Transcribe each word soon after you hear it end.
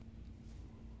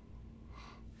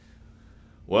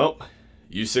Well,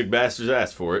 you sick bastards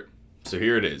asked for it, so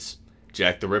here it is.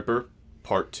 Jack the Ripper,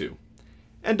 Part 2.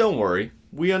 And don't worry,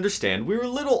 we understand we were a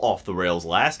little off the rails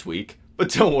last week, but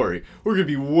don't worry, we're going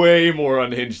to be way more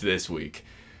unhinged this week.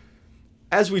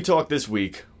 As we talk this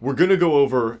week, we're going to go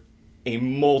over a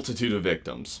multitude of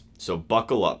victims, so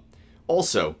buckle up.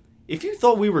 Also, if you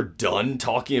thought we were done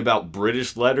talking about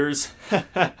British letters,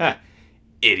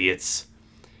 idiots.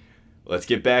 Let's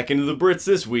get back into the Brits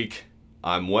this week.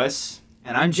 I'm Wes.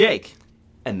 And I'm Jake.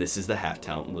 And this is the Half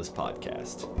Talentless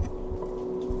Podcast.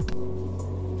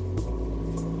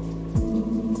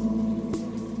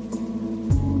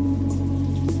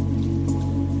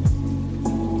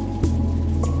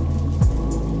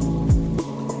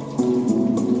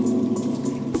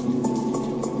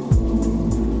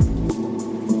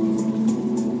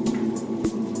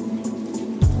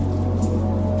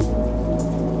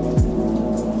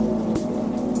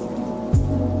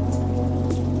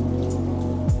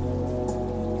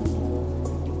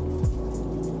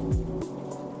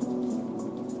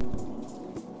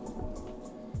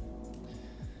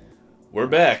 We're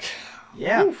back.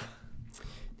 Yeah.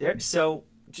 So,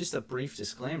 just a brief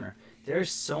disclaimer.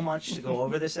 There's so much to go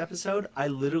over this episode. I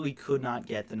literally could not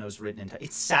get the notes written in time.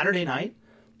 It's Saturday night.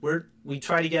 We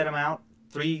try to get them out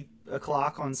 3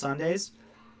 o'clock on Sundays.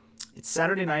 It's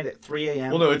Saturday night at 3 a.m.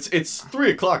 Well, no, it's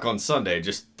 3 o'clock on Sunday,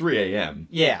 just 3 a.m.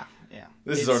 Yeah.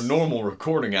 This is our normal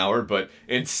recording hour, but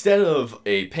instead of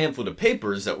a pamphlet of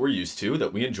papers that we're used to,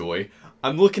 that we enjoy,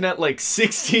 I'm looking at like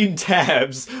 16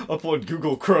 tabs up on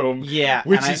Google Chrome, Yeah,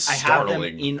 which and is I startling.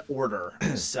 have them in order.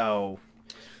 So,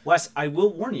 Wes, I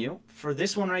will warn you, for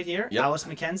this one right here, Yep. Alice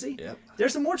Mackenzie, Yep.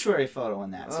 there's a mortuary photo in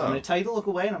that. So I'm Oh. going to tell you to look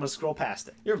away, and I'm going to scroll past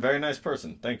it. You're a very nice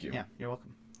person. Thank you. Yeah, you're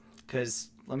welcome. Because,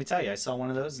 let me tell you, I saw one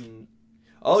of those, and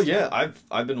Oh yeah,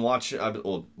 I've been watching. I've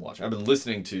been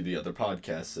listening to the other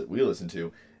podcasts that we listen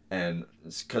to, and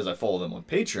because I follow them on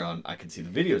Patreon, I can see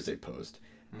the videos they post.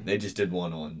 Mm-hmm. They just did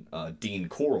one on Dean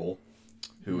Coral,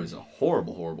 who is a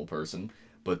horrible person.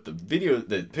 But the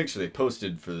picture they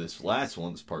posted for this last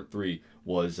one, this part 3,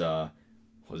 was a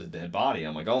dead body.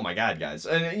 I'm like, oh my god, guys,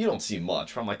 and you don't see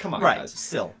much. I'm like, come on, right, guys.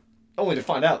 still. Only to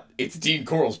find out it's Dean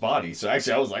Coral's body. So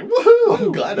actually, I was like, woohoo!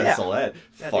 I'm glad I Yeah. saw that,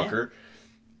 God fucker.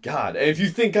 God, and if you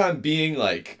think I'm being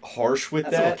like harsh with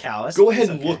That's a that, little callous. go ahead It's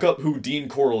and okay. look up who Dean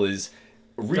Coral is.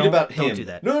 Read Don't- about him. don't do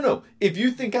that. No. If you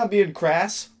think I'm being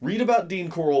crass, read about Dean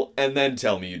Coral and then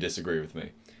tell me you disagree with me.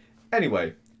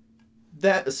 Anyway,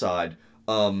 that aside,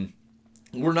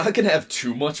 we're not gonna have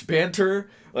too much banter.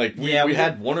 Like we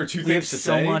had one or two We have things to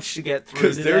so say. much to get through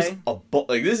Because there's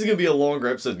today. this is gonna be a longer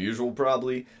episode than usual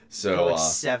probably. So Like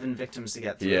 7 victims to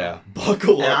get through. yeah,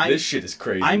 buckle And up. This shit is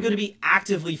crazy. I'm going to be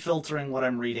actively filtering what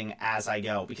I'm reading as I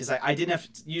go, because I didn't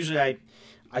have to, usually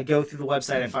I go through the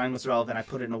website, I find what's relevant, I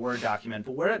put it in a Word document,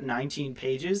 but we're at 19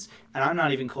 pages, and I'm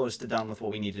not even close to done with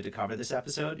what we needed to cover this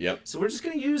episode. Yep. So we're just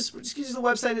going to use the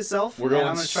website itself. We're and going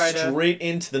I'm gonna try straight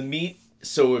into the meat.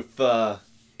 So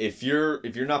if you're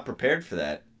not prepared for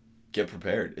that, get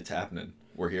prepared. It's happening.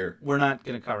 We're here. We're not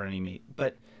going to cover any meat,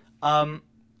 but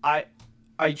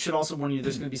I should also warn you,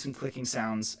 there's going to be some clicking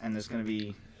sounds, and there's going to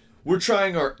be... We're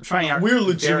trying our we're very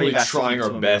legitimately best to trying keep it our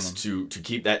to a best to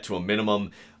keep that to a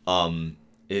minimum. In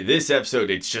this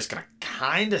episode, it's just gonna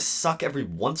kind of suck every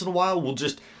once in a while.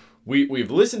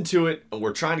 We've listened to it and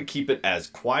we're trying to keep it as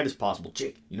quiet as possible.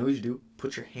 Jake, you know what you do?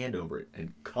 Put your hand over it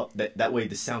and cut that way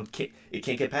the sound can't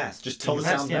get past. Just tell the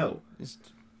sound no. Just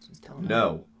tell them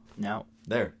No. No.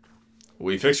 There.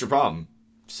 We fixed your problem.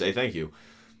 Say thank you.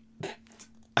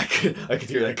 I could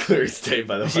hear that clear as day,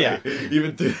 by the way. Yeah.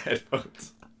 Even through the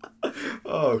headphones.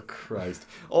 Oh, Christ.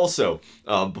 Also,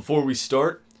 before we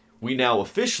start, we now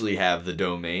officially have the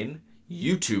domain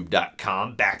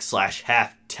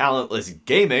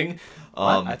youtube.com/halftalentlessgaming.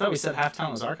 I thought we said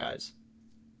Halftime was archives.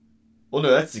 Well,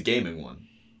 no, that's the gaming one.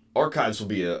 Archives will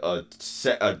be a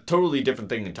totally different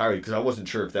thing entirely, because I wasn't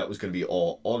sure if that was going to be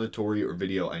all auditory or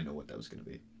video. I know what that was going to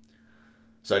be.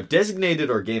 So I've designated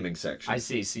our gaming section. I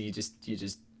see. So you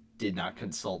just did not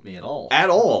consult me at all. At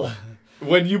all.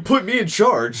 When you put me in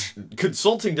charge,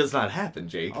 consulting does not happen,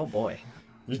 Jake. Oh boy.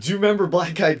 Do you remember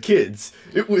Black Eyed Kids?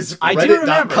 It was I Reddit.com. do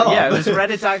remember. Yeah, it was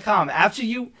Reddit.com.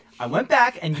 I went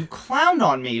back and you clowned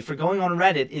on me for going on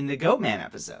Reddit in the Goatman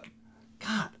episode.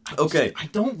 God. I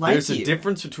don't like There's you. a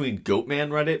difference between Goatman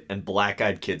Reddit and Black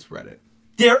Eyed Kids Reddit.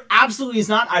 There absolutely is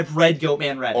not. I've read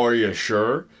Goatman Reddit. Are you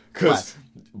sure? Because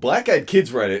Black Eyed Kids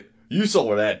Reddit, you saw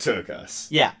where that took us.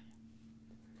 Yeah.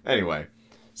 Anyway.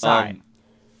 Sorry.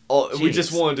 We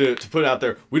just wanted to put it out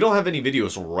there. We don't have any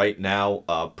videos right now.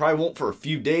 Probably won't for a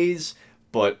few days,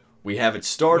 but we have it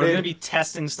started. We're going to be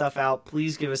testing stuff out.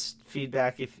 Please give us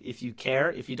feedback if you care.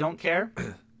 If you don't care,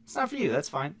 it's not for you. That's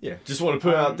fine. Yeah, just want to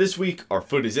put out this week, our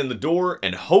foot is in the door,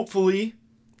 and hopefully,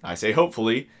 I say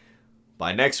hopefully,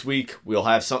 by next week, we'll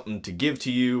have something to give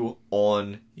to you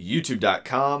on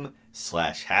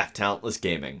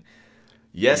youtube.com/halftalentlessgaming.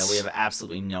 Yes. Yeah, we have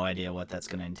absolutely no idea what that's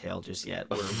going to entail just yet.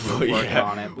 We're working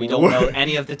on it. We don't know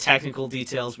any of the technical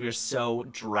details. We are so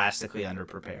drastically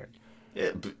underprepared.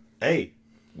 Yeah, but, hey,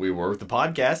 we were with the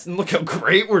podcast, and look how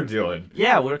great we're doing.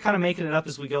 Yeah, we're kind of making it up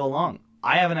as we go along.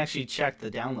 I haven't actually checked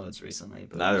the downloads recently.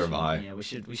 But Neither have I. Yeah, we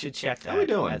should check that. How we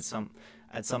doing? At some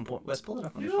point? Let's pull it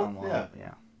up on your phone.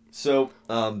 Yeah. So,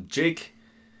 Jake,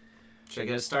 should I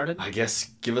get it started? I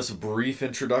guess give us a brief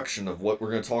introduction of what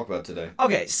we're going to talk about today.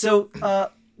 Okay, so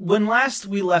when last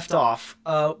we left off,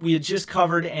 we had just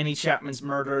covered Annie Chapman's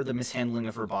murder, the mishandling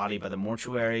of her body by the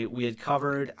mortuary. We had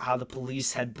covered how the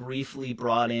police had briefly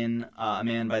brought in a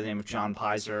man by the name of John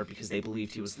Pizer because they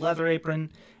believed he was Leather Apron,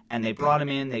 and they brought him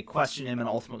in, they questioned him, and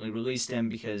ultimately released him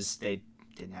because they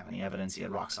didn't have any evidence. He had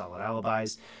rock-solid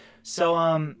alibis.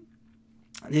 So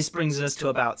this brings us to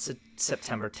about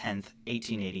September 10th,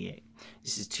 1888.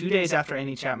 This is 2 days after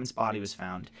Annie Chapman's body was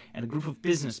found, and a group of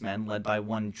businessmen led by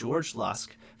one George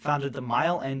Lusk founded the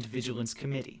Mile End Vigilance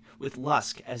Committee, with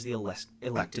Lusk as the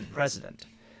elected president.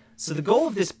 So the goal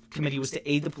of this committee was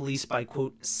to aid the police by,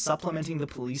 quote, supplementing the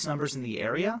police numbers in the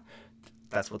area.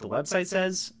 That's what the website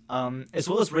says, as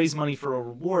well as raise money for a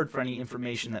reward for any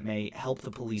information that may help the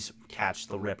police catch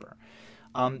the Ripper.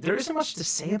 There isn't much to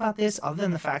say about this other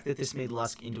than the fact that this made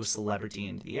Lusk into a celebrity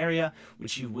in the area,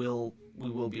 which we will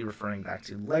be referring back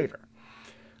to later.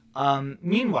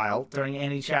 Meanwhile, during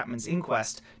Annie Chapman's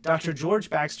inquest, Dr. George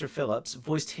Baxter Phillips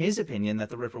voiced his opinion that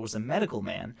the Ripper was a medical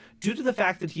man due to the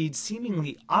fact that he'd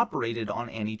seemingly operated on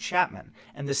Annie Chapman,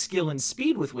 and the skill and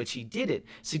speed with which he did it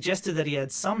suggested that he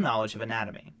had some knowledge of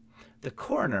anatomy. The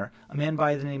coroner, a man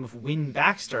by the name of Wynne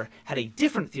Baxter, had a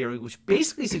different theory which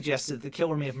basically suggested that the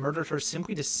killer may have murdered her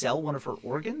simply to sell one of her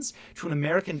organs to an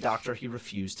American doctor he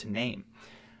refused to name.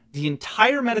 The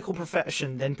entire medical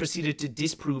profession then proceeded to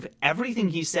disprove everything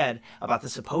he said about the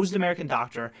supposed American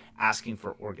doctor asking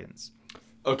for organs.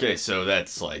 Okay, so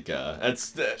that's like,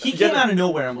 he came out of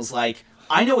nowhere and was like,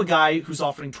 I know a guy who's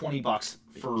offering $20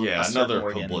 for a certain another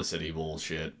organ. Publicity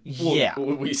bullshit. Yeah.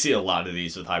 We see a lot of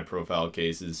these with high-profile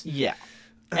cases. Yeah.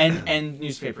 And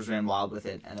newspapers ran wild with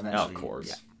it, and eventually... Of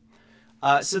course.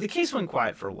 Yeah. So the case went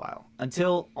quiet for a while,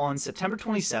 until on September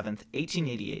 27th,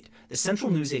 1888, the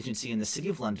Central News Agency in the City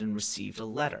of London received a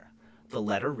letter. The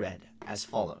letter read as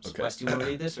follows. Okay. Wes, do you want to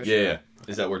read this? Or Yeah.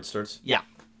 Is that where it starts? Yeah.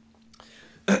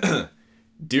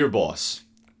 Dear boss,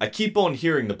 I keep on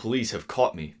hearing the police have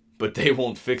caught me, but they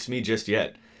won't fix me just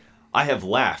yet. I have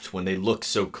laughed when they look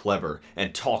so clever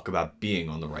and talk about being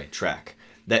on the right track.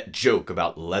 That joke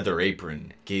about Leather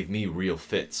Apron gave me real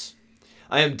fits.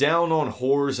 I am down on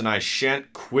whores and I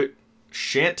shan't quit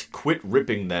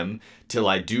ripping them till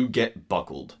I do get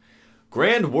buckled.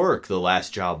 Grand work the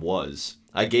last job was.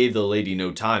 I gave the lady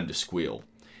no time to squeal.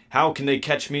 How can they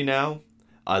catch me now?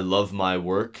 I love my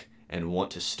work and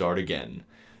want to start again.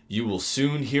 You will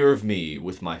soon hear of me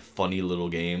with my funny little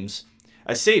games.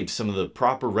 I saved some of the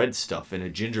proper red stuff in a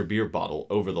ginger beer bottle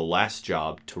over the last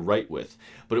job to write with,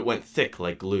 but it went thick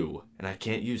like glue, and I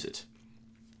can't use it.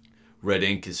 Red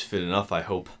ink is fit enough, I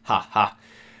hope. Ha ha.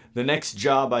 The next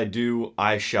job I do,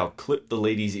 I shall clip the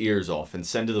lady's ears off and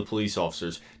send to the police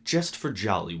officers, just for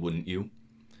jolly, wouldn't you?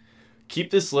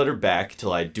 Keep this letter back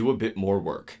till I do a bit more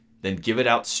work, then give it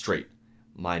out straight.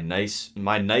 My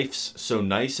knife's so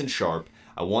nice and sharp,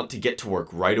 I want to get to work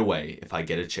right away if I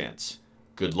get a chance.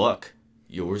 Good luck.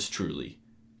 Yours truly,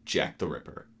 Jack the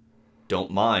Ripper.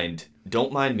 Don't mind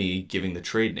me giving the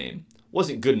trade name.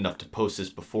 Wasn't good enough to post this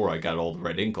before I got all the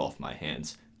red ink off my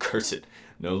hands. Curse it,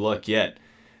 no luck yet.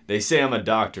 They say I'm a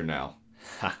doctor now.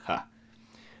 Ha ha.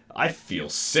 I feel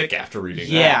sick after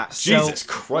reading that. Jesus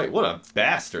Christ, what a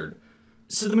bastard.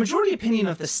 So the majority opinion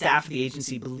of the staff of the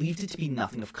agency believed it to be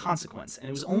nothing of consequence, and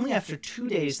it was only after 2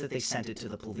 days that they sent it to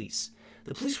the police.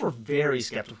 The police were very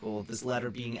skeptical of this letter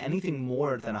being anything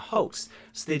more than a hoax,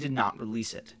 so they did not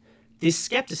release it. This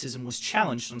skepticism was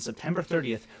challenged on September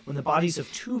 30th when the bodies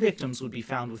of 2 victims would be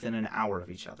found within an hour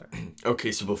of each other.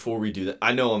 Okay, so before we do that,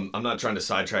 I know I'm not trying to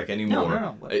sidetrack anymore.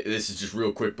 No. This is just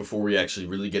real quick before we actually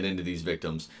really get into these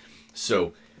victims.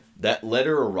 So, that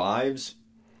letter arrives.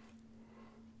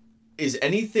 Is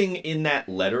anything in that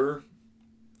letter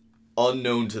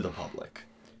unknown to the public?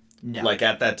 No. Like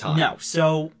at that time? No.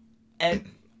 So,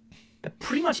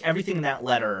 pretty much everything in that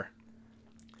letter...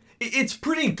 It's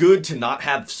pretty good to not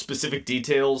have specific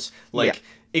details. Like, Yeah.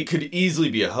 It could easily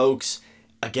be a hoax.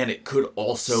 Again, it could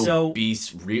also be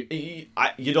real.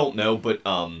 You don't know, but...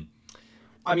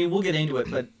 I mean, we'll get into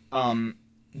it, but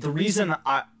the reason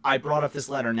I brought up this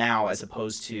letter now as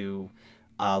opposed to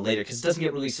later, because it doesn't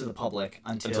get released to the public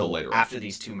until later after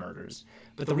these two murders.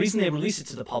 But the reason they release it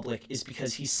to the public is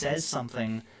because he says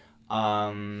something.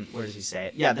 Where does he say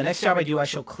it? Yeah, the next job I do, I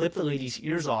shall clip the lady's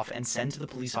ears off and send to the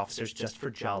police officers just for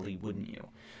jolly, wouldn't you?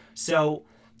 So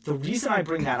the reason I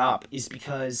bring that up is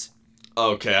because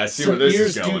okay, I see where this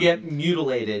ears is going. do get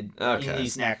mutilated Okay. in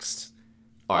these next.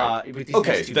 All right. With these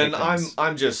Okay, next two then victims.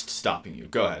 I'm just stopping you.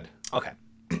 Go ahead. Okay.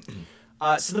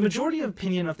 So the majority of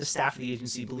opinion of the staff of the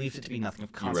agency believed it to be nothing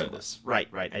of consequence. this. Right.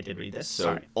 I did read this. So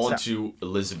Sorry. on to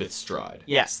Elizabeth Stride.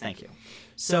 Yes, thank you.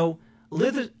 So,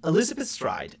 Elizabeth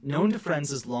Stride, known to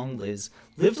friends as Long Liz,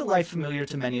 lived a life familiar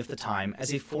to many of the time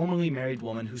as a formerly married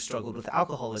woman who struggled with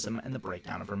alcoholism and the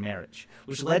breakdown of her marriage,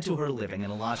 which led to her living in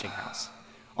a lodging house.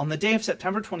 On the day of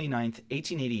September 29th,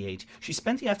 1888, she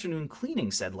spent the afternoon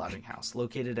cleaning said lodging house,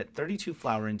 located at 32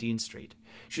 Flower and Dean Street.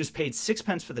 She was paid 6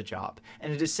 pence for the job,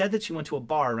 and it is said that she went to a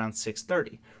bar around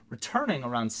 6:30, returning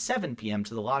around 7 p.m.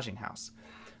 to the lodging house.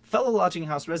 Fellow lodging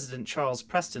house resident Charles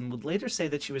Preston would later say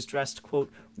that she was dressed, quote,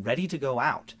 ready to go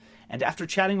out, and after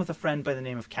chatting with a friend by the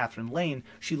name of Catherine Lane,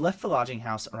 she left the lodging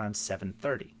house around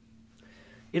 7:30.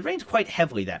 It rained quite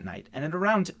heavily that night, and at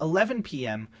around 11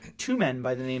 p.m., two men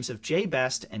by the names of Jay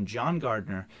Best and John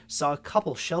Gardner saw a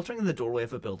couple sheltering in the doorway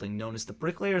of a building known as the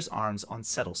Bricklayer's Arms on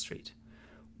Settle Street.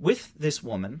 With this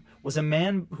woman was a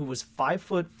man who was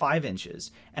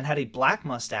 5'5" and had a black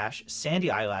mustache,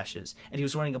 sandy eyelashes, and he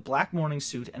was wearing a black morning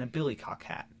suit and a billycock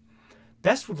hat.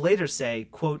 Best would later say,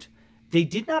 quote, they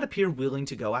did not appear willing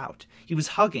to go out. He was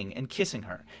hugging and kissing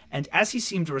her, and as he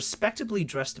seemed a respectably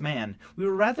dressed man, we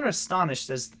were rather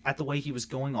astonished at the way he was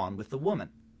going on with the woman.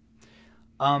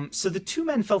 So the two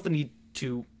men felt the need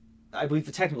to, I believe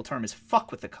the technical term is fuck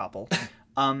with the couple,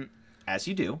 as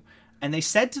you do, and they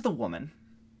said to the woman,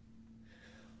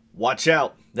 Watch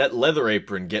out. That leather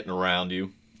apron getting around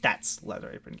you. that's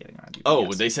leather apron getting around you. Oh,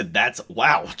 yes. they said that's...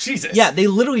 Wow, Jesus. Yeah, they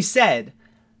literally said,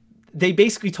 they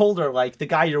basically told her, like, the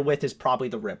guy you're with is probably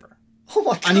the Ripper. Oh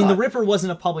my God. I mean, the Ripper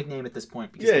wasn't a public name at this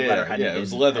point because the letter hadn't been... it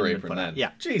was leather hadn't been apron put out. then.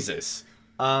 Yeah. Jesus.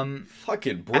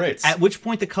 Fucking Brits. At which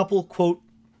point the couple, quote,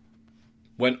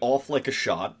 went off like a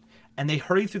shot. and they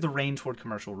hurried through the rain toward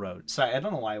Commercial Road. Sorry, I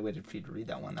don't know why I waited for you to read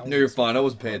that one. No, you're fine. I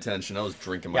wasn't paying attention. I was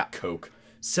drinking my Coke.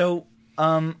 So,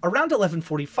 around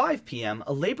 11:45 p.m.,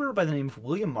 a laborer by the name of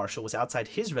William Marshall was outside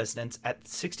his residence at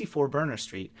 64 Burner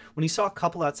Street when he saw a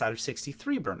couple outside of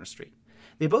 63 Burner Street.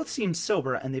 They both seemed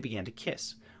sober, and they began to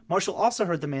kiss. Marshall also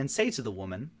heard the man say to the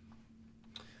woman,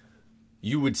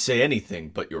 You would say anything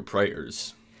but your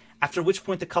prayers. after which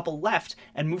point the couple left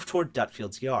and moved toward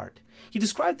Dutfield's yard. He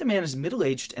described the man as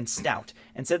middle-aged and stout,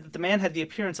 and said that the man had the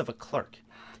appearance of a clerk.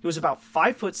 He was about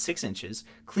 5'6",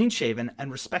 clean-shaven,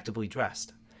 and respectably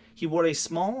dressed. He wore a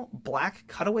small, black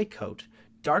cutaway coat,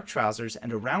 dark trousers,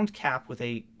 and a round cap with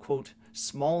a, quote,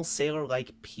 small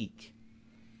sailor-like peak.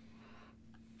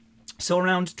 So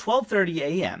around 12:30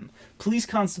 a.m., Police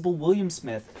Constable William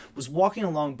Smith was walking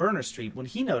along Burner Street when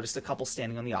he noticed a couple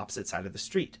standing on the opposite side of the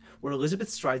street, where Elizabeth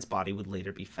Stride's body would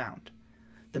later be found.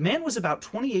 The man was about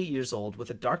 28 years old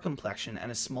with a dark complexion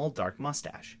and a small dark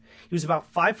mustache. He was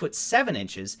about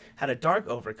 5'7", had a dark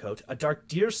overcoat, a dark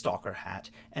deerstalker hat,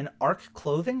 and arc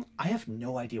clothing. I have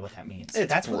no idea what that means.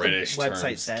 It's That's British what the website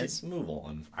terms. says. Move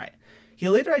on. All right. He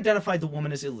later identified the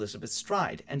woman as Elizabeth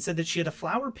Stride and said that she had a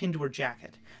flower pinned to her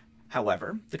jacket.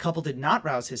 However, the couple did not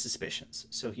rouse his suspicions,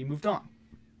 so he moved on.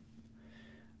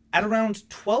 At around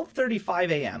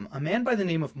 12:35 a.m., a man by the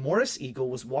name of Morris Eagle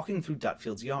was walking through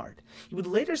Dutfield's yard. He would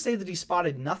later say that he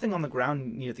spotted nothing on the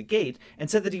ground near the gate and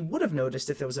said that he would have noticed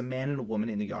if there was a man and a woman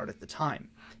in the yard at the time.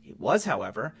 It was,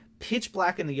 however, pitch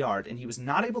black in the yard, and he was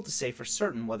not able to say for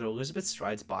certain whether Elizabeth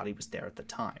Stride's body was there at the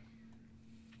time.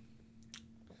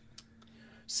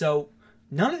 So,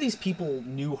 none of these people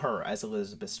knew her as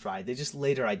Elizabeth Stride. They just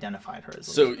later identified her as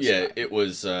Elizabeth Stride. It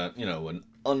was, an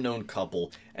unknown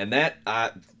couple. And that,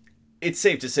 it's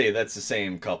safe to say that's the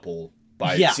same couple.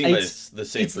 Yeah, it's the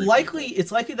same it's three likely people.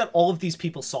 it's likely that all of these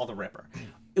people saw the Ripper.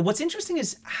 What's interesting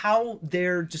is how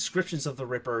their descriptions of the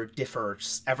Ripper differ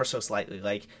ever so slightly.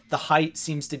 Like, the height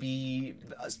seems to be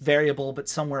variable, but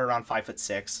somewhere around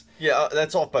 5'6". Yeah,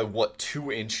 that's off by,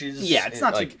 2 inches? Yeah,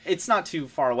 it's not too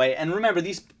far away. And remember,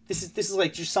 this is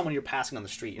like just someone you're passing on the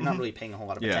street. You're not really paying a whole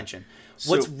lot of attention.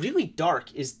 What's really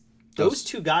dark is those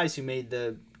two guys who made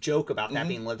the joke about that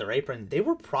being leather apron, they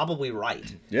were probably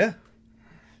right. Yeah.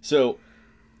 So,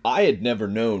 I had never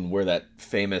known where that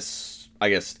famous, I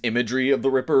guess, imagery of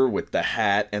the Ripper with the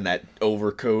hat and that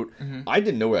overcoat, I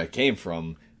didn't know where that came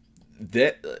from.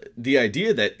 the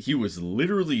idea that he was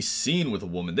literally seen with a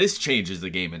woman, this changes the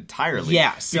game entirely.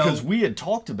 Yeah, so, because we had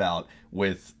talked about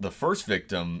with the first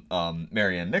victim,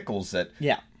 Marianne Nichols, that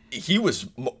he was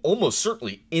almost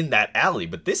certainly in that alley,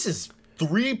 but this is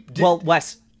well,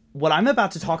 Wes, what I'm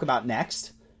about to talk about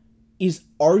next is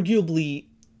arguably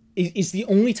is the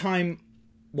only time.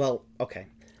 Well, okay.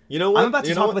 You know what? I'm about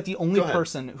to talk about the only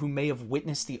person who may have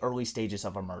witnessed the early stages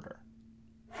of a murder.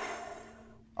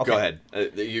 Okay. Go ahead.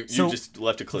 You just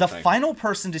left a cliffhanger. The final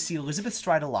person to see Elizabeth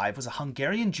Stride alive was a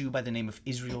Hungarian Jew by the name of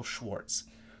Israel Schwartz.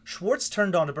 Schwartz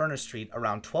turned onto Berner Street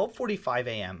around 12:45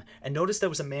 a.m. and noticed there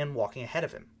was a man walking ahead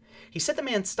of him. He said the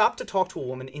man stopped to talk to a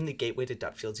woman in the gateway to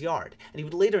Dutfield's yard, and he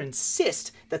would later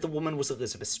insist that the woman was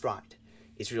Elizabeth Stride.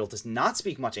 Israel does not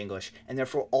speak much English, and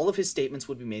therefore all of his statements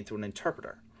would be made through an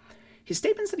interpreter. His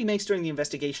statements that he makes during the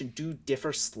investigation do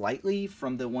differ slightly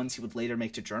from the ones he would later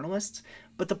make to journalists,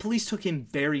 but the police took him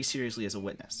very seriously as a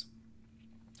witness.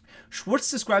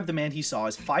 Schwartz described the man he saw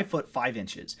as 5 foot 5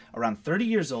 inches, around 30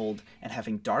 years old, and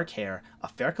having dark hair, a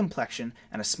fair complexion,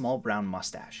 and a small brown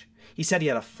mustache. He said he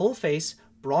had a full face,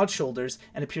 broad shoulders,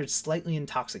 and appeared slightly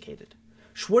intoxicated.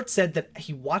 Schwartz said that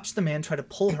he watched the man try to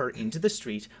pull her into the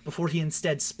street before he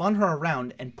instead spun her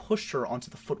around and pushed her onto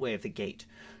the footway of the gate.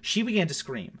 She began to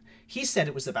scream. He said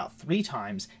it was about 3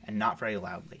 times and not very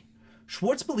loudly.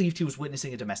 Schwartz believed he was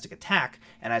witnessing a domestic attack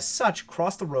and as such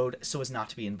crossed the road so as not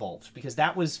to be involved, because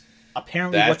that was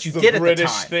apparently what you did at the time. That's the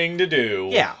British thing to do.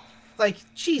 Yeah. Like,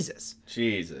 Jesus.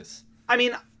 I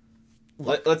mean...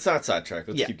 Let's not sidetrack.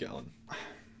 Let's keep going.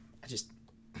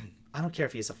 I don't care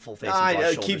if he has a full face and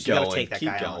broad shoulders. Keep going. You gotta take that keep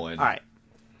guy going. On. All right.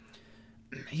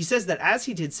 He says that as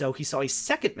he did so, he saw a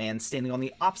second man standing on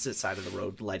the opposite side of the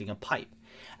road lighting a pipe.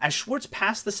 As Schwartz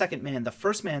passed the second man, the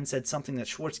first man said something that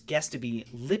Schwartz guessed to be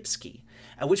Lipsky,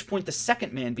 at which point the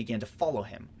second man began to follow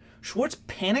him. Schwartz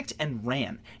panicked and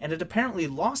ran, and had apparently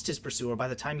lost his pursuer by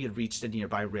the time he had reached a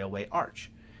nearby railway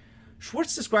arch.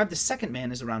 Schwartz described the second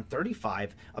man as around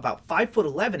 35, about 5 foot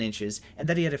 11 inches, and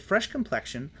that he had a fresh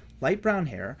complexion, light brown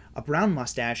hair, a brown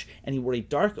mustache, and he wore a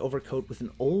dark overcoat with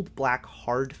an old black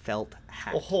hard felt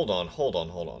hat. Well, hold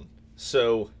on.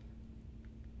 So,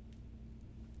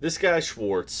 this guy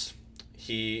Schwartz,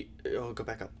 go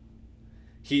back up.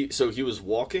 He was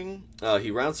walking, he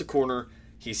rounds the corner,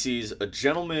 he sees a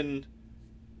gentleman.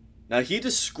 Now, he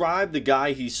described the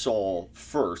guy he saw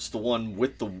first, the one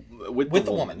with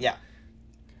the woman, yeah.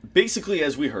 Basically,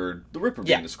 as we heard, the Ripper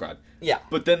being described. Yeah.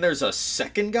 But then there's a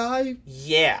second guy?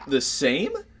 Yeah. The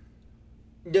same?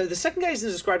 No, the second guy isn't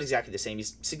described exactly the same.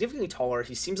 He's significantly taller.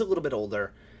 He seems a little bit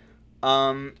older.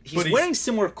 He's wearing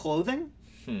similar clothing.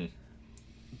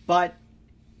 But,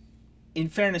 in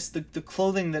fairness, the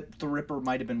clothing that the Ripper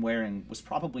might have been wearing was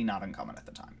probably not uncommon at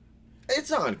the time. It's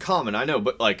not uncommon, I know,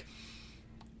 but, like...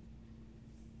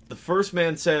 The first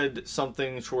man said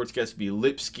something Schwartz guessed to be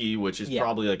Lipsky, which is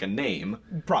probably like a name.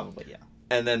 Probably, yeah.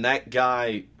 And then that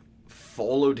guy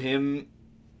followed him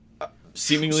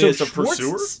seemingly as a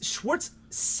pursuer? Schwartz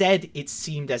said it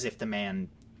seemed as if the man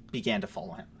began to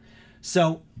follow him.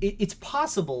 So it's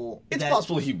possible It's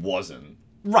possible he wasn't.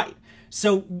 Right.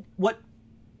 So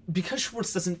because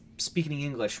Schwartz doesn't speak any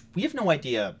English, we have no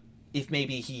idea if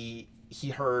maybe he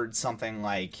heard something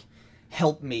like...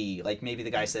 help me, like maybe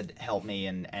the guy said help me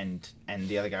and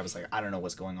the other guy was like, I don't know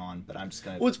what's going on, but I'm just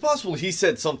gonna... Well, it's possible he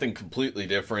said something completely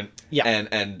different. Yeah.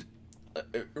 And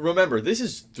remember, this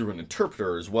is through an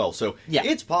interpreter as well, so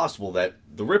it's possible that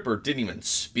the Ripper didn't even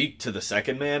speak to the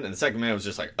second man, and the second man was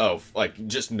just like,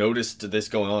 just noticed this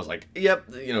going on. I was like, yep,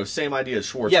 same idea as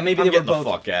Schwartz. Yeah, maybe I'm they were getting both...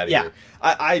 the fuck out of here.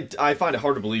 I find it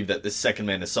hard to believe that this second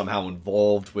man is somehow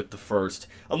involved with the first,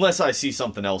 unless I see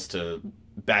something else to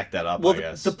back that up, I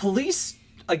guess. The police,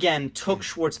 again, took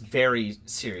Schwartz very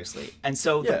seriously. And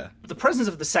so the presence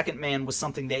of the second man was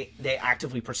something they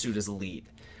actively pursued as a lead.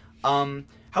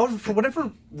 However, for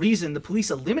whatever reason, the police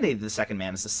eliminated the second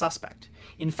man as a suspect.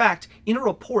 In fact, in a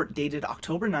report dated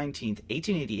October 19th,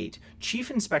 1888,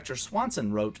 Chief Inspector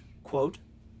Swanson wrote, quote,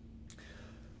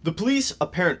 "The police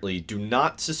apparently do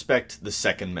not suspect the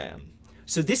second man."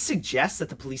 So this suggests that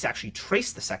the police actually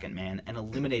traced the second man and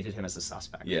eliminated him as a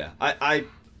suspect. Yeah.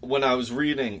 When I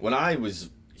was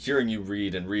hearing you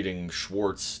read and reading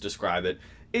Schwartz describe it,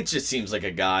 it just seems like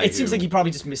a guy seems like he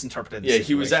probably just misinterpreted the situation.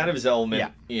 He was out of his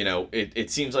element. Yeah. It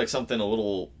seems like something a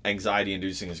little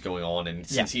anxiety-inducing is going on, and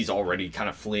since he's already kind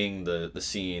of fleeing the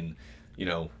scene,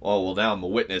 now I'm a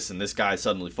witness, and this guy's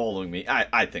suddenly following me.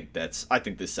 I think this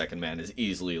second man is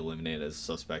easily eliminated as a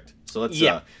suspect. So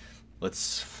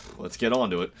let's let's get on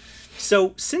to it.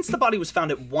 So, since the body was found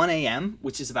at 1 a.m.,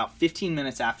 which is about 15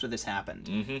 minutes after this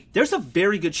happened, there's a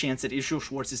very good chance that Israel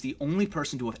Schwartz is the only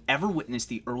person to have ever witnessed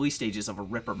the early stages of a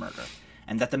Ripper murder,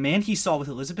 and that the man he saw with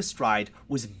Elizabeth Stride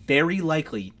was very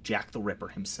likely Jack the Ripper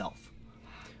himself.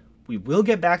 We will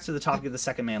get back to the topic of the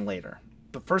second man later,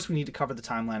 but first we need to cover the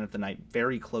timeline of the night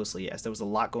very closely, as there was a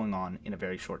lot going on in a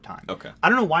very short time. Okay. I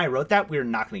don't know why I wrote that. We're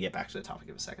not going to get back to the topic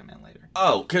of the second man later.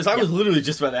 Oh, because I was literally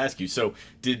just about to ask you. So,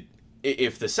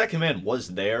 if the second man was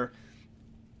there,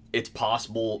 it's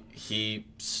possible I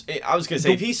was going to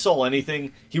say, if he saw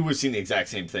anything, he would have seen the exact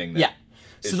same thing that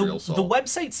Israel saw. The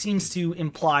website seems to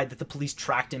imply that the police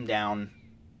tracked him down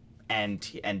and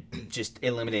just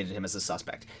eliminated him as a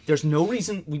suspect. There's no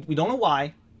reason, we don't know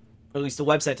why, or at least the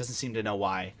website doesn't seem to know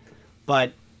why,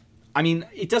 but I mean,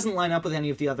 it doesn't line up with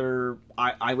any of the other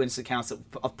eyewitness accounts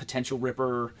of potential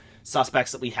Ripper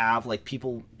suspects that we have. Like,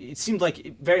 people, it seemed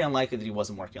like very unlikely that he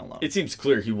wasn't working alone. It seems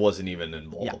clear he wasn't even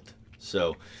involved. Yeah.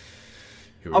 So,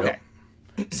 here we go.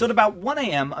 So at about 1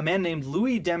 a.m., a man named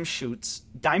Louis Dimschutz,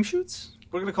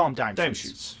 we're going to call him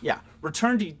Dimschutz. Yeah,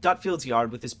 returned to Dutfield's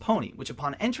yard with his pony, which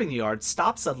upon entering the yard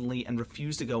stopped suddenly and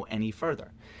refused to go any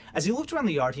further. As he looked around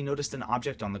the yard, he noticed an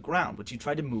object on the ground, which he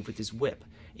tried to move with his whip.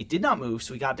 It did not move,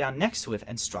 so he got down next to it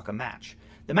and struck a match.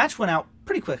 The match went out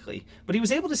pretty quickly, but he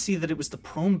was able to see that it was the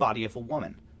prone body of a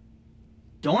woman.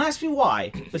 Don't ask me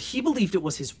why, but he believed it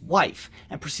was his wife,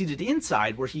 and proceeded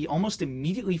inside, where he almost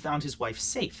immediately found his wife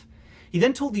safe. He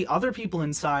then told the other people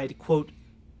inside, quote,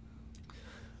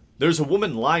 "There's a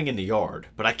woman lying in the yard,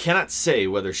 but I cannot say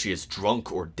whether she is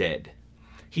drunk or dead."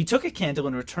 He took a candle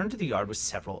and returned to the yard with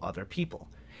several other people.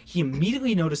 He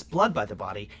immediately noticed blood by the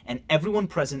body, and everyone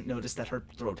present noticed that her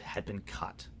throat had been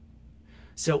cut.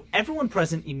 So everyone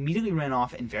present immediately ran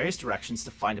off in various directions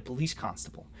to find a police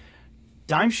constable.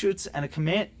 Dimschutz and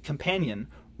a companion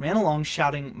ran along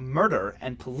shouting "murder"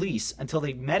 and "police" until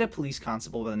they met a police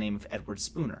constable by the name of Edward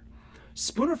Spooner.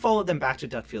 Spooner followed them back to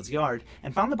Dutfield's yard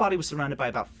and found the body was surrounded by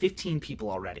about 15 people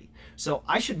already. So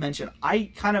I should mention,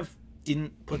 I kind of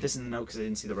didn't put this in the note because I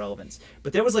didn't see the relevance,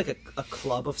 but there was like a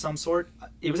club of some sort.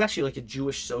 It was actually like a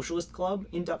Jewish socialist club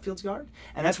in Dutfield's yard,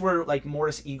 and that's where like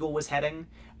Morris Eagle was heading,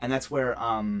 and that's where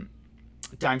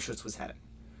Dimschutz was heading.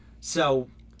 So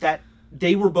that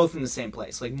they were both in the same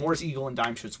place. Like Morris Eagle and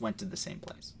Dimschutz went to the same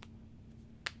place.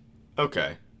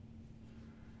 Okay.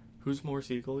 Who's Morris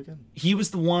Eagle again? He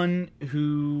was the one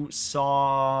who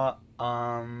saw.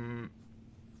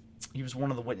 He was one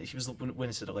of the witnesses. He was the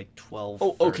witness at like 12.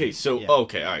 Oh, okay. So,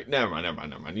 okay, all right. Never mind.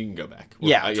 You can go back.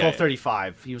 Yeah,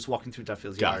 12:35. He was walking through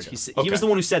Dutfield's yard. He was the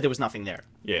one who said there was nothing there.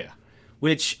 Yeah.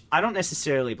 Which I don't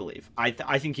necessarily believe. I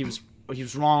think he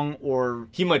was wrong, or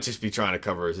he might just be trying to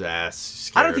cover his ass.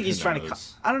 Scared, I don't think he's trying to.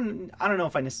 I don't know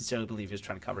if I necessarily believe he was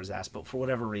trying to cover his ass, but for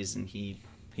whatever reason he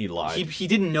lied. He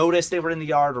didn't notice they were in the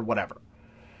yard or whatever.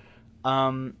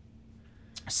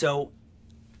 So,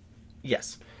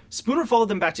 yes. Spooner followed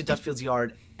them back to Dutfield's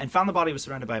yard and found the body was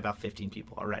surrounded by about 15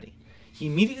 people already. He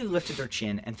immediately lifted her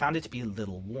chin and found it to be a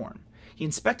little warm. He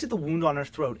inspected the wound on her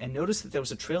throat and noticed that there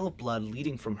was a trail of blood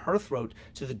leading from her throat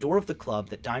to the door of the club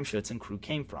that Dimschutz and crew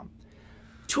came from.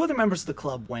 Two other members of the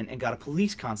club went and got a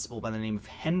police constable by the name of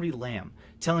Henry Lamb,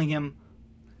 telling him,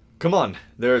 "Come on,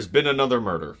 there has been another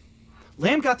murder."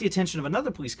 Lamb got the attention of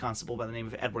another police constable by the name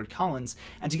of Edward Collins,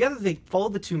 and together they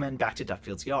followed the two men back to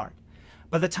Dutfield's yard.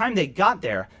 By the time they got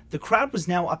there, the crowd was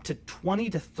now up to 20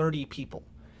 to 30 people.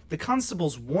 The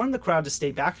constables warned the crowd to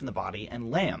stay back from the body,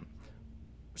 and Lamb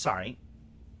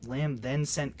then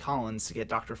sent Collins to get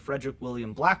Dr. Frederick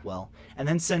William Blackwell, and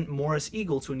then sent Morris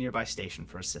Eagle to a nearby station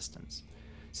for assistance.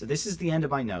 So this is the end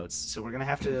of my notes. So we're gonna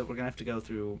have to go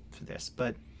through for this.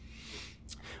 But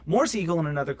Morris Eagle and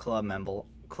another club member,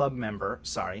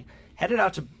 headed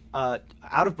out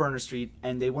of Burner Street,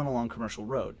 and they went along Commercial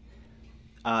Road.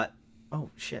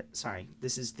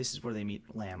 This is where they meet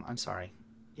Lamb. I'm sorry.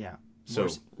 Yeah. So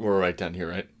we're right down here,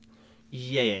 right?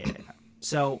 Yeah.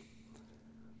 So,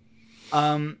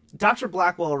 Dr.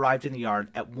 Blackwell arrived in the yard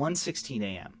at 1:16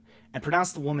 a.m. and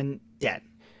pronounced the woman dead.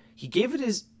 He gave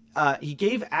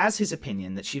as his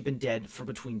opinion that she had been dead for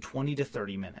between 20 to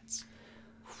 30 minutes.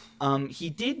 He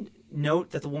did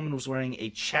note that the woman was wearing a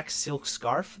check silk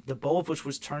scarf, the bow of which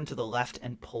was turned to the left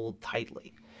and pulled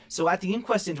tightly. So at the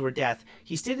inquest into her death,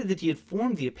 he stated that he had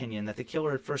formed the opinion that the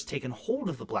killer had first taken hold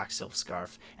of the black silk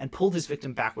scarf and pulled his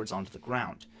victim backwards onto the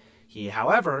ground. He,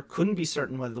 however, couldn't be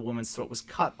certain whether the woman's throat was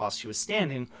cut while she was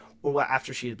standing or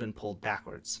after she had been pulled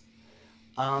backwards.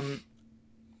 It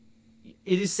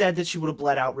is said that she would have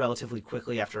bled out relatively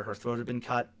quickly after her throat had been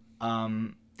cut.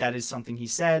 That is something he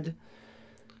said.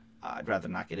 I'd rather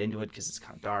not get into it because it's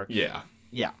kind of dark. Yeah.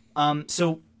 Yeah.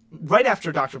 So right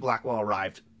after Dr. Blackwell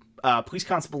arrived, Police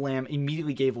Constable Lamb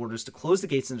immediately gave orders to close the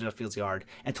gates into Duffield's yard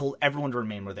and told everyone to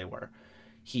remain where they were.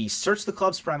 He searched the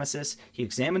club's premises, he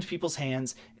examined people's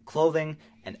hands, clothing,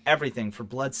 and everything for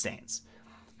blood stains.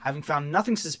 Having found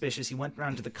nothing suspicious, he went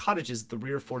round to the cottages at the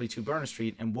rear of 42 Burner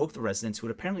Street and woke the residents who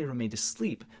had apparently remained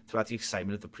asleep throughout the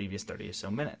excitement of the previous 30 or so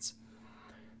minutes.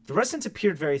 The residents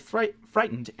appeared very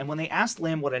frightened, and when they asked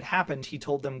Lamb what had happened, he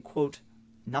told them, quote,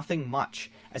 nothing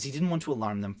much, as he didn't want to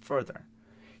alarm them further.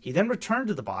 He then returned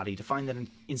to the body to find that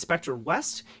Inspector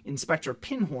West, Inspector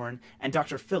Pinhorn, and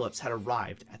Dr. Phillips had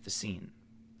arrived at the scene.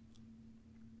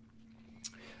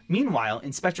 Meanwhile,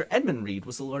 Inspector Edmund Reed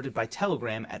was alerted by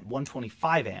telegram at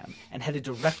 1:25 a.m. and headed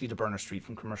directly to Burner Street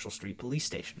from Commercial Street Police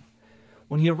Station.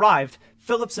 When he arrived,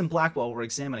 Phillips and Blackwell were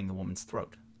examining the woman's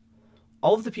throat.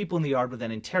 All of the people in the yard were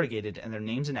then interrogated and their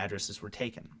names and addresses were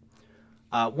taken.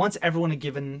 Once everyone had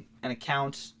given an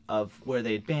account of where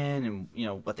they had been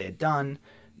and what they had done,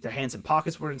 their hands and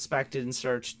pockets were inspected and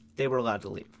searched, they were allowed to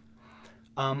leave.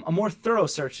 A more thorough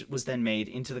search was then made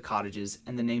into the cottages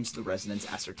and the names of the residents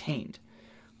ascertained.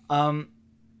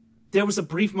 There was a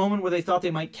brief moment where they thought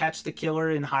they might catch the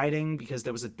killer in hiding because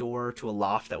there was a door to a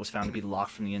loft that was found to be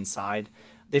locked from the inside.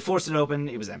 They forced it open.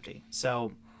 It was empty.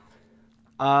 So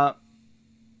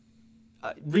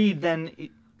Reed then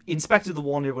inspected the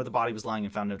wall near where the body was lying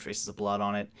and found no traces of blood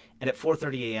on it. And at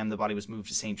 4:30 a.m., the body was moved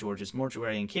to St. George's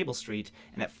Mortuary in Cable Street.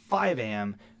 And at 5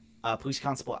 a.m., Police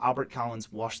Constable Albert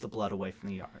Collins washed the blood away from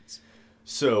the yards.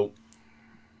 So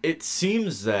it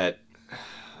seems that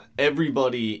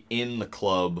everybody in the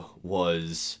club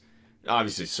was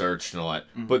obviously searched and all that,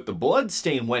 but the blood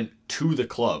stain went to the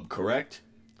club, correct?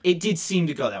 It did seem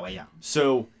to go that way, yeah.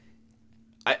 So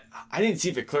I didn't see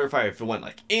if it clarified if it went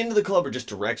like into the club or just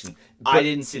direction. I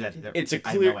didn't see that either. It's a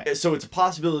clear, so it's a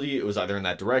possibility it was either in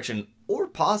that direction or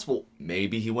possible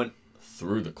maybe he went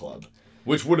through the club,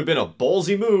 which would have been a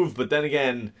ballsy move. But then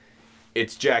again,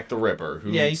 it's Jack the Ripper.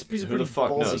 Who the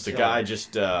fuck knows? The guy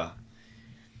just.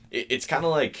 It's kind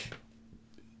of like,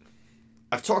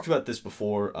 I've talked about this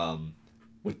before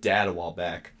with Dad a while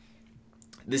back.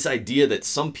 This idea that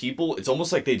some people, it's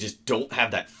almost like they just don't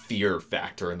have that fear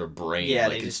factor in their brain. Yeah,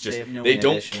 like they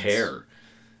don't care.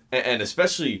 And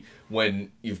especially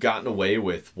when you've gotten away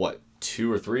with,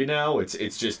 2 or 3 now?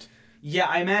 It's just... Yeah,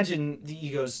 I imagine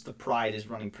the pride is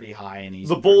running pretty high, and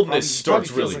the boldness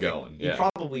starts really going. He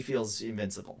probably feels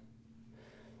invincible.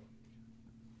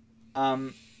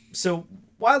 So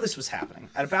while this was happening,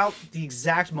 at about the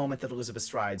exact moment that Elizabeth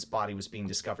Stride's body was being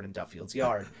discovered in Duffield's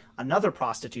yard, another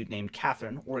prostitute named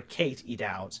Catherine, or Kate E.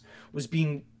 Dowds, was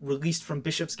being released from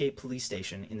Bishopsgate Police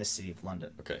Station in the City of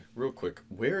London. Okay, real quick,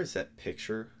 where is that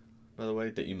picture, by the way,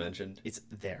 that you mentioned? It's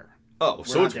there. Oh,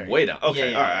 so it's way down.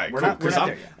 Okay, all right, cool.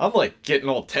 Because I'm like getting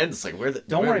all tense. Like,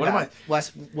 Don't worry about it. Wes,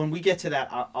 when we get to that,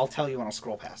 I'll tell you and I'll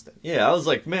scroll past it. Yeah, I was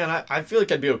like, man, I feel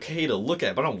like I'd be okay to look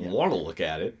at, but I don't want to look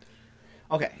at it.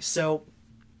 Okay, so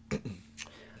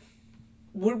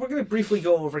we're going to briefly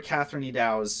go over Catherine E.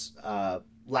 Dow's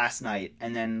last night,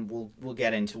 and then we'll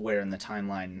get into where in the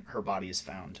timeline her body is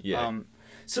found. Yeah.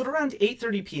 So at around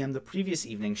 8:30 p.m. the previous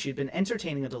evening, she had been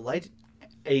entertaining a delighted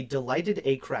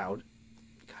crowd.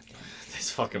 This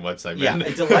fucking website, man. Yeah,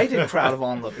 a delighted crowd of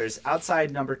onlookers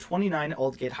outside number 29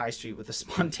 Aldgate High Street with a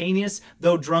spontaneous,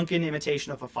 though drunken,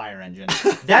 imitation of a fire engine.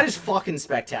 That is fucking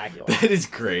spectacular. That is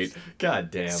great.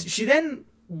 God damn. She then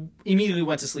immediately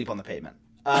went to sleep on the pavement.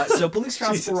 So Police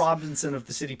Constable Robinson of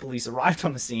the City Police arrived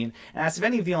on the scene and asked if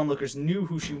any of the onlookers knew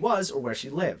who she was or where she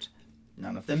lived.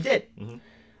 None of them did.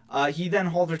 Mm-hmm. He then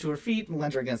hauled her to her feet and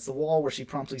leaned her against the wall, where she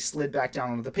promptly slid back down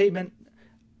onto the pavement.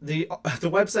 The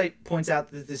website points out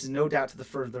that this is no doubt to the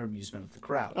further amusement of the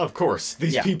crowd. Of course.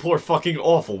 These people are fucking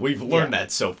awful. We've learned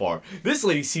that so far. This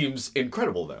lady seems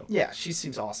incredible, though. Yeah, she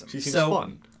seems awesome. She seems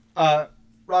fun.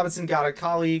 Robinson got a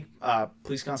colleague,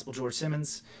 Police Constable George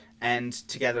Simmons, and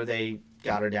together they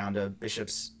got her down to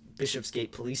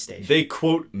Bishopsgate Police Station. They,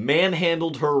 quote,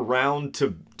 manhandled her around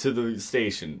to the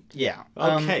station. Yeah.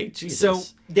 Okay, Jesus. So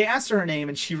they asked her name,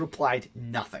 and she replied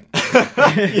nothing.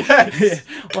 Yes.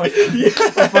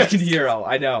 A fucking hero,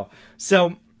 I know.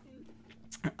 So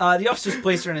the officers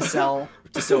placed her in a cell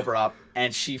to sober up,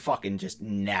 and she fucking just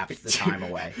napped the time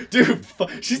away. Dude,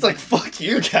 she's like, fuck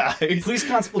you guys. Police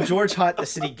Constable George Hutt, the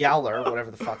city Gowler,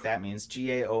 whatever the fuck that means,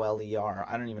 Gaoler,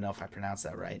 I don't even know if I pronounced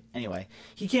that right. Anyway,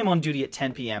 he came on duty at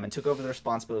 10 p.m. and took over the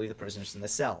responsibility of the prisoners in the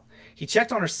cell. He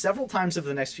checked on her several times over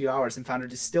the next few hours and found her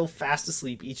still fast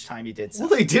asleep each time he did so. All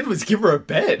they did was give her a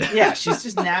bed. Yeah, she's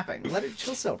just napping.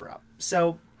 She'll sober up.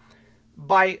 So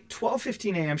by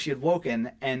 12:15 a.m. she had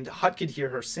woken, and Hutt could hear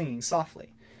her singing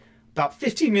softly. About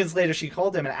 15 minutes later, she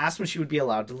called him and asked when she would be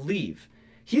allowed to leave.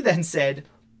 He then said,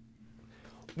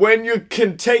 "When you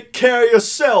can take care of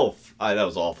yourself." That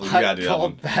was awful. You gotta do that one.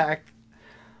 called back.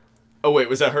 Oh wait,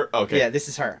 was that her? Okay. Yeah, this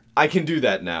is her. I can do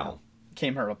that now.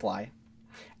 Came her reply.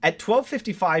 At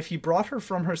 12:55, he brought her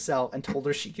from her cell and told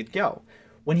her she could go.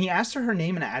 When he asked her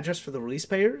name and address for the release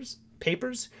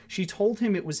papers, she told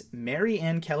him it was Mary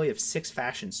Ann Kelly of 6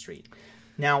 Fashion Street.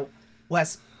 Now,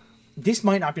 Wes, this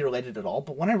might not be related at all,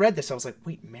 but when I read this, I was like,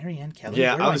 wait, Mary Ann Kelly?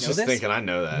 Yeah, Where do I was know just this? thinking I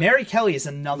know that. Mary Kelly is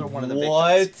another one of the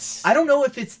What? victims. I don't know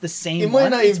if it's the same It one. might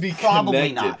not It's even be probably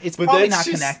connected. not. It's But probably that's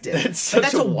not just- connected. that's But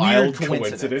such a weird wild coincidence.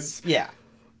 coincidence. Yeah.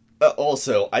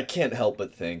 Also, I can't help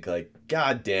but think, like,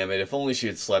 God damn it, if only she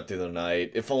had slept through the night.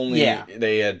 If only Yeah.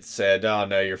 they had said, oh,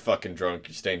 no, you're fucking drunk,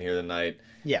 you're staying here the night.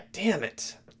 Yeah. Damn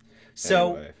it.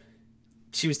 So Anyway.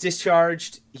 she was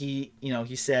discharged. He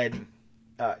said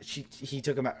he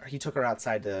took her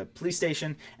outside the police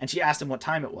station, and she asked him what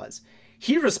time it was.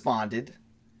 He responded,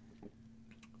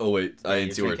 Oh, wait, I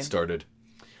didn't see where it thinking? started.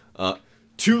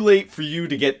 Too late for you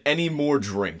to get any more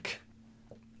drink.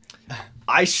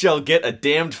 I shall get a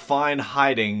damned fine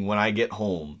hiding when I get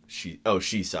home. She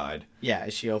sighed. yeah,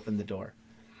 as she opened the door.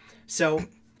 So,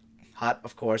 Hot,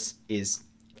 of course, is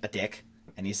a dick,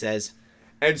 and he says,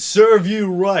 And serve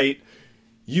you right,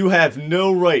 you have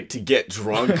no right to get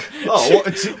drunk. Oh,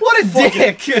 what a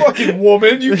dick! Fucking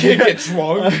woman, you can't get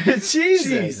drunk. Jesus.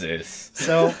 Jesus.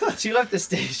 So, she left the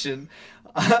station.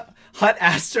 Hut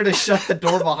asked her to shut the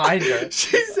door behind her.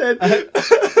 She said,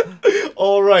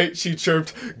 all right, she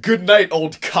chirped, good night,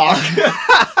 old cock.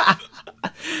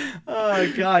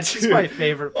 Oh, God, she's my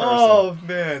favorite person. Oh,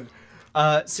 man.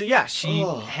 So yeah, she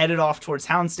headed off towards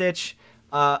Houndsditch.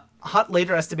 Hutt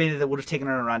later estimated that it would have taken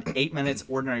her around 8 minutes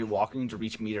ordinary walking to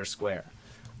reach Meter Square.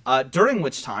 During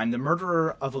which time, the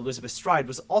murderer of Elizabeth Stride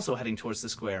was also heading towards the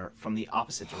square from the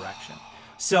opposite direction.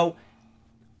 So,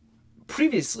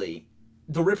 previously,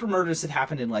 the Ripper murders had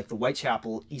happened in like the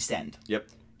Whitechapel East End. Yep.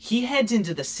 He heads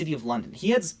into the city of London. He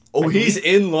heads. Oh, he's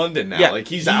in London now. Yeah, Like,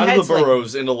 he's he out of heads, the like-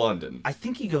 boroughs into London. I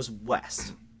think he goes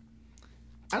west.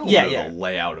 I don't Yeah, know yeah. the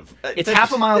layout of... It's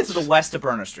half a mile to the west of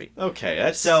Burner Street. Okay,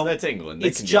 that's England. They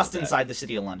It's can deal just with that. inside the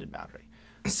city of London boundary.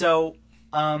 So,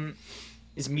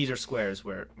 is Meter Square is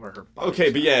where her body Okay,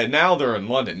 was. but yeah, now they're in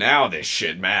London. Now this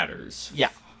shit matters. Yeah.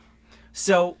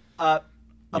 So, a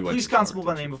You went police too far, constable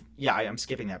by the didn't name of... Yeah, I'm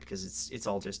skipping that because it's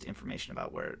all just information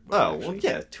about where Oh, it well, actually-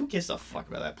 yeah, who gives a fuck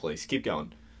about that place? Keep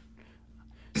going.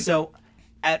 So,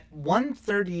 at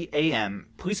 1:30 a.m.,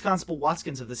 Police Constable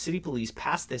Watkins of the City Police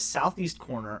passed this southeast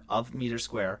corner of Meter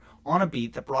Square on a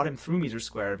beat that brought him through Meter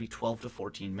Square every 12 to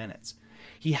 14 minutes.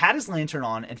 He had his lantern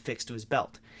on and fixed to his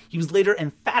belt. He was later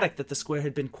emphatic that the square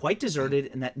had been quite deserted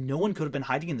and that no one could have been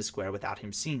hiding in the square without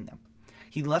him seeing them.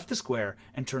 He left the square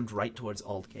and turned right towards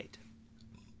Aldgate.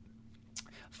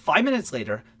 5 minutes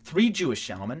later, 3 Jewish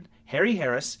gentlemen, Harry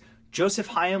Harris, Joseph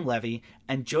Chaim Levy,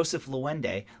 and Joseph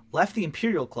Lewende, left the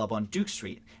Imperial Club on Duke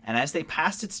Street, and as they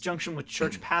passed its junction with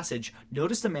Church Passage,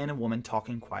 noticed a man and woman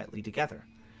talking quietly together.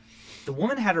 The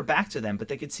woman had her back to them, but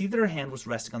they could see that her hand was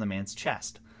resting on the man's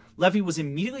chest. Levy was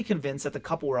immediately convinced that the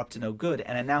couple were up to no good,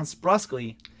 and announced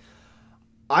brusquely,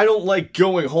 I don't like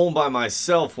going home by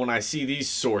myself when I see these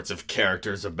sorts of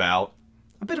characters about.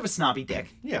 a bit of a snobby dick.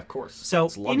 Yeah, of course. So,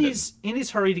 It's in London.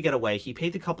 his hurry to get away, he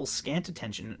paid the couple scant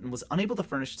attention and was unable to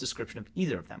furnish a description of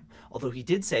either of them, although he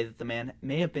did say that the man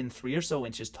may have been 3 or so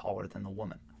inches taller than the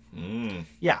woman.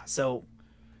 Yeah, so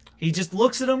he just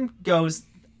looks at him, goes,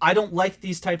 I don't like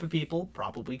these type of people,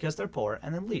 probably because they're poor,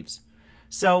 and then leaves.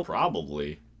 So,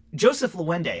 Probably. Joseph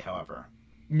Lewende, however,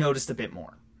 noticed a bit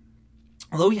more.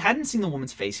 Although he hadn't seen the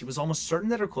woman's face, he was almost certain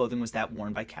that her clothing was that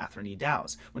worn by Catherine E.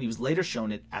 Dowse when he was later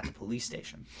shown it at the police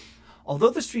station.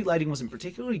 Although the street lighting wasn't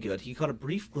particularly good, he caught a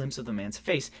brief glimpse of the man's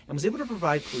face and was able to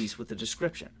provide police with a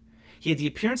description. He had the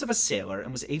appearance of a sailor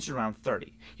and was aged around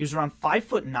 30. He was around 5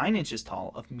 foot 9 inches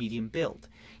tall, of medium build.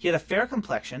 He had a fair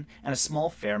complexion and a small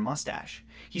fair mustache.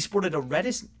 He sported a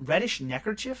reddish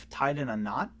neckerchief tied in a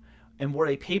knot and wore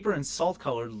a paper and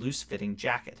salt-colored loose-fitting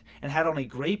jacket and had on a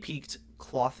gray-peaked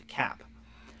cloth cap.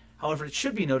 However, it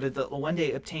should be noted that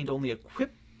Lewende obtained only a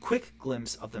quick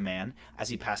glimpse of the man as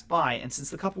he passed by, and since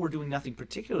the couple were doing nothing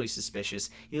particularly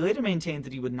suspicious, he later maintained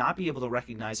that he would not be able to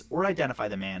recognize or identify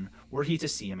the man were he to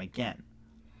see him again.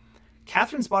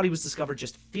 Catherine's body was discovered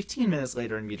just 15 minutes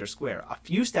later in Meter Square, a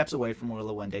few steps away from where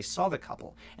Lewende saw the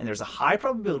couple, and there's a high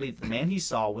probability that the man he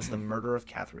saw was the murderer of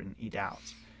Catherine E.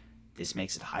 Dowse. This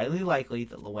makes it highly likely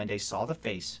that Lewende saw the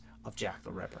face of Jack the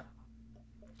Ripper.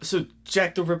 So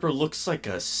Jack the Ripper looks like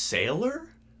a sailor?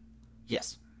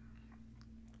 Yes.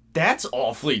 That's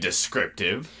awfully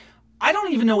descriptive. I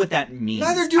don't even know what that means.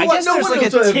 Neither do I. I guess No there's one like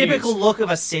knows a what that typical means. look of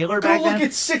a sailor Go back look then.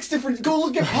 at 6 different... Go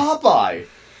look at Popeye.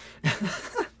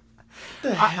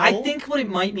 The hell? I think what it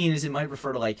might mean is it might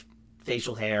refer to like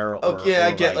facial hair. Or, Okay,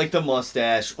 I or get like the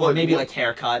mustache. or maybe like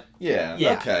haircut. Yeah,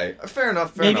 Yeah. okay. Fair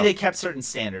enough, fair Maybe enough. they kept certain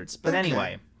standards. But Okay.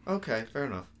 anyway. Okay, fair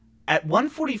enough. At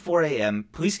 1:44 a.m.,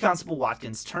 Police Constable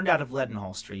Watkins turned out of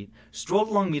Leadenhall Street, strolled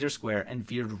along Meter Square, and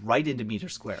veered right into Meter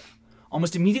Square.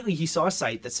 Almost immediately, he saw a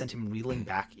sight that sent him reeling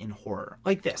back in horror.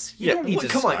 Like this. You don't need to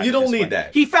come on, describe you it don't this need way.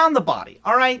 that. He found the body,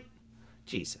 all right?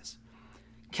 Jesus.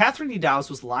 Catherine E. Dowse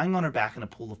was lying on her back in a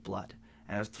pool of blood,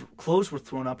 and her clothes were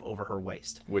thrown up over her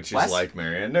waist. Which Wes? is like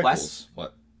Marianne Nichols.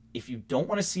 What? If you don't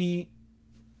want to see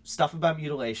stuff about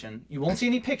mutilation, you won't see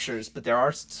any pictures, but there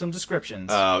are some descriptions.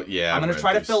 Oh, yeah. I'm I've gonna read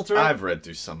try to through filter it. I've read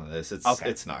through some of this. Okay.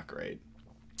 It's not great.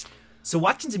 So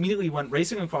Watkins immediately went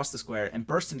racing across the square and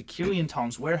burst into Keely &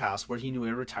 Tong's warehouse, where he knew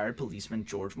a retired policeman,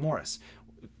 George Morris,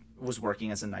 was working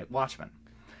as a night watchman.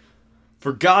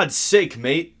 For God's sake,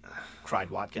 mate, Cried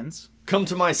Watkins. come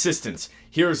to my assistance.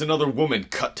 Here is another woman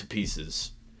cut to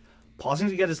pieces. Pausing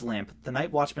to get his lamp, the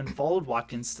night watchman followed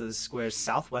Watkins to the square's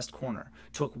southwest corner,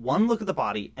 took one look at the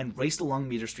body, and raced along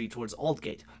Meter Street towards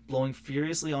Aldgate, blowing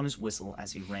furiously on his whistle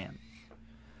as he ran.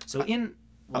 So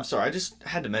I'm sorry, I just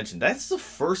had to mention, that's the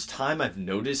first time I've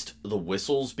noticed the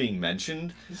whistles being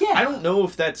mentioned. Yeah. I don't know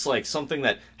if that's like something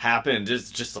that happened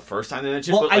just the first time they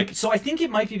mentioned Well, it, but like, I think it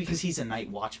might be because he's a night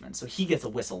watchman, so he gets a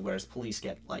whistle, whereas police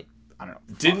get, like, I don't know. fuck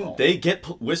all. didn't they get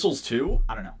whistles too?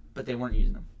 I don't know, but they weren't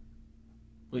using them.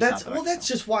 At least That's not that I that's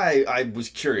can just why I was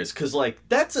curious, because like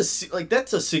that's a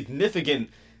significant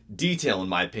detail in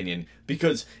my opinion,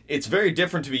 because it's very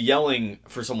different to be yelling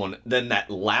for someone than that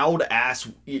loud ass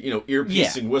ear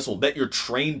piercing whistle that you're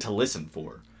trained to listen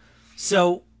for.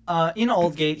 So, in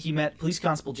Aldgate, he met Police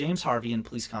Constable James Harvey and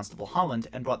Police Constable Holland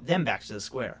and brought them back to the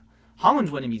square. Holland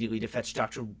went immediately to fetch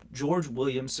Dr. George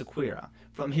William Sequeira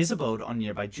from his abode on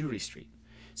nearby Jewry Street.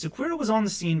 Sequeira was on the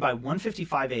scene by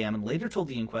 1:55 a.m. and later told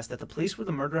the inquest that the place where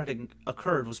the murder had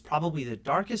occurred was probably the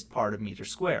darkest part of Meter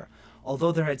Square,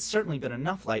 although there had certainly been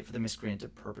enough light for the miscreant to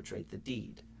perpetrate the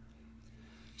deed.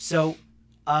 So,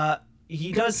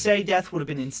 he does say death would have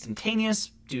been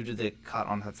instantaneous due to the cut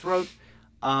on her throat,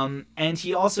 and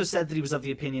he also said that he was of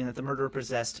the opinion that the murderer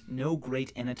possessed no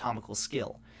great anatomical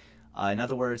skill. In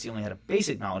other words, he only had a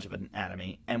basic knowledge of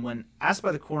anatomy, and when asked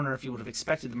by the coroner if he would have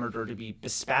expected the murderer to be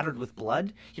bespattered with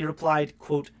blood, he replied,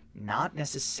 quote, "Not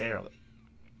necessarily."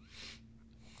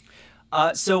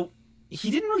 So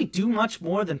he didn't really do much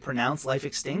more than pronounce life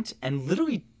extinct and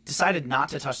literally decided not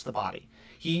to touch the body.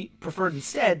 He preferred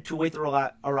instead to await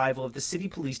the arrival of the city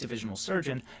police divisional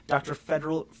surgeon, Dr.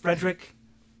 Frederick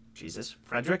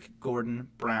Gordon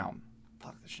Brown.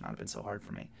 Fuck, this should not have been so hard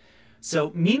for me.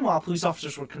 So, meanwhile, police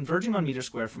officers were converging on Meter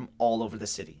Square from all over the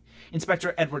city.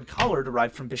 Inspector Edward Collard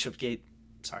arrived from Bishopsgate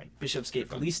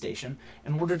Police Station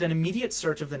and ordered an immediate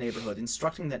search of the neighborhood,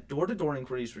 instructing that door-to-door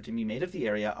inquiries were to be made of the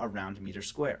area around Meter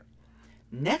Square.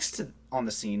 Next on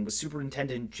the scene was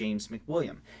Superintendent James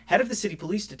McWilliam, head of the City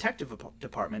Police Detective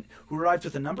Department, who arrived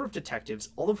with a number of detectives,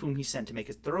 all of whom he sent to make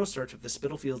a thorough search of the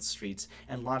Spitalfields streets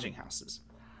and lodging houses.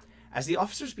 As the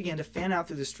officers began to fan out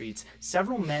through the streets,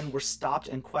 several men were stopped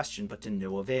and questioned, but to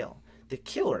no avail. The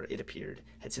killer, it appeared,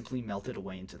 had simply melted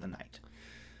away into the night.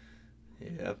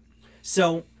 Yep.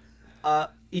 So,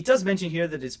 it does mention here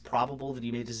that it's probable that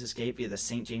he made his escape via the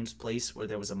St. James Place, where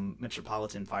there was a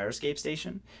Metropolitan fire escape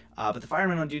station. But the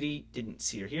firemen on duty didn't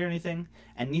see or hear anything,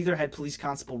 and neither had Police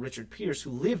Constable Richard Pierce,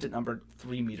 who lived at number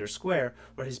 3 Meter Square,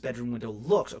 where his bedroom window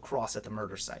looked across at the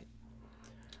murder site.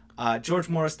 George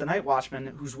Morris, the night watchman,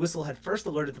 whose whistle had first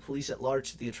alerted the police at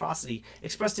large to the atrocity,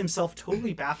 expressed himself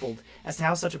totally baffled as to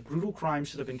how such a brutal crime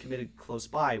should have been committed close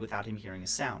by without him hearing a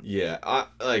sound. Yeah,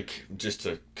 just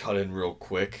to cut in real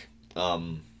quick, I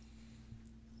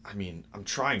mean, I'm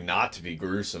trying not to be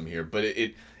gruesome here, but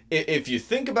if you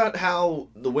think about how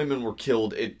the women were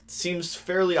killed, it seems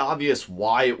fairly obvious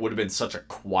why it would have been such a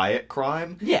quiet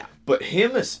crime. Yeah. But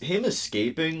him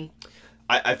escaping,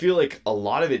 I feel like a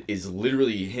lot of it is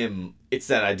literally him. It's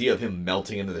that idea of him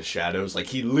melting into the shadows. Like,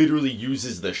 he literally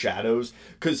uses the shadows.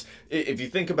 Because if you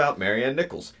think about Marianne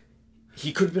Nichols,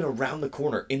 he could have been around the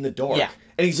corner in the dark. Yeah.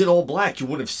 And he's in all black. You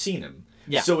wouldn't have seen him.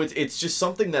 Yeah. So it's just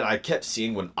something that I kept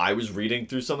seeing when I was reading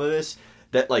through some of this.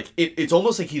 That, like, it's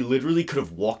almost like he literally could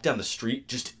have walked down the street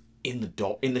just in the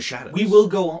dark, in the shadows. We will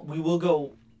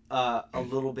go a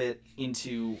little bit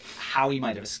into how he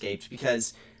might have escaped,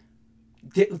 because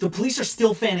the police are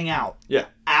still fanning out. Yeah.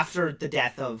 After the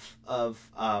death of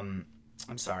I'm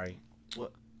sorry,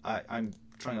 what I'm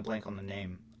drawing a blank on the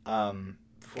name.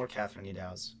 Before Catherine E.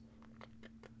 Dowse.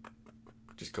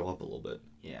 Just go up a little bit.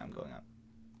 Yeah, I'm going up.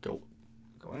 Go.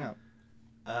 Going up.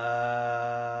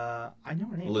 I know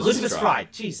her name. Elizabeth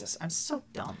Stride. Jesus, I'm so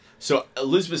dumb. So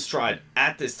Elizabeth Stride,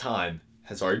 at this time,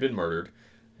 has already been murdered.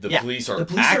 The police are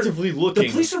actively looking. The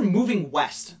police are moving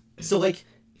west. So, like,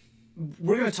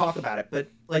 we're going to talk about it, but,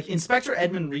 like, Inspector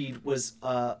Edmund Reed was,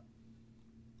 hold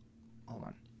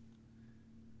on.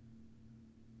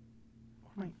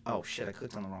 Oh, shit, I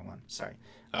clicked on the wrong one. Sorry.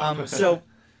 So,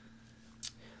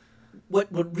 what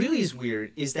really is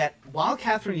weird is that while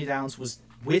Catherine E. Downs was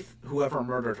with whoever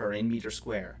murdered her in Meter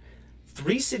Square,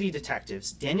 3 city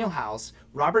detectives, Daniel Howes,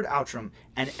 Robert Outram,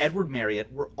 and Edward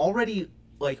Marriott, were already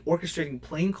orchestrating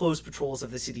plainclothes patrols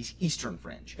of the city's eastern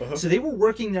fringe. So they were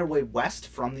working their way west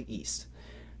from the east.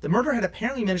 The murderer had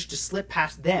apparently managed to slip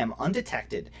past them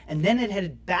undetected, and then had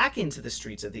headed back into the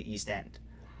streets of the East End.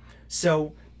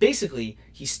 So basically,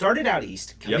 he started out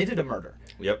east, committed a murder.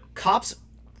 Yep. Cops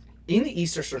in the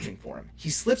east are searching for him. He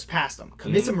slips past them,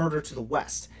 commits a murder to the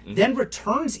west, then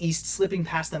returns east, slipping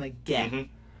past them again.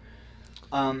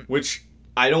 Which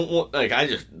I don't want.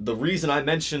 The reason I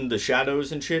mentioned the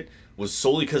shadows and shit was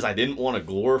solely because I didn't want to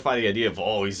glorify the idea of,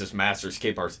 he's this master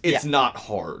escape artist. It's not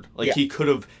hard. He could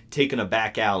have taken a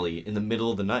back alley in the middle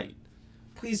of the night.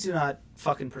 Please do not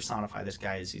fucking personify this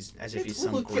guy as if he's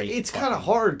some great. It's kind of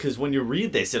hard because when you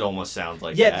read this, it almost sounds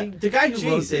like that. The guy who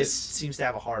wrote this seems to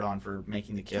have a hard-on for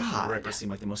making the Ripper seem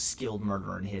like the most skilled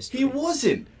murderer in history. He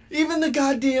wasn't. Even the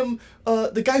goddamn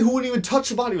the guy who wouldn't even touch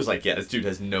the body was like, yeah, this dude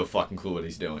has no fucking clue what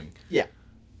he's doing. Yeah.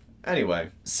 Anyway,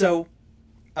 so,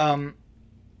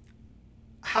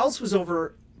 Howes was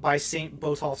over by St.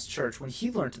 Botolph's Church when he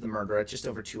learned of the murder at just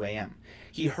over 2 a.m.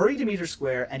 He hurried to Meter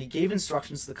Square, and he gave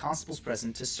instructions to the constables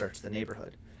present to search the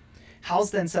neighborhood.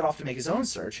 Howes then set off to make his own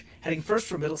search, heading first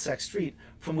for Middlesex Street,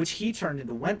 from which he turned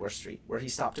into Wentworth Street, where he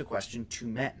stopped to question 2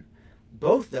 men.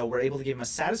 Both, though, were able to give him a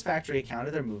satisfactory account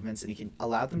of their movements, and he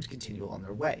allowed them to continue on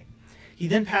their way. He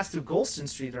then passed through Golston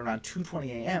Street at around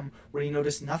 2:20 a.m., where he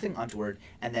noticed nothing untoward,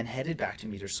 and then headed back to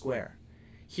Meter Square.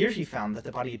 Here he found that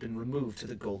the body had been removed to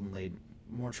the Golden Lane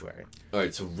mortuary. All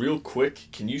right, so real quick,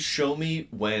 can you show me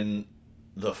when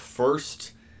the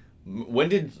first... When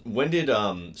did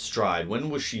Stride, when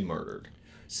was she murdered?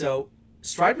 So,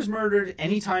 Stride was murdered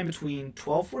anytime between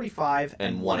 12:45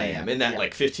 and 1 a.m. In that,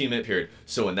 15-minute period.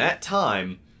 So in that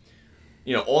time,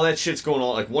 all that shit's going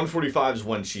on.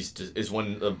 1:45 is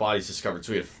when the body's discovered.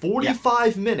 So we had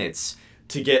 45 minutes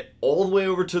to get all the way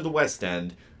over to the West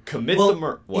End, commit the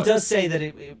murder. It does say that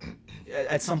it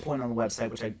at some point on the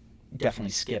website, which I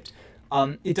definitely skipped,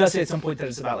 it does say at some point that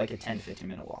it's about a 10 to 15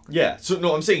 minute walk. Yeah, so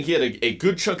no, I'm saying he had a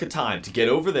good chunk of time to get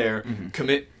over there,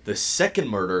 commit the second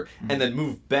murder, and then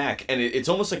move back. And it's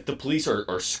almost like the police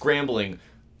are scrambling.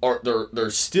 They're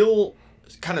still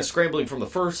kind of scrambling from the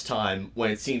first time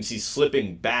when it seems he's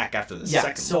slipping back after the second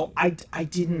one. So I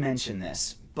didn't mention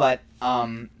this, but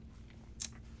the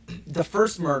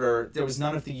first murder, there was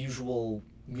none of the usual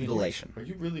mutilation. Are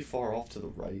you really far off to the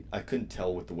right? I couldn't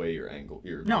tell with the way your angled.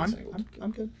 No,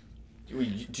 I'm good.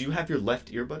 Do you have your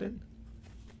left earbud in?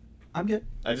 I'm good.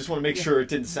 I just want to make sure it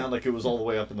didn't sound like it was all the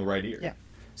way up in the right ear. Yeah.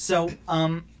 So,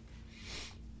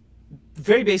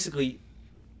 very basically,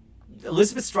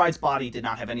 Elizabeth Stride's body did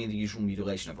not have any of the usual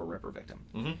mutilation of a Ripper victim.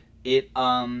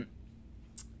 Mm-hmm.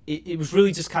 It was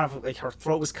really just kind of her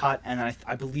throat was cut, and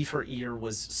I believe her ear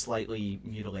was slightly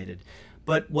mutilated.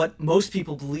 But what most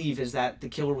people believe is that the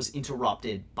killer was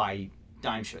interrupted by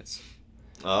Dime Schutz.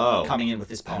 Oh. Coming in with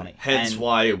his pony. Hence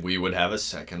why we would have a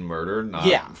second murder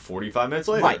 45 minutes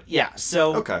later. Right, yeah.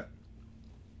 So okay.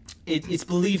 It's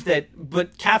believed that,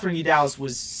 but Catherine E. Downs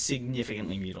was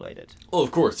significantly mutilated. Well,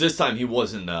 of course, this time he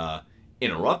wasn't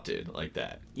interrupted like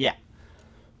that. Yeah.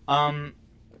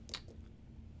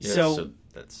 So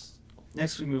that's...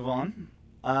 Next we move on.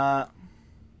 Yeah,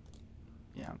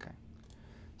 okay.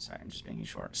 Sorry, I'm just making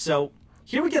sure. So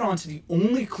here we get on to the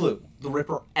only clue the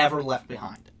Ripper ever left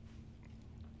behind.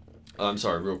 I'm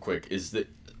sorry, real quick. Is that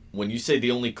when you say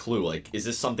the only clue, is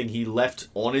this something he left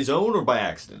on his own or by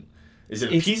accident? Is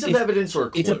it a piece of evidence or a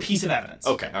clue? It's a piece of evidence.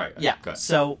 Okay, all right. Yeah.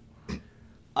 So,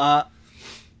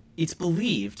 it's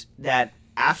believed that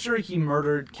after he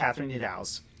murdered Catherine E.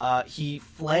 Downs, he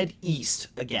fled east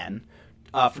again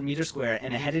from Meter Square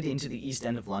and headed into the East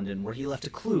End of London, where he left a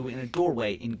clue in a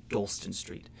doorway in Golston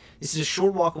Street. This is a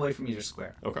short walk away from Meter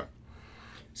Square. Okay.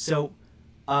 So,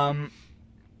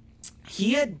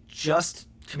 he had just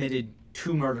committed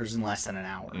 2 murders in less than an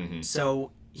hour. Mm-hmm.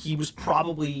 So he was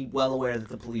probably well aware that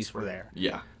the police were there.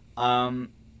 Yeah.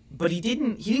 But he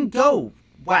didn't go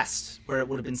west where it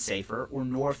would have been safer, or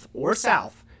north or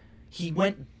south. He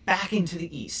went back into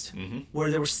the east, where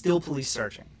there were still police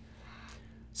searching.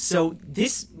 So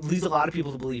this leads a lot of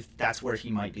people to believe that's where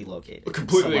he might be located.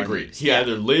 Completely somewhere agreed. He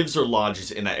either lives or lodges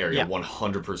in that area, Yeah.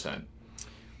 100%.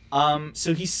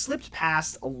 So he slipped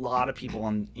past a lot of people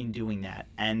in doing that,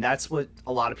 and that's what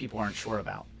a lot of people aren't sure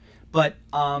about. But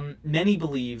many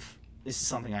believe, this is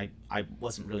something I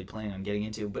wasn't really planning on getting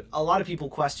into, but a lot of people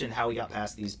question how he got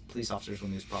past these police officers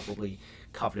when he was probably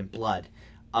covered in blood.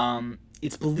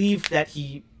 It's believed that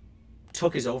he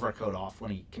took his overcoat off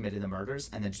when he committed the murders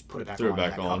and then just put it back Threw on it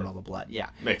back and that on. covered all the blood. Yeah.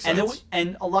 Makes And sense.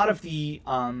 and a lot of the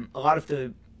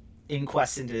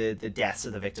inquests into the deaths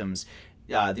of the victims,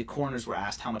 the coroners were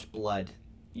asked how much blood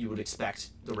you would expect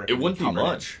the Ripper It wouldn't to be covered in.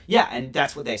 much. Yeah, and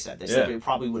that's what they said. They said Yeah. it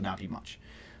probably would not be much.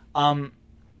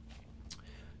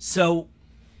 So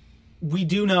we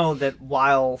do know that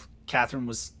while Catherine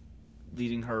was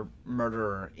leading her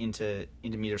murderer into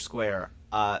Meter Square,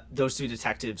 those two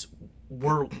detectives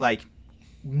were like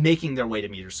making their way to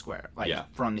Meter Square, like Yeah.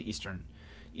 from the eastern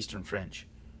fringe.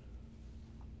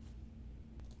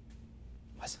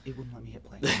 It wouldn't let me hit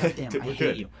play. God damn, I We're hate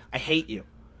good. you. I hate you.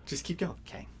 Just keep going.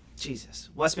 Okay, Jesus.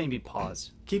 Wes made me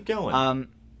pause. Keep going.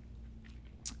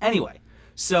 Anyway,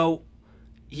 so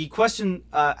he questioned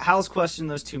Hal's questioned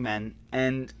those two men,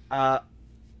 and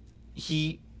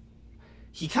he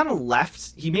kind of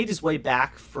left. He made his way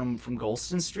back from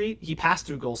Golston Street. He passed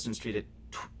through Golston Street at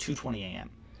 2:20 a.m.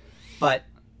 But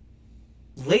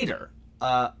later,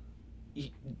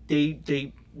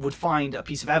 they would find a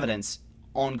piece of evidence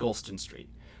on Golston Street.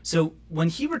 So when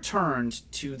he returned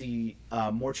to the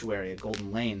mortuary at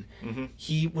Golden Lane,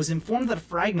 he was informed that a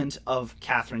fragment of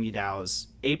Catherine Yedow's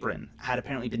apron had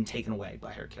apparently been taken away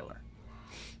by her killer.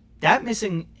 That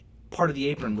missing part of the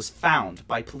apron was found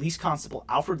by police constable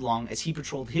Alfred Long as he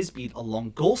patrolled his beat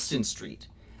along Golston Street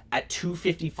at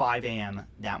 2:55 a.m.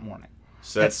 that morning.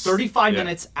 So That's 35 yeah.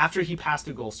 minutes after he passed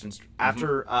through Golston Street,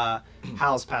 after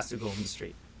Hal's passed through Golston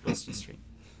Street.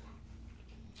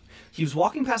 He was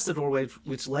walking past the doorway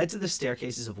which led to the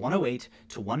staircases of 108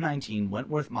 to 119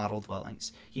 Wentworth model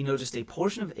dwellings. He noticed a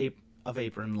portion of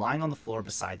apron lying on the floor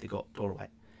beside the doorway.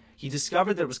 He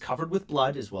discovered that it was covered with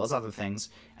blood as well as other things,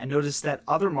 and noticed that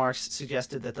other marks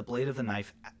suggested that the blade of a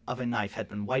knife had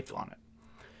been wiped on it.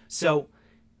 So,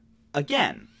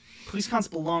 again, Police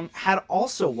Constable Long had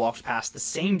also walked past the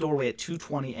same doorway at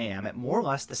 2:20 a.m. at more or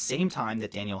less the same time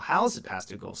that Daniel Howells had passed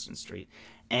through Golston Street,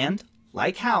 and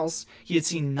like Howells, he had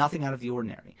seen nothing out of the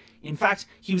ordinary. In fact,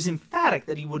 he was emphatic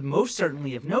that he would most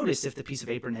certainly have noticed if the piece of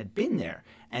apron had been there,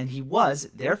 and he was,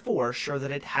 therefore, sure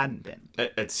that it hadn't been.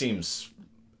 It seems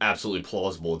absolutely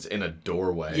plausible. It's in a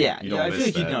doorway. Yeah, You don't I miss feel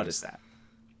like that. you'd notice that.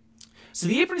 So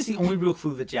the apron is the only real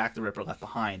clue that Jack the Ripper left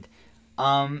behind.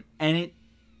 And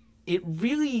it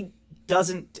really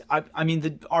doesn't... I mean,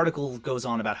 the article goes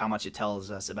on about how much it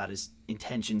tells us about his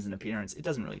intentions and appearance. It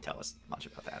doesn't really tell us much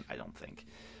about that, I don't think.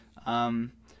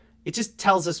 It just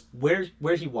tells us where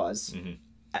he was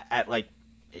at like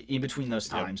in between those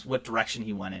times, what direction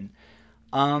he went in.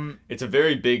 It's a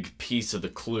very big piece of the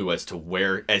clue as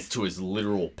to his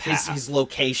literal path. His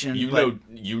location.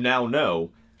 You now know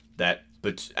that,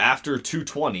 but after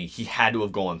 2:20, he had to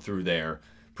have gone through there,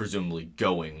 presumably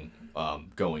going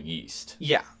east.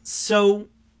 Yeah. So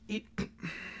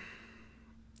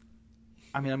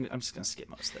I mean, I'm just gonna skip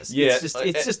most of this. Yeah,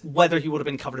 it's just whether he would have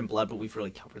been covered in blood, but we've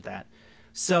really covered that.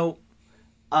 So,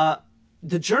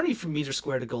 the journey from Meter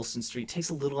Square to Golston Street takes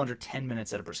a little under 10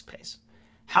 minutes at a brisk pace.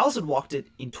 Howells had walked it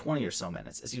in 20 or so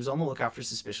minutes, as he was on the lookout for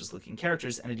suspicious-looking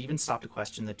characters, and had even stopped to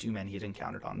question the two men he had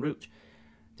encountered en route.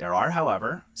 There are,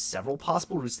 however, several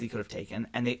possible routes that he could have taken,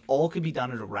 and they all could be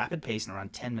done at a rapid pace in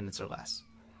around 10 minutes or less.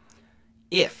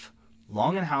 If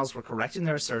Long and Howells were correct in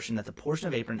their assertion that the portion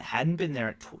of apron hadn't been there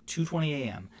at 2:20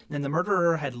 a.m., then the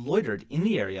murderer had loitered in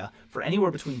the area for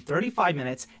anywhere between 35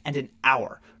 minutes and an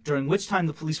hour, during which time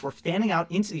the police were fanning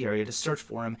out into the area to search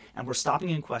for him and were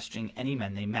stopping and questioning any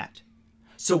men they met.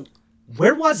 So,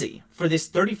 where was he for this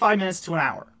 35 minutes to an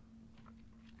hour?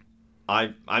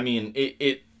 I mean,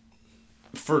 it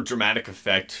for dramatic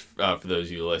effect, for those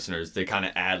of you listeners, they kind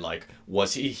of add, like,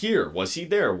 was he here? Was he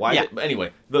there? Why? Yeah.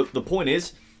 Anyway, the point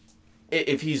is,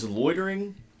 if he's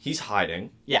loitering, he's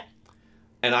hiding. Yeah.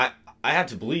 And I have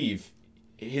to believe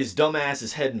his dumbass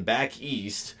is heading back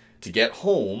east to get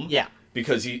home. Yeah.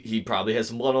 Because he probably has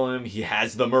some blood on him. He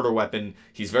has the murder weapon.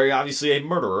 He's very obviously a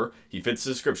murderer. He fits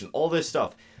the description. All this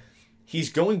stuff. He's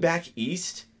going back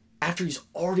east after he's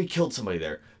already killed somebody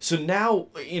there. So now,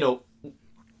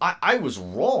 I was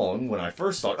wrong when I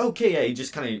first thought, okay, yeah, he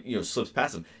just kind of, slips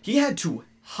past him. He had to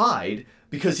hide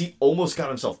because he almost got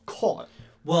himself caught.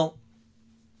 Well,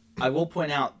 I will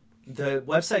point out, the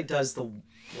website does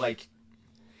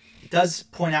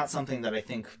point out something that I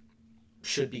think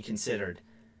should be considered.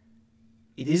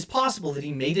 it is possible that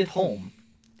he made it home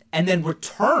and then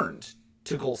returned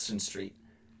to Golston Street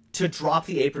to drop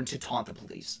the apron to taunt the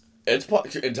police. It's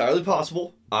entirely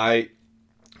possible. I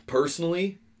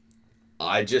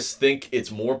just think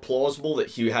it's more plausible that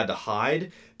he had to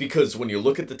hide, because when you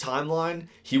look at the timeline,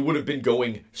 he would have been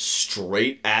going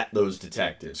straight at those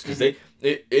detectives. Because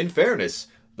in fairness,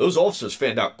 those officers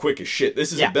fanned out quick as shit.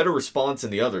 This is a better response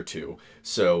than the other two.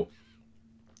 So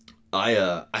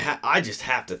I just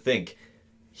have to think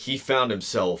he found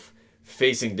himself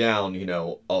facing down,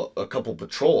 a couple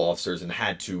patrol officers and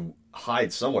had to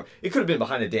hide somewhere. It could have been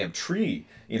behind a damn tree.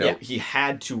 He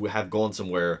had to have gone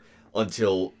somewhere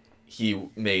until he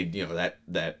made,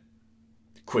 that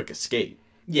quick escape.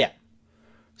 Yeah.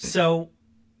 So,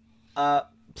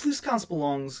 Police Constable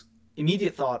Long's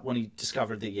immediate thought when he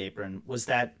discovered the apron was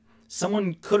that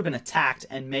someone could have been attacked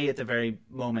and may at the very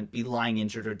moment be lying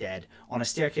injured or dead on a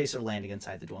staircase or landing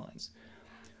inside the dwellings.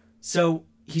 So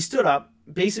he stood up,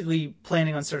 basically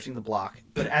planning on searching the block,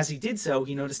 but as he did so,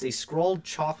 he noticed a scrawled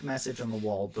chalk message on the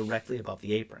wall directly above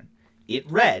the apron. It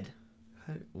read...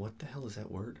 What the hell is that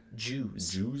word?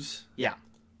 Jews. Jews? Yeah.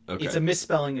 Okay. It's a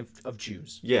misspelling of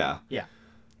Jews. Yeah. Yeah.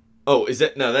 Oh, is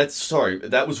that... No, that's... Sorry.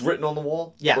 That was written on the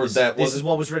wall? Yeah, or this is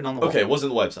what was written on the wall. Okay, it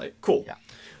wasn't the website. Cool.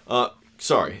 Yeah.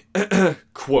 Sorry.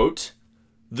 Quote,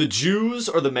 "The Jews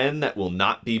are the men that will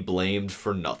not be blamed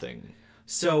for nothing."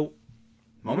 So,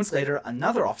 moments later,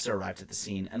 another officer arrived at the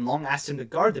scene, and Long asked him to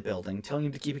guard the building, telling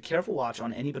him to keep a careful watch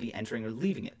on anybody entering or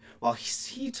leaving it, while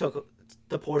he took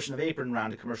the portion of apron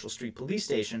round to Commercial Street Police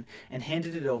Station and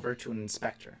handed it over to an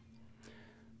inspector.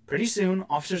 Pretty soon,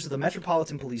 officers of the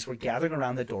Metropolitan Police were gathering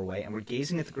around the doorway and were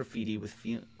gazing at the graffiti with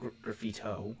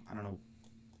graffito. I don't know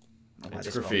why It's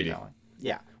they spelled it graffiti. that way.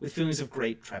 Yeah, with feelings of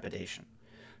great trepidation.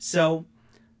 So,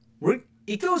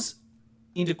 it goes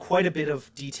into quite a bit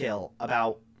of detail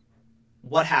about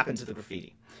what happened to the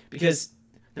graffiti, because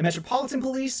the Metropolitan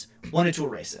Police wanted to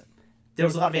erase it. There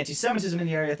was a lot of anti-Semitism in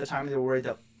the area at the time, and they were worried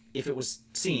that if it was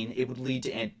seen, it would lead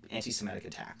to anti-Semitic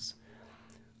attacks.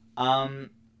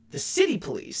 The city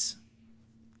police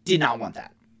did not want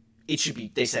that.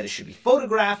 They said it should be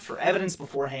photographed for evidence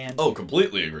beforehand. Oh,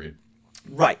 completely agreed.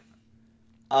 Right.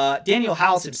 Daniel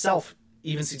Howells himself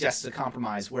even suggested a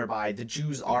compromise whereby the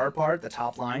Jews are part, the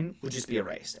top line, would just be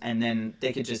erased, and then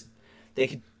they could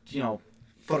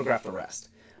photograph the rest.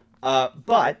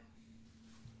 But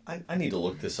I need to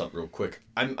look this up real quick.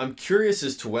 I'm curious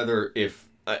as to whether if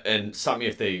and stop me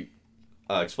if they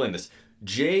explain this.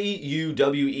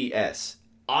 Juwes,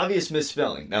 obvious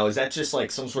misspelling. Now, is that just like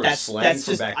some sort of slang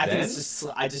from back then?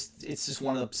 I think it's just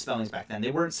one of the spellings back then. They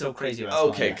weren't so crazy about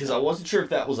spelling. Okay, because I wasn't sure if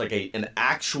that was like an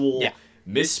actual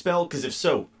misspell. Because if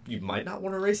so, you might not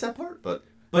want to erase that part. But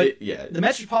the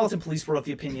Metropolitan Police were of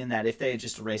the opinion that if they had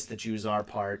just erased the Jews are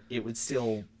part, it would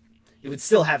still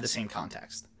have the same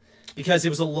context, because it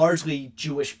was a largely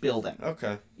Jewish building.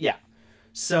 Okay. Yeah.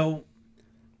 So,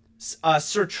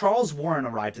 Sir Charles Warren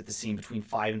arrived at the scene between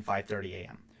 5 and 5:30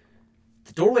 a.m.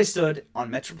 The doorway stood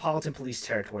on Metropolitan Police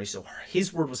territory, so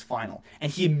his word was final,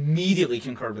 and he immediately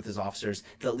concurred with his officers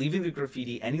that leaving the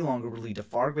graffiti any longer would lead to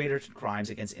far greater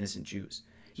crimes against innocent Jews.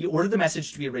 He ordered the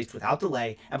message to be erased without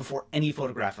delay and before any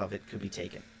photograph of it could be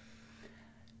taken.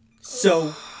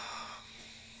 So,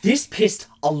 this pissed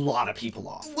a lot of people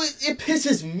off. It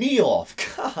pisses me off.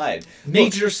 God.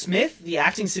 Major Smith, the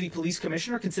acting city police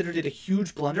commissioner, considered it a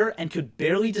huge blunder and could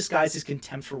barely disguise his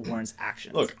contempt for Warren's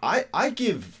actions. Look, I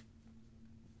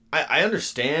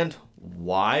understand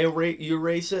why you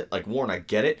erase it. Like, Warren, I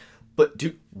get it. But,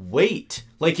 dude, wait.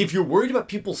 Like, if you're worried about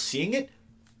people seeing it,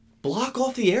 block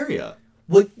off the area.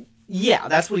 Well, yeah,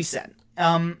 that's what he said.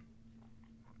 In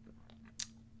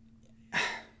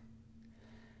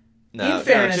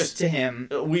fairness to him,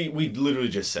 we literally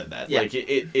just said that. Yeah. Like,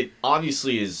 it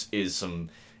obviously is some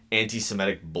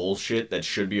anti-Semitic bullshit that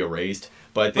should be erased.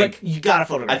 But I think you gotta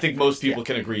photograph. I think most people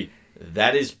can agree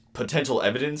that is potential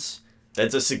evidence.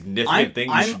 That's a significant thing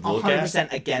you should look at. I'm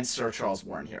 100% against Sir Charles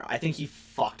Warren here. I think he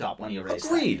fucked up when he erased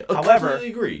Agreed. that. However,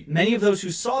 completely agree. Many of those who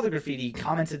saw the graffiti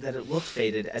commented that it looked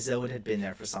faded as though it had been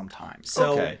there for some time.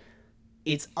 So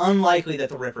it's unlikely that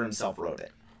the Ripper himself wrote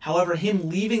it. However, him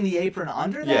leaving the apron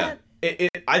under that...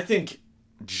 I think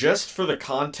just for the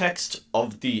context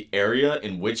of the area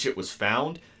in which it was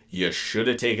found, you should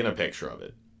have taken a picture of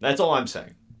it. That's all I'm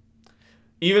saying.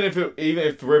 Even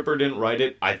if Ripper didn't write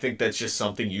it, I think that's just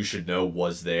something you should know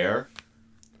was there.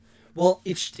 Well,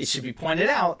 it should be pointed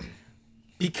out,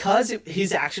 because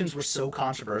his actions were so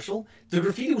controversial, the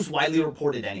graffiti was widely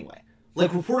reported anyway.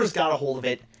 Like, reporters got a hold of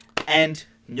it, and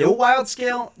no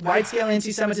wide-scale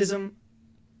anti-Semitism,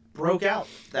 broke out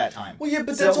that time. Well, yeah,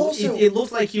 but that's so also... It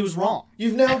looked like he was wrong.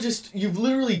 You've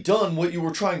literally done what you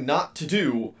were trying not to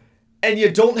do, and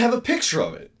you don't have a picture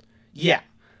of it. Yeah.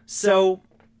 So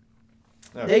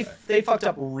Okay. they fucked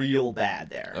up real bad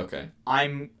there. Okay.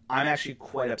 I'm actually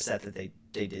quite upset that they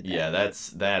did that. Yeah,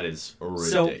 that is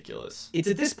ridiculous. So, it's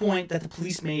at this point that the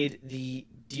police made the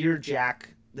Dear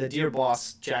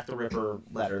Boss Jack the Ripper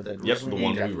letter that the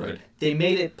one we read. They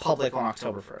made it public on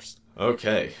October 1st.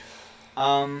 Okay.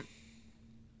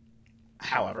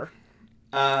 However,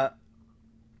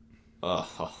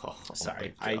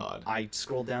 sorry, I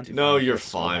scrolled down too far. No, you're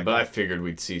fine, but I figured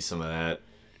we'd see some of that.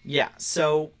 Yeah,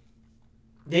 so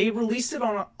they released it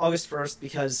on August 1st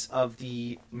because of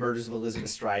the murders of Elizabeth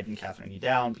Stride and Catherine E.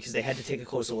 Dowd, because they had to take a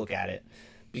closer look at it.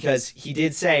 Because he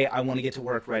did say, I want to get to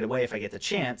work right away if I get the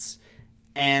chance.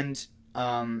 And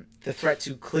the threat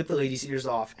to clip the ladies' ears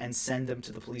off and send them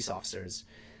to the police officers.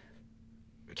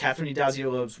 Catherine E. Dowd's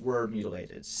earlobes were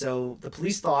mutilated. So the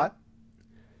police thought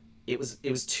it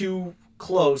was too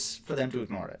close for them to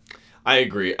ignore it. I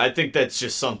agree. I think that's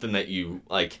just something that you,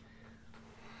 like,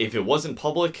 if it wasn't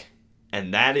public,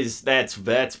 and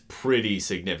that's pretty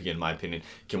significant in my opinion.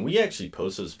 Can we actually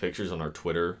post those pictures on our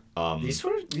Twitter? These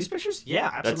pictures?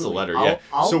 Yeah, absolutely. That's the letter, yeah.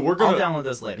 I'll download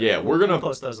those later. Yeah, we're gonna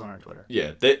post those on our Twitter.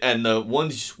 Yeah, and the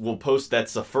ones we'll post,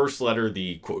 that's the first letter,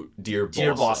 the quote, Dear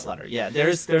Boss letter. Yeah,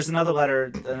 there's another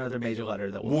letter, another major letter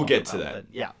that we'll get to about, that.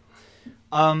 Yeah.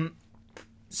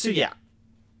 So yeah.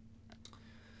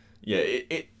 Yeah,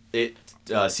 it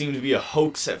seemed to be a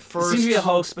hoax at first. It seemed to be a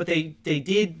hoax, but they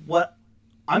did what...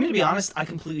 I'm going to be honest, I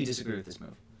completely disagree with this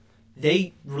move.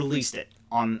 They released it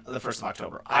on the 1st of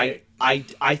October.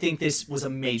 I think this was a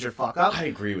major fuck up. I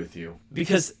agree with you.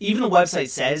 Because even the website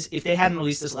says if they hadn't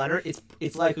released this letter,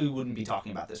 it's likely we wouldn't be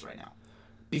talking about this right now.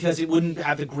 Because it wouldn't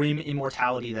have the grim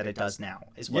immortality that it does now,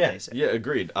 is what they say. Yeah,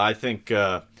 agreed. I think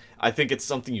it's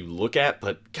something you look at,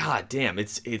 but god damn,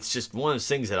 it's just one of those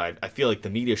things that I feel like the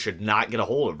media should not get a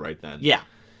hold of right then. Yeah.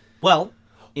 Well,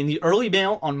 in the early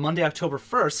mail on Monday, October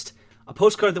 1st, a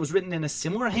postcard that was written in a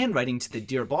similar handwriting to the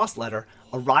Dear Boss letter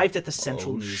arrived at the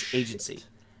Central News Agency.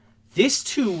 This,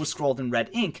 too, was scrawled in red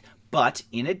ink, but,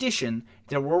 in addition,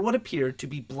 there were what appeared to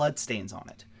be bloodstains on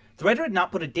it. The writer had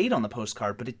not put a date on the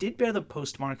postcard, but it did bear the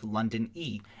postmark London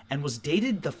E, and was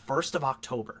dated the 1st of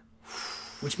October.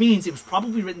 Which means it was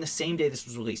probably written the same day this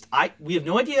was released. We have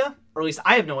no idea, or at least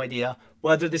I have no idea,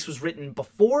 whether this was written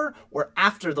before or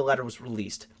after the letter was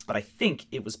released. But I think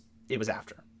it was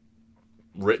after.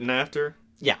 Written after?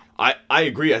 Yeah. I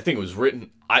agree. I think it was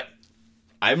written. I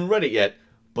haven't read it yet,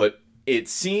 but it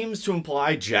seems to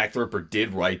imply Jack the Ripper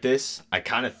did write this. I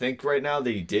kind of think right now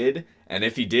that he did. And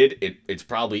if he did, it's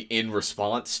probably in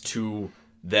response to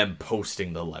them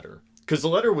posting the letter. Because the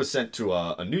letter was sent to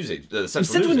a news agency. It was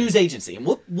sent to a news agency, and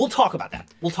we'll talk about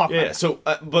that. We'll talk about that. So,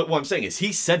 but what I'm saying is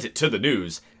he sent it to the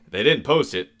news. They didn't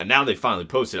post it, and now they finally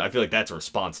posted it. I feel like that's a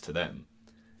response to them.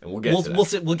 And we'll get to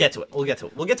that. We'll get to it.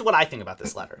 We'll get to what I think about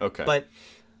this letter. Okay. But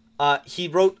he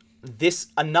wrote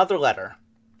another letter.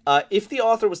 If the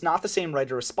author was not the same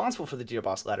writer responsible for the Dear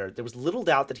Boss letter, there was little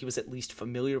doubt that he was at least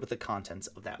familiar with the contents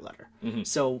of that letter. Mm-hmm.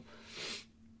 So,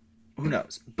 who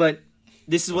knows? But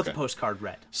this is what the postcard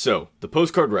read. So, the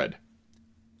postcard read,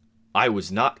 I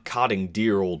was not codding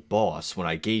dear old boss when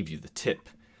I gave you the tip.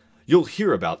 You'll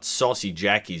hear about Saucy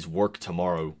Jackie's work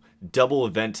tomorrow. Double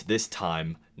event this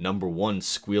time. Number 1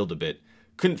 squealed a bit.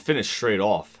 Couldn't finish straight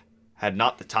off. Had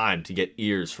not the time to get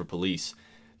ears for police.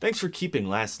 Thanks for keeping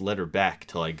last letter back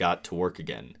till I got to work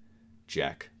again.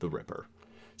 Jack the Ripper.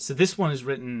 So this one is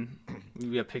written...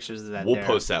 We have pictures of that We'll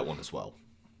post that one as well.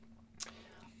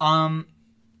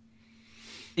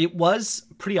 It was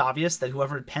pretty obvious that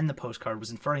whoever had penned the postcard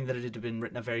was inferring that it had been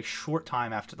written a very short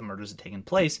time after the murders had taken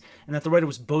place, and that the writer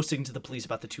was boasting to the police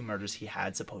about the 2 murders he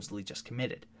had supposedly just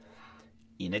committed.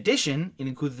 In addition, it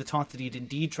included the taunt that he had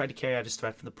indeed tried to carry out his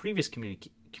threat from the previous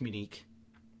communique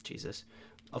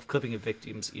of clipping a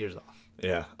victim's ears off.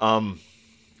 Yeah.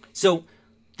 So,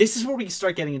 this is where we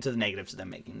start getting into the negatives of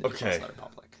them making the letter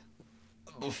public.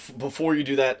 Before you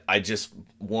do that, I just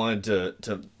wanted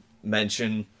to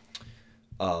mention...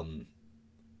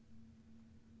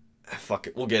 fuck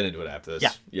it. We'll get into it after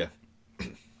this. Yeah.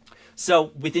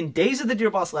 So, within days of the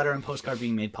Dear Boss letter and postcard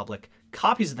being made public,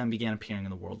 copies of them began appearing in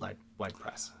the worldwide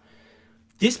press.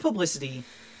 This publicity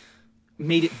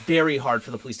made it very hard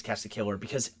for the police to catch the killer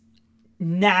because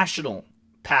national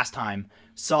pastime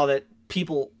saw that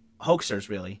people, hoaxers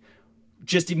really,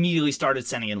 just immediately started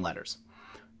sending in letters.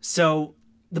 So,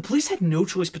 the police had no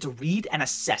choice but to read and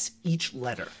assess each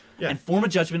letter and form a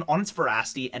judgment on its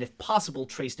veracity and, if possible,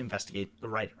 trace and investigate the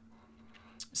writer.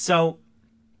 So,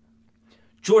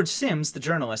 George Sims, the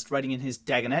journalist, writing in his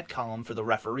Dagonet column for The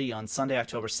Referee on Sunday,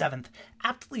 October 7th,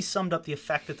 aptly summed up the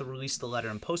effect that the release of the letter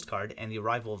and postcard and the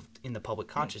arrival in the public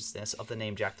consciousness of the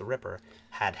name Jack the Ripper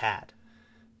had.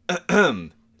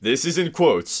 This is in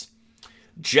quotes.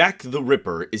 Jack the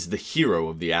Ripper is the hero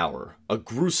of the hour. A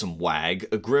gruesome wag,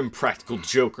 a grim practical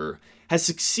joker, has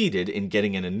succeeded in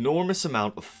getting an enormous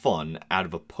amount of fun out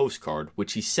of a postcard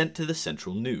which he sent to the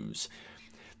Central News.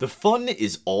 The fun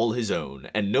is all his own,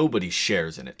 and nobody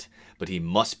shares in it, but he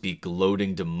must be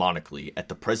gloating demonically at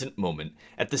the present moment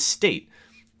at the state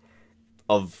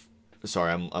of...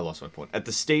 I lost my point. At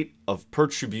the state of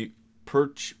perturbation,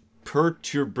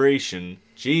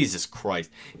 Jesus Christ,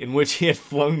 in which he had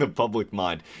flung the public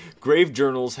mind. Grave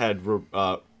journals had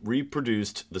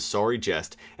reproduced the sorry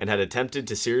jest and had attempted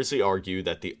to seriously argue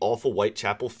that the awful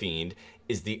Whitechapel fiend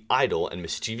is the idle and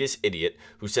mischievous idiot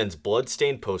who sends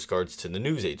blood-stained postcards to the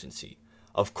news agency.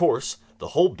 Of course, the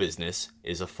whole business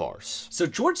is a farce. So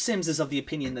George Sims is of the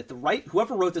opinion that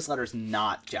whoever wrote this letter is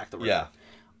not Jack the Ripper. Yeah.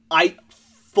 I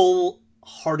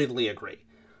full-heartedly agree.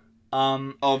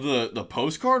 Of the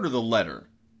postcard or the letter?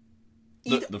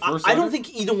 The first letter? I don't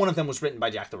think either one of them was written by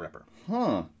Jack the Ripper.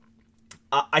 Huh.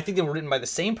 I think they were written by the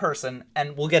same person,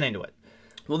 and we'll get into it.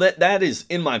 Well, that is,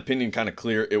 in my opinion, kind of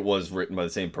clear. It was written by the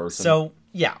same person. So,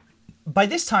 yeah. By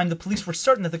this time, the police were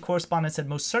certain that the correspondence had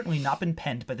most certainly not been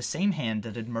penned by the same hand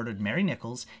that had murdered Mary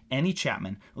Nichols, Annie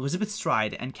Chapman, Elizabeth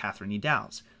Stride, and Catherine E.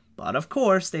 Dowse. But, of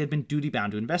course, they had been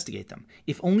duty-bound to investigate them,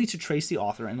 if only to trace the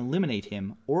author and eliminate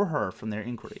him or her from their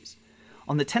inquiries.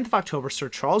 On the 10th of October, Sir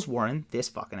Charles Warren, this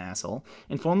fucking asshole,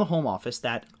 informed the Home Office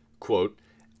that, quote,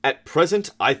 "At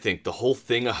present, I think the whole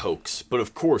thing a hoax, but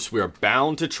of course we are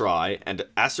bound to try and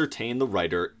ascertain the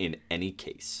writer in any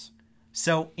case."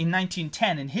 So, in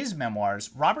 1910, in his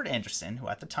memoirs, Robert Anderson, who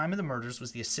at the time of the murders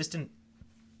was the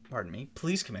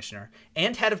police commissioner,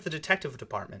 and head of the detective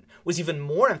department, was even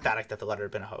more emphatic that the letter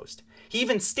had been a hoax. He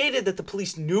even stated that the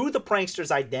police knew the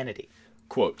prankster's identity.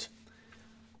 Quote,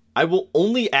 "I will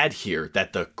only add here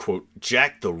that the, quote,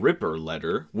 Jack the Ripper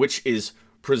letter, which is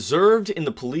preserved in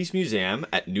the Police Museum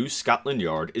at New Scotland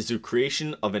Yard, is the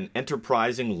creation of an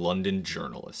enterprising London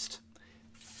journalist."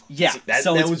 Yeah, that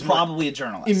it's was probably a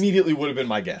journalist. Immediately would have been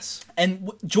my guess.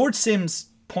 And George Sims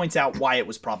points out why it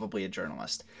was probably a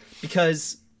journalist.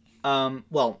 Because,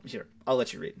 here, I'll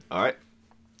let you read. All right.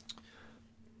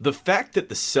 "The fact that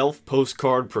the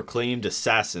self-postcard proclaimed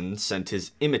assassin sent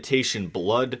his imitation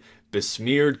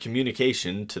blood-besmeared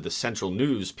communication to the Central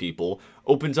News people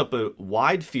opens up a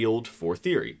wide field for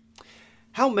theory.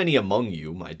 How many among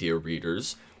you, my dear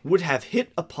readers, would have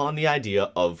hit upon the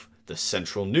idea of the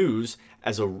Central News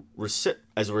as a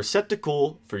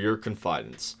receptacle for your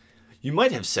confidence? You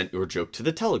might have sent your joke to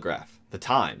the Telegraph, the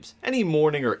Times, any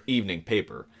morning or evening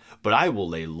paper, but I will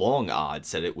lay long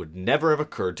odds that it would never have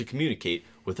occurred to communicate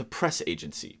with a press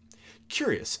agency.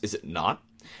 Curious, is it not,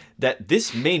 that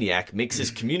this maniac makes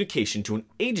his communication to an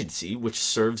agency which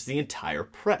serves the entire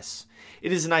press?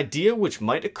 It is an idea which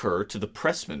might occur to the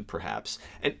pressman, perhaps,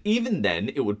 and even then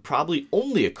it would probably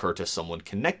only occur to someone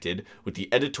connected with the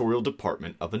editorial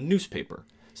department of a newspaper,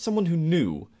 someone who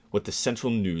knew what the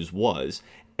Central News was,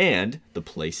 and the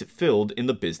place it filled in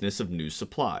the business of news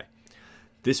supply.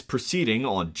 This proceeding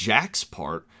on Jack's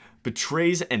part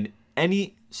betrays an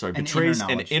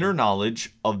inner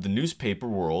knowledge of the newspaper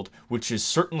world, which is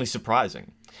certainly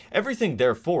surprising. Everything,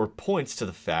 therefore, points to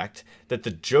the fact that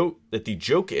the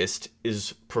jokeist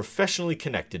is professionally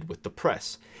connected with the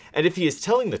press. And if he is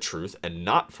telling the truth and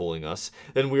not fooling us,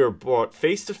 then we are brought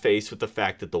face to face with the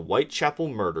fact that the Whitechapel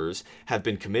murders have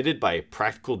been committed by a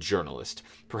practical journalist,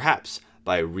 perhaps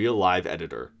by a real live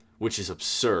editor, which is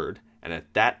absurd. And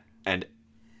at that,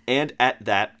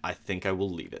 I think I will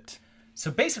leave it."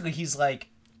 So basically, he's like,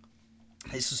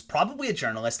 this was probably a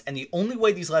journalist, and the only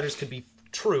way these letters could be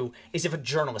true is if a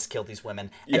journalist killed these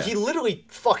women. And he literally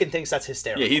fucking thinks that's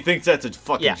hysterical. Yeah, he thinks that's a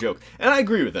fucking joke. And I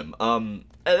agree with him.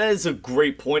 That is a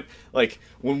great point. Like,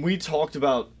 when we talked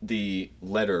about the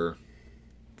letter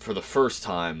for the first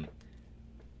time,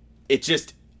 it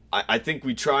just... I think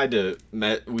we tried to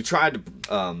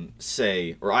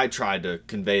say, or I tried to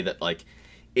convey that, like,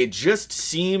 it just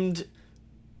seemed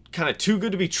kind of too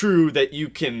good to be true that you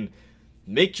can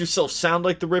make yourself sound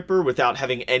like the Ripper without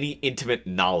having any intimate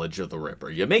knowledge of the Ripper.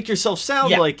 You make yourself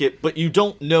sound like it, but you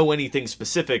don't know anything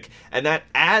specific, and that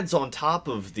adds on top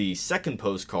of the second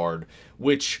postcard,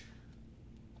 which,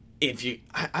 if you,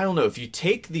 I don't know, if you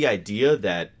take the idea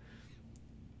that,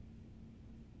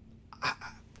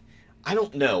 I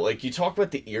don't know, like, you talk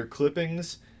about the ear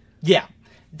clippings. Yeah,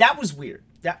 that was weird.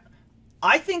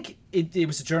 I think it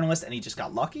was a journalist and he just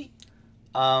got lucky.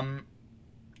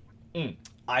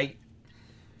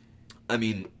 I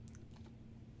mean,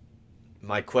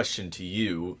 my question to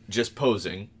you, just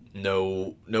posing,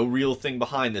 no real thing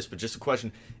behind this, but just a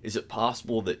question, is it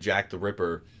possible that Jack the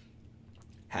Ripper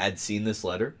had seen this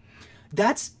letter?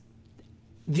 That's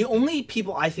the only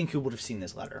people I think who would have seen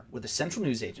this letter were the Central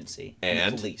News Agency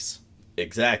and the police.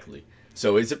 Exactly.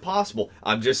 So is it possible?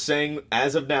 I'm just saying,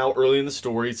 as of now, early in the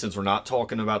story, since we're not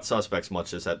talking about suspects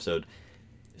much this episode,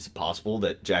 is it possible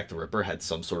that Jack the Ripper had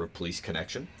some sort of police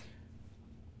connection?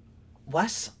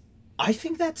 Wes, I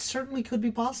think that certainly could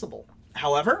be possible.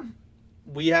 However,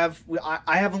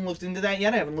 I haven't looked into that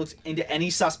yet. I haven't looked into any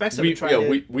suspects. We've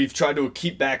tried to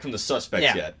keep back from the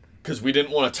suspects yet. Because we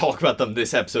didn't want to talk about them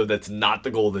this episode. That's not the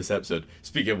goal of this episode.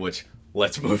 Speaking of which,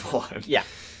 let's move on. Yeah.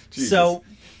 Jesus. So,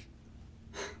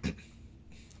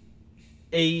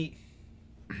 a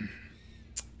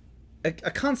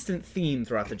constant theme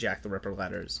throughout the Jack the Ripper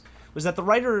letters was that the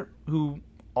writer, who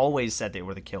always said they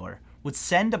were the killer, would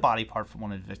send a body part from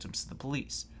one of the victims to the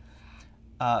police.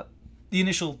 The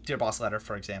initial Dear Boss letter,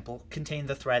 for example, contained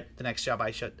the threat, the next job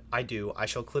I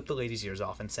shall clip the lady's ears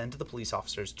off and send to the police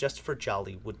officers just for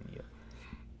jolly, wouldn't you?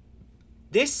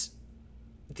 These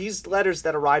letters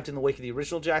that arrived in the wake of the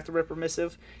original Jack the Ripper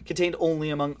missive contained only,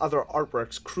 among other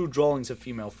artworks, crude drawings of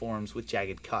female forms with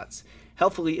jagged cuts,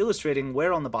 helpfully illustrating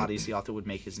where on the bodies the author would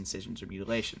make his incisions or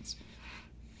mutilations.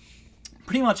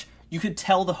 Pretty much, you could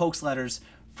tell the hoax letters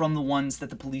from the ones that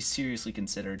the police seriously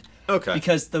considered. Okay.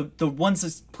 Because the ones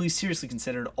that police seriously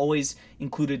considered always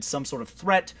included some sort of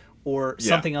threat or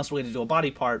something else related to a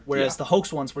body part, whereas the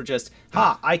hoax ones were just,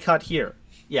 I cut here.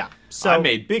 Yeah. So I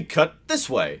made big cut this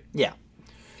way. Yeah.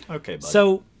 Okay, bud.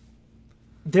 So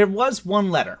there was one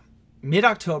letter,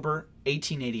 mid-October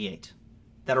 1888,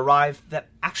 that arrived that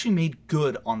actually made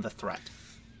good on the threat.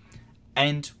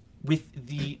 And with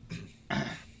the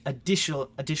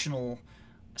additional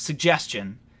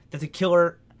suggestion that the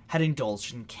killer had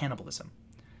indulged in cannibalism.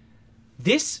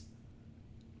 This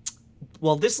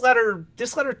letter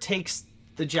takes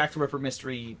the Jack the Ripper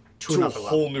mystery to another level. A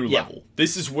whole new level.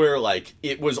 This is where, like,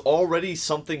 it was already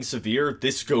something severe.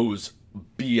 This goes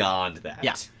beyond that.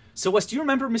 Yeah. So, Wes, do you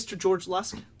remember Mr. George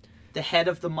Lusk, the head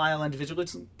of the Mile End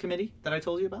Vigilance Committee that I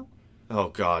told you about? Oh,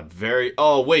 God.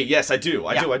 Oh, wait. Yes, I do.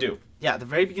 I do. Yeah, at the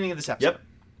very beginning of this episode. Yep.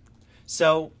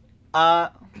 So,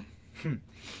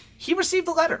 he received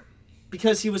a letter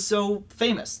because he was so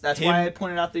famous. That's why I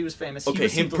pointed out that he was famous. Okay,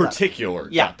 him particular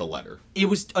got the letter. It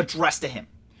was addressed to him.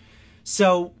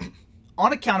 So,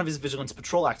 on account of his vigilance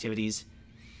patrol activities,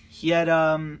 he had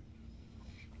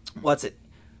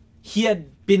he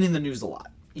had been in the news a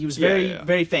lot. He was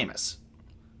very famous.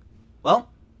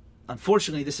 Well,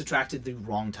 unfortunately, this attracted the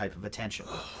wrong type of attention.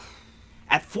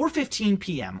 At 4:15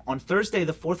 p.m. on Thursday,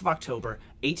 the 4th of October,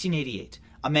 1888,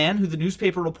 a man who the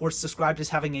newspaper reports described as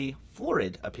having a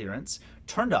florid appearance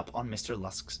turned up on Mr.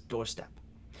 Lusk's doorstep.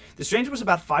 The stranger was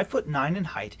about 5'9" in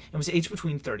height and was aged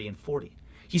between 30 and 40.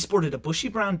 He sported a bushy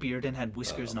brown beard and had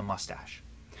whiskers and a mustache.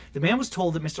 The man was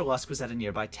told that Mr. Lusk was at a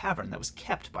nearby tavern that was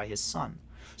kept by his son.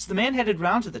 So the man headed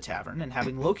round to the tavern and,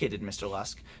 having located Mr.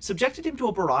 Lusk, subjected him to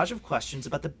a barrage of questions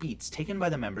about the beats taken by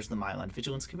the members of the Mile End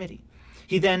Vigilance Committee.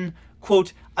 He then,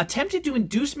 quote, attempted to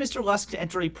induce Mr. Lusk to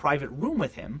enter a private room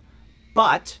with him,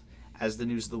 but, as the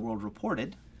News of the World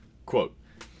reported, quote,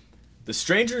 the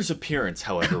stranger's appearance,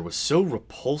 however, was so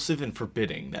repulsive and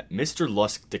forbidding that Mr.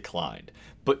 Lusk declined,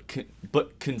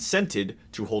 but consented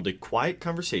to hold a quiet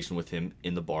conversation with him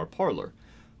in the bar parlor.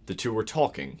 The two were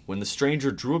talking when the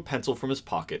stranger drew a pencil from his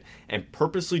pocket and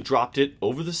purposely dropped it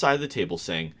over the side of the table,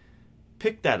 saying,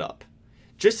 pick that up.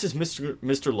 Just as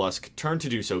Mr. Lusk turned to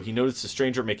do so, he noticed the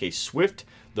stranger make a swift,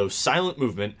 though silent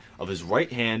movement of his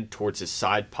right hand towards his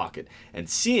side pocket, and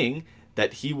seeing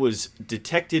that he was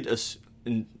detected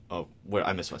And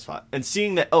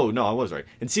seeing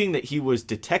that he was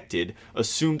detected,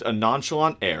 assumed a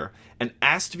nonchalant air and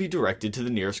asked to be directed to the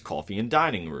nearest coffee and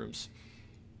dining rooms.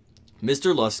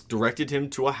 Mr. Lusk directed him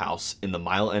to a house in the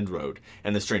Mile End Road,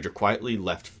 and the stranger quietly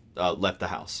left the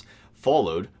house,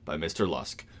 followed by Mr.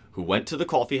 Lusk, who went to the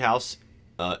coffee house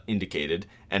indicated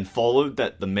and found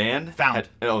that the man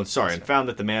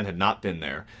had not been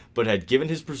there, but had given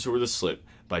his pursuer the slip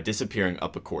by disappearing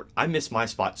up a court. I missed my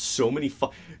spot so many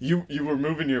you were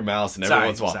moving your mouse and every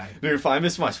once in a while. Dude, I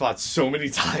missed my spot so many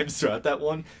times throughout that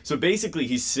one. So basically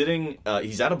he's sitting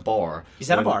he's at a bar.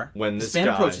 When this man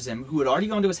approaches him, who had already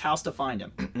gone to his house to find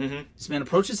him. Mm-hmm. This man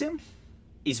approaches him,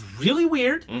 is really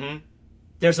weird. Mm-hmm.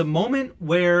 There's a moment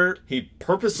where he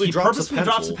purposely drops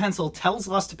a pencil, tells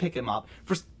Lusk to pick it up.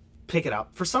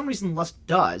 For some reason, Lusk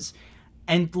does,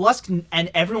 and Lusk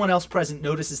and everyone else present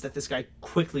notices that this guy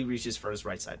quickly reaches for his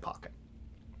right side pocket.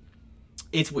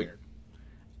 It's weird.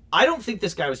 I don't think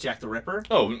this guy was Jack the Ripper.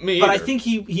 Oh, me But either. I think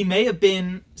he may have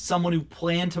been someone who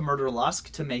planned to murder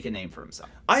Lusk to make a name for himself.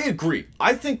 I agree.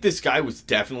 I think this guy was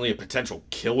definitely a potential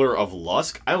killer of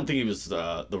Lusk. I don't think he was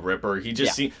the Ripper. He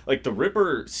just seemed like the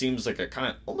Ripper seems like a kind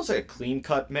of almost like a clean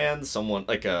cut man, someone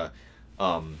like a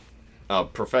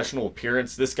professional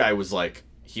appearance. This guy was like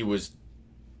he was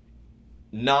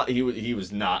not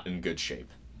in good shape.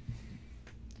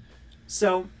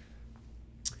 So,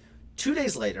 2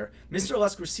 days later, Mr.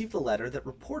 Lusk received a letter that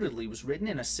reportedly was written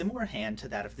in a similar hand to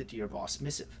that of the Dear Boss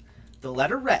missive. The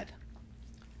letter read,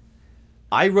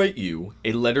 I write you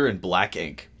a letter in black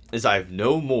ink, as I have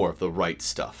no more of the right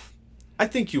stuff. I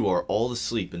think you are all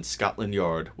asleep in Scotland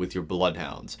Yard with your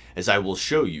bloodhounds, as I will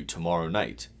show you tomorrow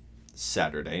night.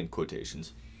 Saturday, in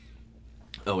quotations.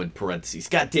 Oh, in parentheses.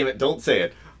 God damn it, don't say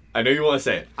it. I know you want to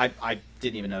say it. I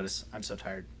didn't even notice. I'm so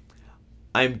tired.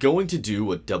 I am going to do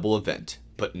a double event,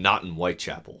 but not in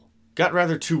Whitechapel. Got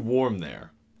rather too warm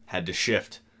there. Had to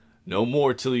shift. No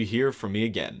more till you hear from me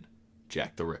again.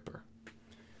 Jack the Ripper.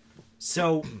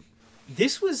 So,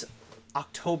 this was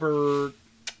October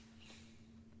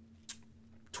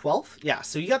 12th? Yeah,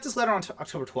 so you got this letter on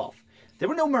October 12th. There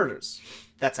were no murders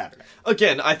that Saturday.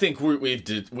 Again, I think we've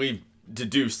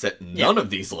deduced that none of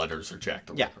these letters are Jack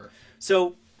the Ripper.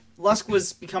 So, Lusk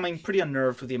was becoming pretty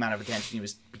unnerved with the amount of attention he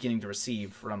was beginning to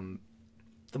receive from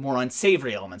the more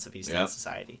unsavory elements of East End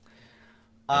society.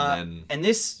 And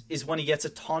this is when he gets a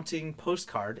taunting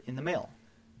postcard in the mail.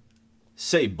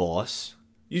 Say, boss,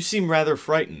 you seem rather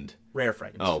frightened. Rare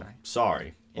frightened. Oh,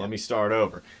 sorry. Let me start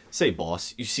over. Say,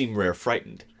 boss, you seem rare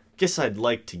frightened. Guess I'd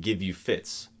like to give you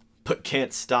fits, but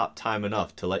can't stop time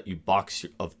enough to let your box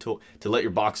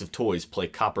of toys play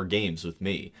copper games with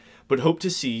me. But hope to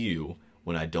see you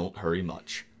when I don't hurry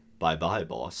much. Bye-bye,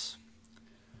 boss.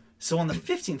 So on the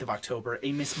 15th of October,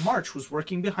 a Miss March was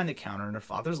working behind the counter in her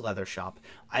father's leather shop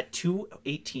at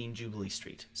 218 Jubilee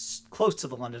Street, close to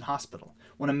the London Hospital,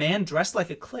 when a man dressed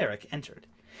like a cleric entered.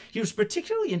 He was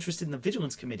particularly interested in the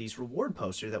Vigilance Committee's reward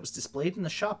poster that was displayed in the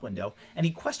shop window, and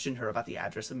he questioned her about the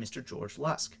address of Mr. George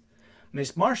Lusk.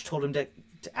 Miss March told him to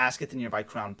ask at the nearby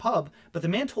Crown Pub, but the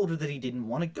man told her that he didn't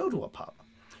want to go to a pub.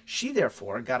 She,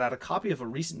 therefore, got out a copy of a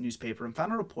recent newspaper and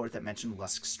found a report that mentioned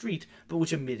Lusk Street, but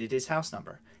which omitted his house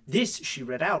number. This she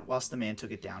read out whilst the man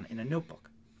took it down in a notebook.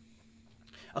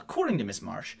 According to Miss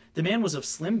Marsh, the man was of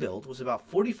slim build, was about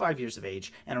 45 years of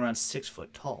age, and around 6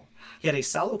 foot tall. He had a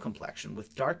sallow complexion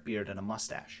with dark beard and a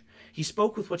mustache. He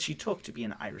spoke with what she took to be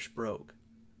an Irish brogue.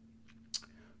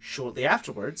 Shortly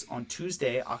afterwards, on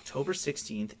Tuesday, October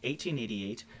 16th,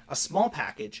 1888, a small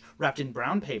package, wrapped in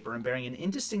brown paper and bearing an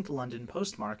indistinct London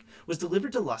postmark, was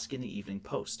delivered to Lusk in the Evening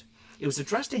Post. It was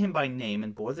addressed to him by name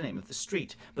and bore the name of the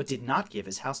street, but did not give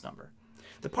his house number.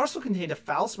 The parcel contained a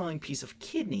foul-smelling piece of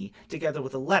kidney together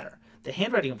with a letter, the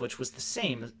handwriting of which was the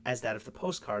same as that of the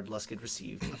postcard Lusk had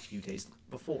received a few days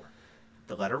before.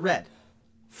 The letter read,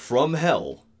 From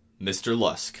hell, Mr.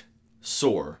 Lusk.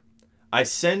 Sore. I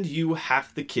send you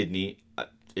half the kidney.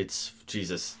 It's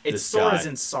Jesus. It's sore as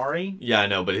in sorry? Yeah, I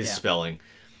know, but his spelling.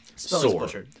 Spelling's Sore.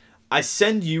 butchered. I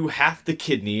send you half the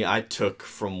kidney I took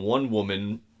from one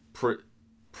woman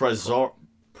Preserved.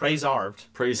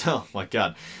 oh my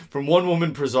god. From one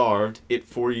woman preserved it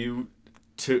for you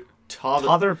to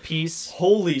T'other piece.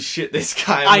 Holy shit, this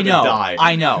guy I'm gonna die.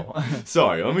 I know.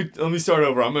 Sorry, let me start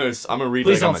over. I'm gonna read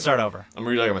Please don't start over. I'm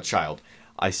gonna read like I'm a child.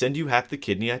 I send you half the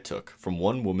kidney I took from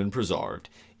one woman preserved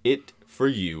it for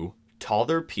you.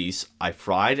 T'other piece I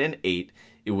fried and ate.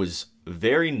 It was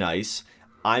very nice.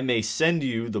 I may send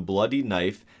you the bloody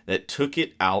knife that took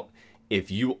it out if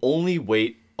you only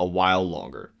wait a while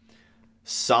longer.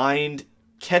 Signed,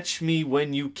 Catch Me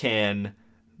When You Can,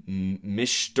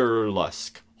 Mr.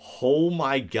 Lusk. Oh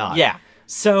my god. Yeah.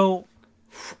 So,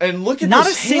 and look at not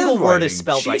this a single word is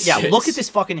spelled Jesus. right. Yeah, look at this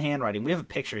fucking handwriting. We have a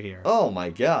picture here. Oh my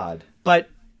god. But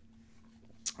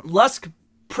Lusk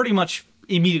pretty much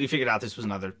immediately figured out this was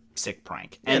another sick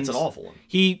prank. And it's an awful one.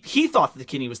 He thought that the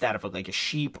kidney was that of like a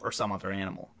sheep or some other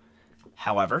animal.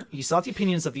 However, he sought the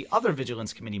opinions of the other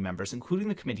Vigilance Committee members, including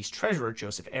the committee's treasurer,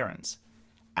 Joseph Aarons.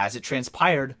 As it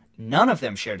transpired, none of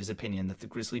them shared his opinion that the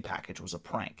grisly package was a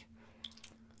prank.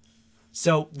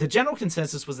 So, the general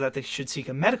consensus was that they should seek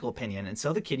a medical opinion, and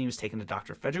so the kidney was taken to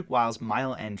Dr. Frederick Wiles'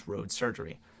 Mile End Road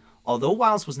Surgery. Although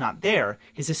Wiles was not there,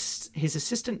 his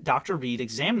assistant, Dr. Reed,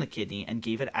 examined the kidney and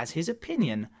gave it as his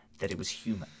opinion that it was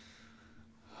human.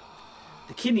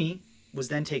 The kidney was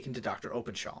then taken to Dr.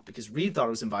 Openshaw, because Reed thought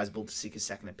it was advisable to seek a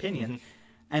second opinion,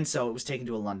 and so it was taken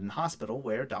to a London hospital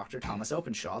where Dr. Thomas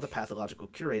Openshaw, the pathological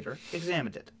curator,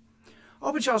 examined it.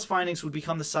 Openshaw's findings would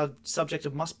become the subject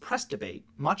of much press debate,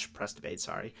 not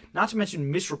to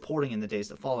mention misreporting in the days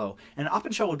that follow, and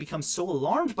Openshaw would become so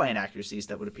alarmed by inaccuracies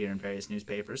that would appear in various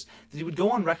newspapers that he would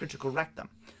go on record to correct them.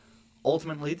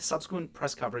 Ultimately, the subsequent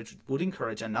press coverage would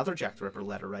encourage another Jack the Ripper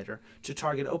letter writer to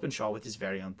target Openshaw with his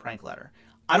very own prank letter.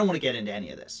 I don't want to get into any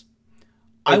of this.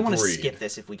 I want to skip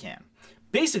this if we can.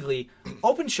 Basically,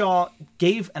 Openshaw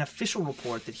gave an official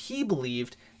report that he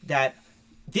believed that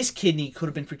this kidney could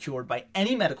have been procured by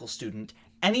any medical student,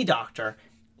 any doctor,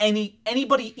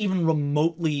 anybody even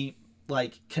remotely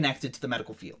connected to the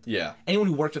medical field. Yeah. Anyone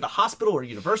who worked at a hospital or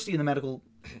university in the medical,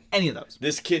 any of those.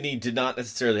 This kidney did not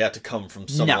necessarily have to come from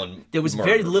someone. No, there was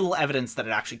very little evidence that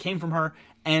it actually came from her,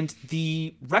 and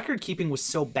the record keeping was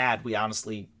so bad we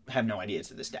honestly have no idea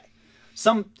to this day.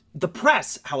 The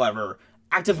press, however,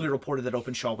 actively reported that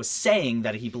Openshaw was saying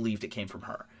that he believed it came from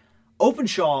her.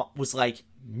 Openshaw was like,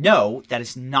 no, that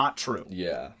is not true.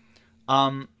 Yeah.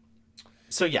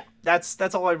 So yeah,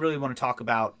 that's all I really want to talk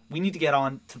about. We need to get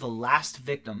on to the last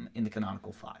victim in the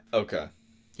Canonical Five. Okay.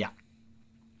 Yeah.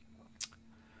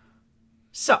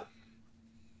 So,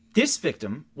 this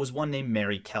victim was one named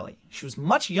Mary Kelly. She was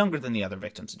much younger than the other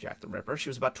victims of Jack the Ripper. She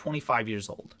was about 25 years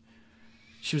old.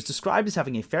 She was described as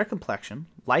having a fair complexion,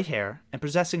 light hair, and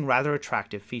possessing rather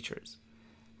attractive features.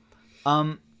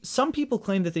 Some people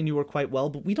claim that they knew her quite well,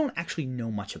 but we don't actually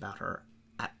know much about her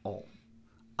at all.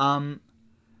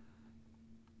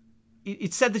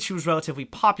 It's said that she was relatively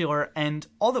popular, and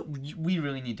all that we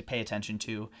really need to pay attention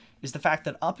to is the fact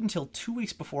that up until 2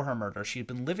 weeks before her murder, she had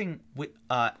been living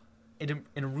in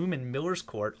a room in Miller's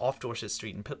Court off Dorset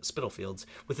Street in Spitalfields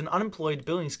with an unemployed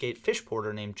Billingsgate fish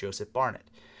porter named Joseph Barnett.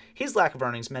 His lack of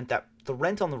earnings meant that the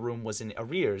rent on the room was in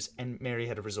arrears, and Mary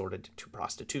had resorted to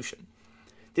prostitution.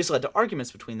 This led to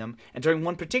arguments between them, and during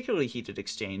one particularly heated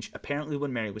exchange, apparently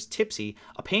when Mary was tipsy,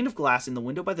 a pane of glass in the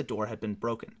window by the door had been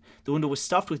broken. The window was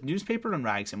stuffed with newspaper and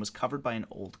rags and was covered by an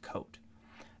old coat.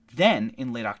 Then,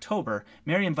 in late October,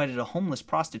 Mary invited a homeless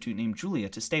prostitute named Julia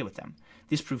to stay with them.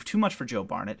 This proved too much for Joe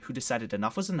Barnett, who decided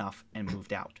enough was enough and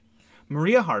moved out.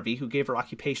 Maria Harvey, who gave her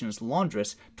occupation as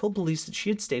laundress, told police that she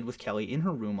had stayed with Kelly in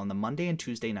her room on the Monday and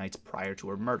Tuesday nights prior to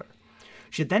her murder.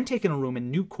 She had then taken a room in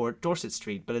New Court, Dorset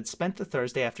Street, but had spent the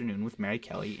Thursday afternoon with Mary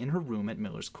Kelly in her room at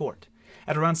Miller's Court.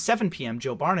 At around 7 p.m.,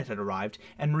 Joe Barnett had arrived,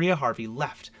 and Maria Harvey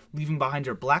left, leaving behind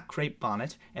her black crepe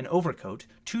bonnet, an overcoat,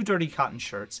 2 dirty cotton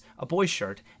shirts, a boy's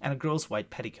shirt, and a girl's white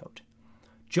petticoat.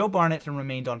 Joe Barnett had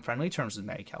remained on friendly terms with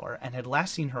Mary Keller, and had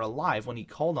last seen her alive when he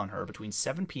called on her between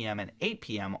 7 p.m. and 8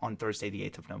 p.m. on Thursday the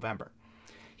 8th of November.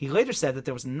 He later said that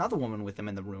there was another woman with him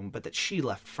in the room, but that she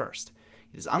left first.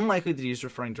 It is unlikely that he was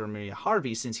referring to Maria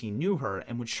Harvey since he knew her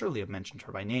and would surely have mentioned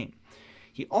her by name.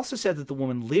 He also said that the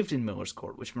woman lived in Miller's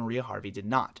Court, which Maria Harvey did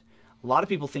not. A lot of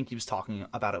people think he was talking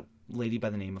about a lady by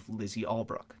the name of Lizzie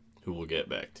Albrook. Who we'll get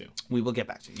back to. We will get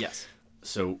back to, yes.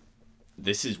 So,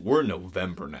 we're in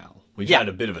November now. We've had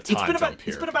a bit of a time jump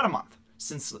here. It's been about a month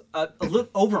since, a little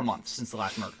over a month since the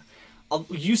last murder.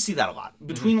 You see that a lot.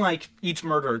 Between, each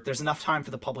murder, there's enough time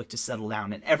for the public to settle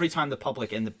down, and every time the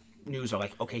public and the news are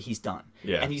like, okay, he's done.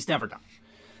 Yeah. And he's never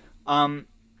done.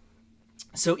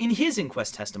 So in his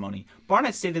inquest testimony,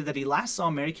 Barnett stated that he last saw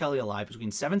Mary Kelly alive between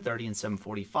 7:30 and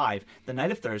 7:45 the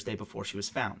night of Thursday before she was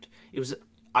found.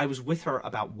 I was with her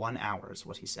about 1 hour, is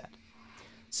what he said.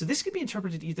 So this could be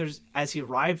interpreted either as he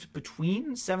arrived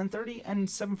between 7:30 and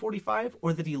 7:45,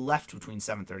 or that he left between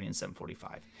 7:30 and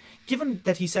 7:45. Given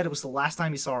that he said it was the last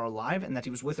time he saw her alive and that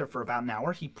he was with her for about an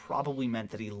hour, he probably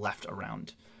meant that he left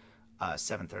around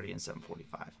 7:30 and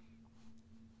 7:45.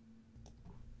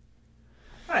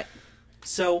 All right.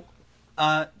 So,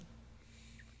 a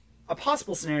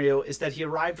possible scenario is that he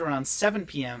arrived around 7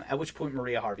 p.m., at which point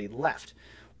Maria Harvey left.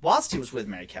 Whilst he was with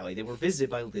Mary Kelly, they were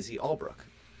visited by Lizzie Albrook.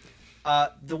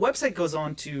 The website goes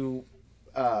on to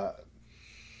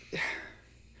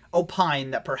opine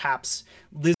that perhaps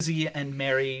Lizzie and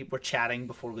Mary were chatting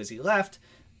before Lizzie left.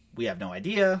 We have no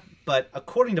idea, but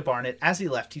according to Barnett, as he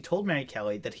left, he told Mary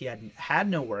Kelly that he had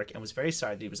no work and was very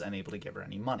sorry that he was unable to give her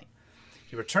any money.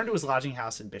 He returned to his lodging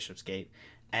house in Bishopsgate,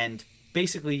 and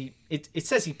basically, it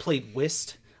says he played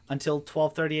whist until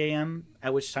 12:30 a.m.,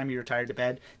 at which time he retired to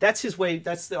bed. That's his way.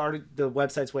 That's the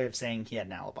website's way of saying he had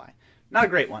an alibi. Not a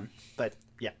great one, but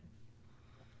yeah.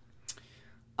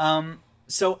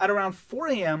 So at around 4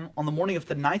 a.m. on the morning of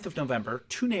the 9th of November,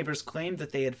 2 neighbors claimed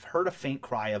that they had heard a faint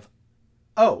cry of,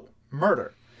 "Oh,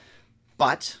 murder."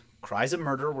 But cries of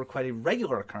murder were quite a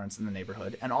regular occurrence in the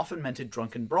neighborhood and often meant a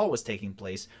drunken brawl was taking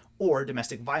place or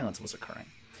domestic violence was occurring.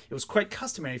 It was quite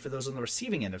customary for those on the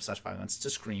receiving end of such violence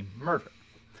to scream murder.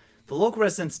 The local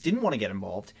residents didn't want to get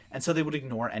involved, and so they would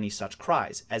ignore any such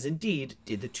cries, as indeed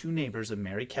did the two neighbors of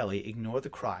Mary Kelly ignore the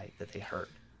cry that they heard.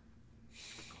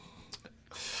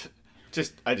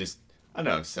 I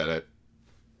know I've said it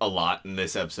a lot in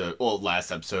this episode. Well,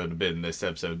 last episode, a bit in this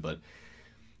episode, but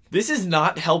this is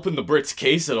not helping the Brits'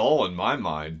 case at all in my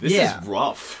mind. This is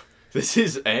rough. This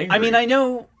is angry. I mean, I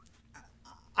know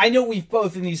we've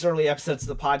both in these early episodes of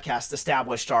the podcast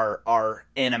established our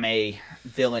anime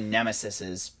villain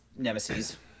nemesis.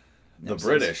 The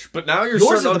British. But now you're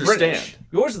Yours starting to are the understand. British.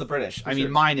 Yours are the British. I mean,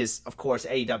 mine is, of course,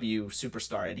 AEW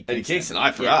superstar Eddie Kingston. Eddie Kingston,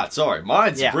 I forgot. Yeah. Sorry.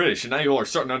 Mine's British, and now you all are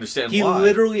starting to understand He why.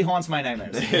 literally haunts my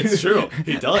nightmares. It's true.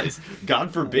 He does.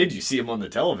 God forbid you see him on the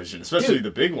television, especially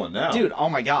the big one now. Dude, oh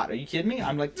my god, are you kidding me?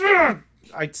 I'm like,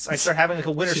 I start having like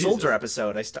a Winter Jesus. Soldier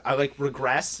episode. I like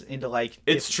regress into like...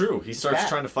 It's true. He starts bad.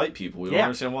 trying to fight people. We don't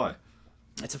understand why.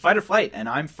 It's a fight or flight, and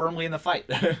I'm firmly in the fight.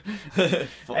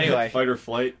 Anyway. Fight or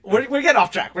flight. We're getting off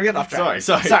track.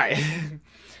 Sorry.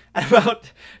 At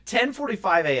about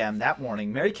 10:45 a.m. that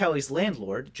morning, Mary Kelly's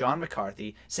landlord, John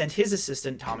McCarthy, sent his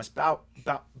assistant, Thomas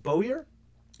Bowyer?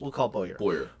 We'll call Bowyer.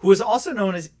 Who is also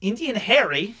known as Indian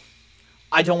Harry.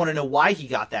 I don't want to know why he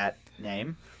got that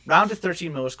name. Round to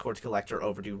 13 Miller's Court to collect her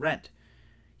overdue rent.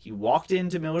 He walked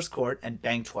into Miller's Court and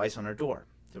banged twice on her door.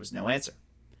 There was no answer.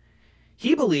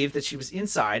 He believed that she was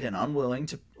inside and unwilling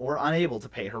to or unable to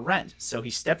pay her rent, so he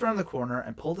stepped around the corner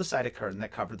and pulled aside a curtain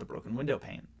that covered the broken window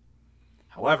pane.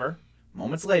 However,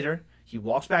 moments later, he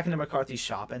walked back into McCarthy's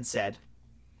shop and said,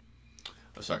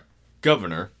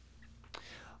 Governor,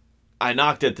 I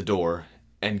knocked at the door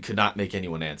and could not make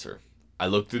anyone answer. I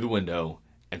looked through the window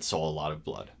and saw a lot of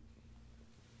blood.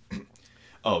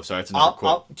 Oh, sorry, that's another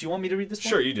quote. Do you want me to read this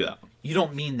one? Sure, you do that. You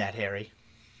don't mean that, Harry,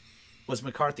 was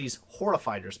McCarthy's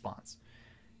horrified response.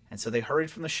 And so they hurried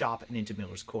from the shop and into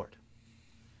Miller's Court.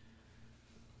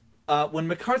 When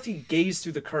McCarthy gazed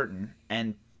through the curtain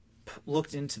and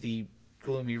looked into the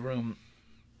gloomy room,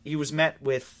 he was met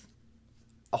with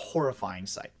a horrifying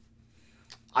sight.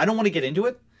 I don't want to get into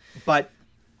it, but...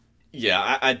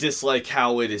 Yeah, I dislike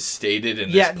how it is stated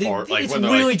in this part. It's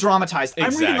really dramatized.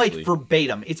 Exactly. I'm reading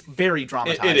verbatim. It's very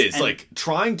dramatized. It is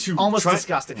trying to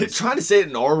disgusting. Trying to say it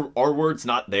in our words,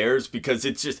 not theirs, because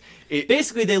it's just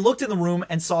basically they looked in the room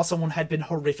and saw someone had been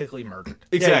horrifically murdered.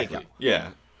 Exactly. There you go. Yeah.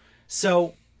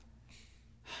 So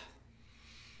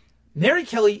Mary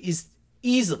Kelly is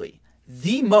easily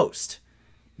the most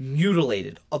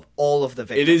mutilated of all of the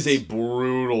victims. It is a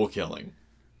brutal killing.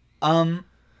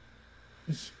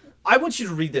 I want you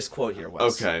to read this quote here,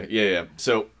 Wes. Okay, yeah.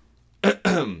 So,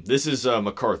 this is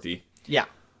McCarthy. Yeah.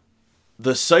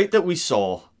 The sight that we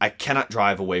saw, I cannot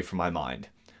drive away from my mind.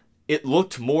 It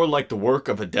looked more like the work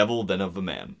of a devil than of a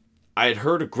man. I had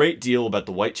heard a great deal about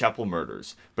the Whitechapel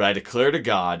murders, but I declare to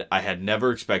God I had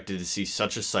never expected to see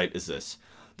such a sight as this.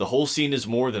 The whole scene is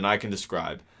more than I can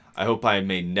describe. I hope I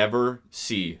may never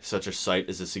see such a sight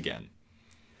as this again.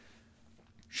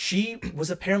 She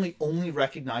was apparently only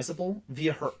recognizable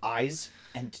via her eyes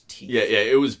and teeth. Yeah,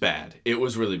 it was bad. It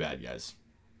was really bad, guys.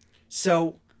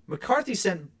 So, McCarthy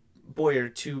sent Bowyer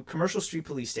to Commercial Street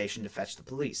Police Station to fetch the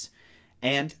police,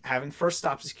 and, having first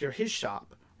stopped to secure his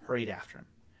shop, hurried after him.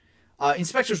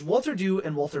 Inspectors Walter Dew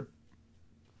and Walter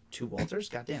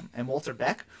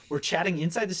Beck were chatting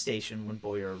inside the station when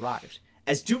Bowyer arrived.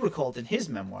 As Dew recalled in his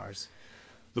memoirs,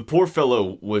 the poor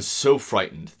fellow was so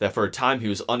frightened that for a time he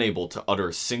was unable to utter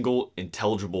a single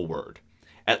intelligible word.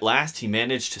 At last he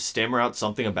managed to stammer out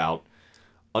something about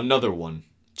another one,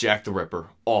 Jack the Ripper,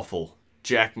 awful,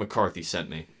 Jack McCarthy sent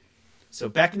me. So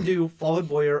Beck and Dew followed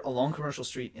Bowyer along Commercial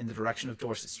Street in the direction of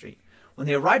Dorset Street. When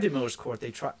they arrived at Miller's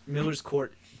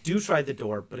Court, Dew tried the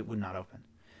door, but it would not open.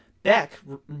 Beck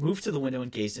moved to the window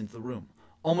and gazed into the room.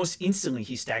 Almost instantly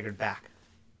he staggered back.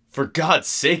 For God's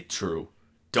sake, Drew.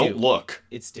 Don't Dew. Look.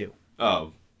 It's Dew.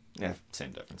 Oh, yeah,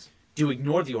 same difference. Dew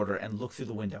ignored the order and looked through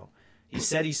the window. He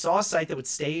said he saw a sight that would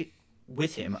stay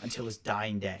with him until his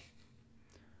dying day.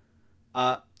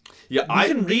 You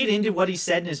can read into what he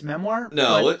said in his memoir.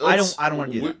 No, but I don't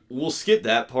want to do that. We'll skip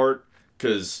that part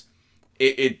because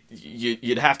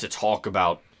you'd have to talk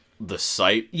about the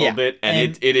sight a bit,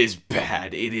 and it is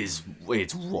bad.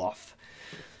 It's rough.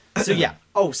 So yeah.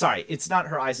 Oh, sorry. It's not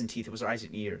her eyes and teeth. It was her eyes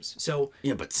and ears. So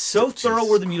yeah, but so thorough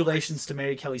were the mutilations to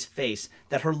Mary Kelly's face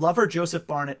that her lover Joseph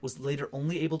Barnett was later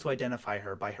only able to identify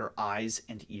her by her eyes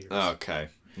and ears. Okay.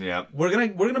 Yeah. We're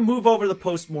gonna move over the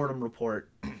post-mortem report,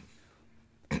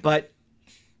 but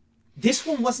this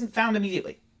one wasn't found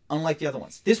immediately, unlike the other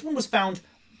ones. This one was found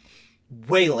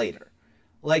way later.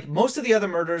 Like most of the other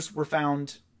murders were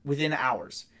found within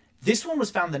hours. This one was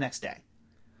found the next day.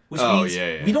 which Oh, means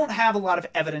yeah. we don't have a lot of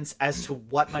evidence as to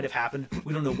what might have happened.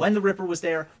 We don't know when the Ripper was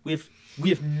there. We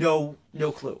have no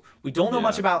clue. We don't know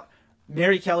much about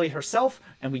Mary Kelly herself,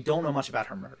 and we don't know much about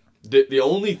her murder. The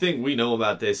only thing we know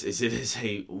about this is it is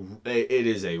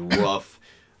a rough.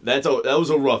 That was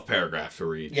a rough paragraph to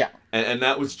read. Yeah. And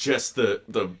that was just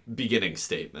the beginning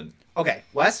statement. Okay,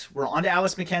 Wes, we're on to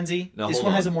Alice McKenzie. Now, this hold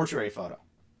one on. has a mortuary photo.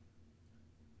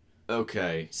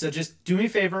 Okay. So just do me a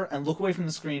favor and look away from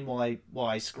the screen while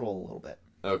I scroll a little bit.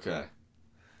 Okay.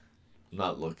 I'm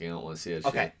not looking. I don't want to see it.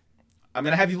 Okay. I'm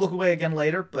going to have you look away again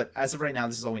later, but as of right now,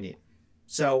 this is all we need.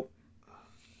 So,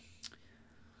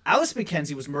 Alice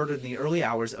McKenzie was murdered in the early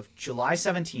hours of July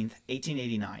 17th,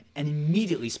 1889, and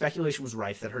immediately speculation was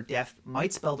rife that her death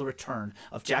might spell the return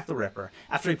of Jack the Ripper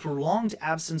after a prolonged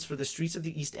absence for the streets of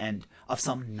the East End of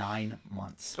some 9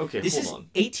 months. Okay, this hold is on.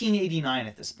 1889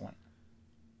 at this point.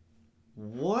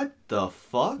 What the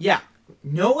fuck? Yeah.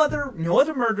 No other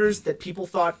murders that people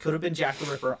thought could have been Jack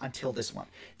the Ripper until this one.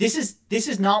 This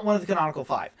is not one of the canonical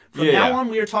 5. From now on,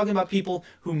 we are talking about people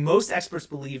who most experts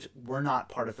believed were not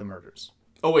part of the murders.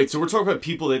 Oh wait, so we're talking about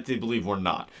people that they believe were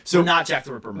not. So Were not Jack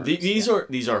the Ripper murders.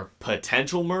 These are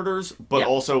potential murders, but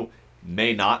also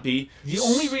may not be. The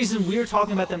only reason we are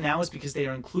talking about them now is because they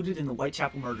are included in the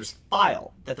Whitechapel murders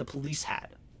file that the police had.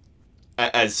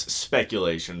 As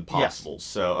speculation possible. Yes.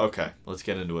 So okay, let's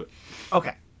get into it.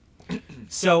 Okay.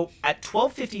 So, at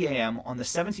 12:50 a.m. on the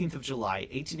 17th of July,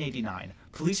 1889,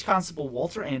 Police Constable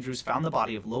Walter Andrews found the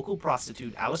body of local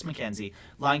prostitute Alice McKenzie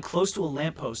lying close to a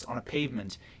lamppost on a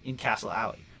pavement in Castle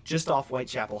Alley, just off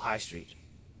Whitechapel High Street.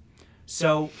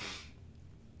 So,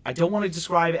 I don't want to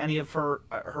describe any of her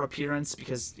appearance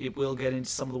because it will get into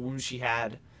some of the wounds she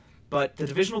had, but the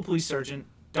Divisional Police Surgeon,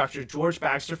 Dr. George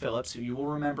Baxter Phillips, who you will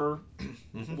remember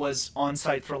was on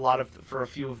site for a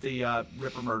few of the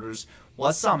Ripper murders,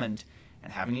 was summoned,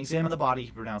 and having examined the body,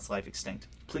 he pronounced life extinct.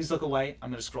 Please look away. I'm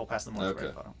going to scroll past the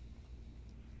mortuary photo.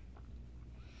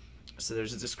 So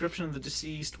there's a description of the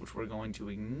deceased, which we're going to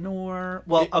ignore.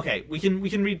 Well, okay, we can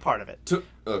read part of it.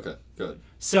 Okay, good.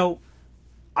 So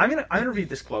I'm gonna read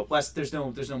this quote. Wes, there's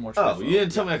no mortuary photo. You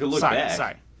didn't tell me I could look back.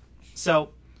 Sorry. So,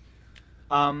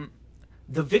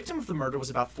 the victim of the murder was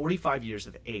about 45 years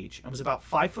of age and was about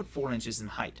 5'4" in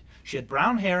height. She had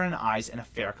brown hair and eyes and a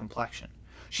fair complexion.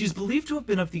 She is believed to have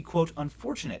been of the, quote,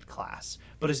 unfortunate class,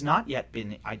 but has not yet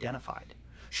been identified.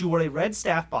 She wore a red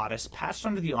staff bodice patched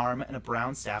under the arm and a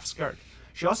brown staff skirt.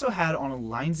 She also had on a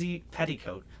linsey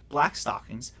petticoat, black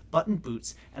stockings, buttoned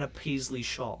boots, and a paisley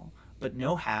shawl, but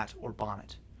no hat or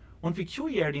bonnet. One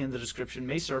peculiarity in the description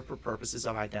may serve for purposes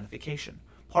of identification.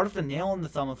 Part of the nail on the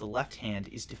thumb of the left hand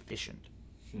is deficient.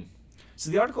 So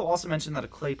the article also mentioned that a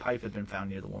clay pipe had been found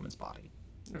near the woman's body.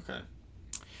 Okay.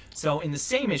 So in the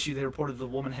same issue, they reported the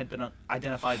woman had been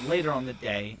identified later on the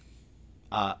day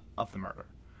of the murder.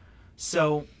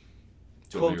 So,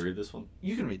 Do you want me to read this one?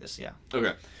 You can read this, yeah.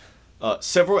 Okay.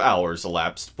 Several hours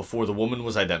elapsed before the woman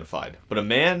was identified, but a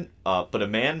man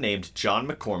named John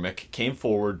McCormick came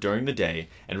forward during the day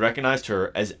and recognized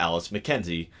her as Alice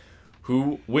McKenzie,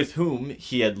 with whom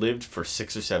he had lived for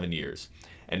 6 or 7 years,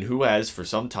 and who has for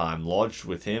some time lodged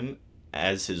with him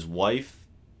as his wife.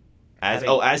 At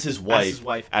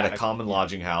a common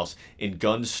lodging house in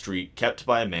Gunn Street, kept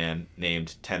by a man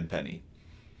named Tenpenny.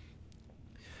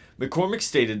 McCormick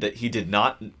stated that he did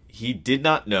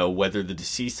not know whether the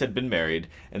deceased had been married,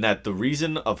 and that the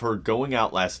reason of her going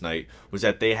out last night was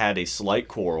that they had a slight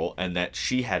quarrel, and that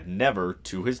she had never,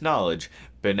 to his knowledge,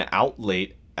 been out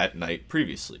late at night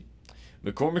previously.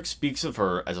 McCormick speaks of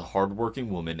her as a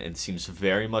hard-working woman and seems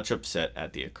very much upset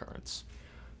at the occurrence.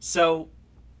 So,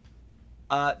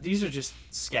 these are just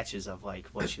sketches of like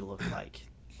what she looked like,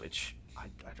 which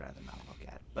I'd rather not look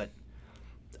at. But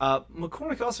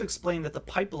McCormick also explained that the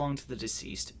pipe belonged to the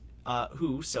deceased,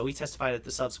 who, so he testified at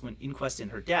the subsequent inquest in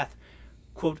her death,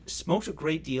 quote, smoked a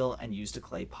great deal and used a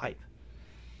clay pipe.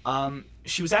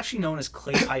 She was actually known as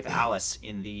Clay Pipe Alice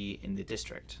in the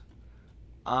district.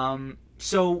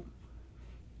 So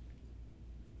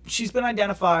she's been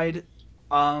identified.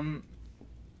 Her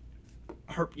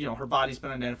body's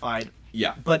been identified.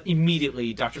 Yeah. But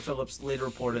immediately, Dr. Phillips later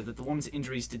reported that the woman's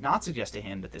injuries did not suggest to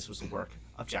him that this was the work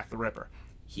of Jack the Ripper.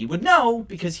 He would know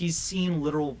because he's seen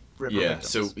literal Ripper victims.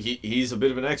 So he's a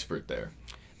bit of an expert there.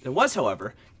 There was,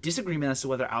 however, disagreement as to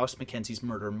whether Alice McKenzie's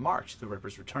murder marked the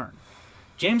Ripper's return.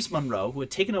 James Monroe, who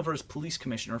had taken over as police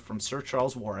commissioner from Sir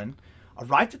Charles Warren,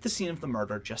 arrived at the scene of the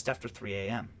murder just after 3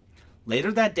 a.m.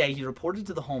 Later that day, he reported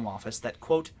to the Home Office that,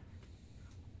 quote...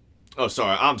 Oh,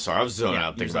 sorry. I'm sorry. I was zoning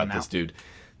out thinking about this, dude.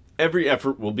 Every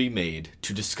effort will be made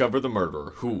to discover the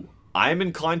murderer, who, I am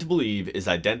inclined to believe, is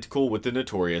identical with the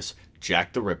notorious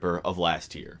Jack the Ripper of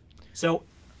last year. So,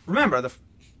 remember, the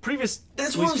previous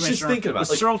That's police what I was just commissioner thinking about, was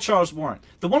like- Sir Charles Warren.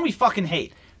 The one we fucking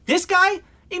hate. This guy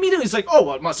immediately is like, oh,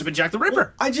 well, it must have been Jack the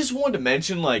Ripper. I just wanted to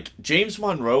mention, like, James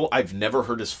Monroe, I've never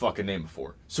heard his fucking name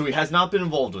before. So he has not been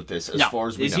involved with this as far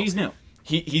as we know. He's new.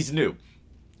 He's new.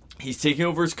 He's taking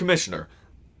over as commissioner.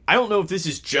 I don't know if this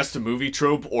is just a movie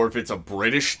trope or if it's a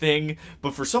British thing,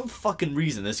 but for some fucking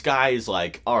reason, this guy is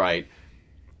like, all right,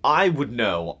 I would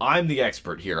know. I'm the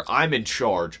expert here. I'm in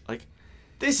charge. Like,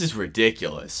 this is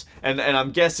ridiculous. And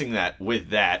I'm guessing that with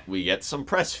that, we get some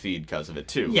press feed because of it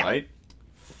too, Yeah. right?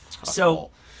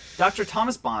 So, Dr.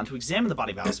 Thomas Bond, who examined the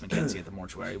body of Alice Mackenzie at the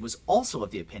mortuary, was also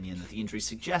of the opinion that the injury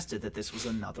suggested that this was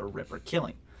another Ripper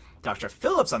killing. Dr.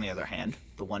 Phillips, on the other hand,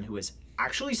 the one who has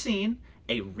actually seen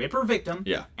a Ripper victim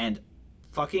Yeah. and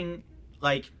fucking,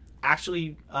 like,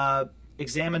 actually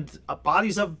examined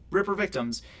bodies of Ripper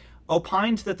victims,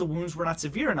 opined that the wounds were not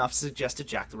severe enough to suggest a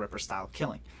Jack the Ripper style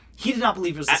killing. He did not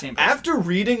believe it was the same person. After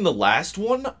reading the last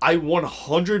one, I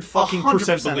 100 fucking 100%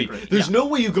 percent believe. agree, There's yeah. no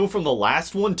way you go from the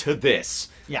last one to this.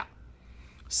 Yeah.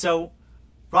 So,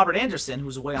 Robert Anderson, who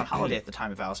was away on holiday at the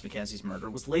time of Alice Mackenzie's murder,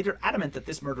 was later adamant that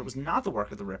this murder was not the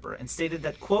work of the Ripper and stated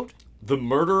that, quote, The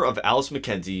murder of Alice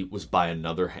Mackenzie was by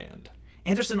another hand.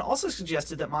 Anderson also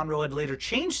suggested that Monroe had later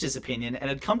changed his opinion and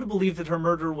had come to believe that her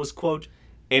murder was, quote,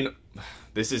 And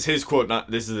this is his quote, not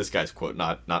this is this guy's quote,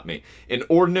 not me. An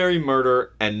ordinary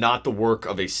murder and not the work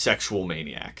of a sexual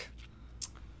maniac.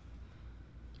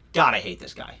 God, I hate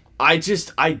this guy. I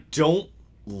don't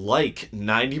like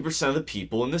 90% of the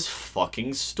people in this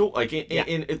fucking story. Like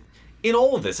in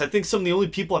all of this, I think some of the only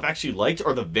people I've actually liked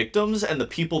are the victims and the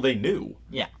people they knew.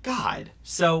 Yeah. God.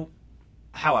 So,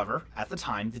 however, at the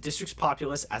time, the district's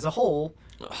populace as a whole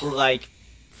were like,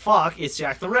 fuck, it's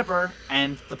Jack the Ripper,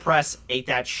 and the press ate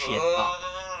that shit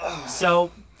up.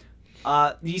 So,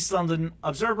 the East London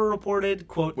Observer reported,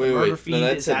 quote, the murder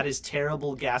fiend is at his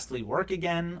terrible, ghastly work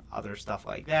again, other stuff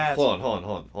like that. Hold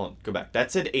on. Go back.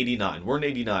 That said 89. We're in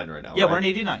 89 right now, Yeah, right? we're in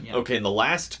 89, yeah. Okay, and the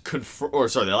last the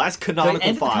last The canonical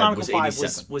end of the 5 canonical was 5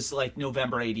 87. was like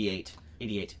November 88.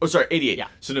 88. Oh, sorry, 88. Yeah.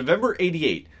 So November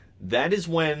 88, that is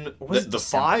when was it the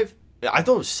December? 5, I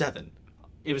thought it was 7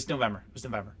 It was November.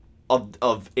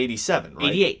 of 87, right?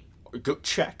 88. Go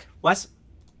check. Wes?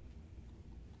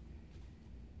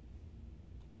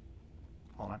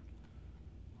 Hold on.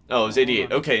 Oh, it was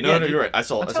 88. Okay, Yeah, no, dude, you're right. I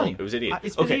saw I'm it. telling It was 88. you.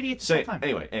 It's been okay, 88 this so whole time.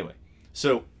 anyway.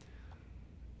 So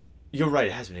you're right,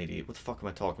 it has been 88. What the fuck am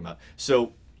I talking about?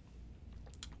 So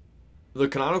the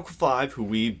canonical 5 who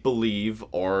we believe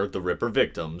are the Ripper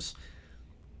victims,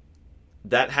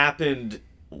 that happened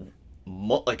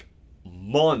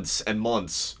months and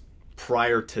months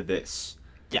prior to this.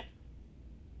 Yeah.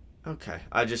 Okay.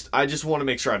 I just want to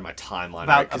make sure I had my timeline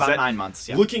right. 'Cause About 9 months,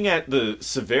 yeah. Looking at the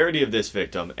severity of this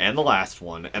victim and the last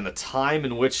one and the time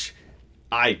in which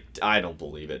I don't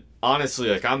believe it. Honestly,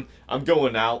 like I'm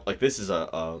going out like this is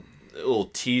a little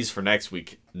tease for next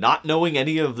week. Not knowing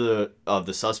any of the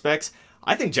suspects,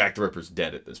 I think Jack the Ripper's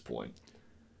dead at this point.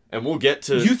 And we'll get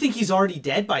to You think he's already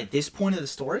dead by this point of the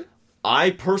story?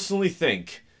 I personally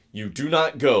think you do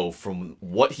not go from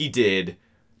what he did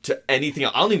to anything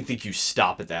else. I don't even think you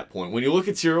stop at that point. When you look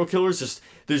at serial killers,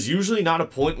 there's usually not a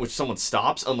point in which someone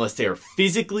stops unless they are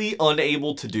physically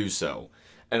unable to do so.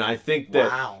 And I think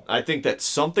that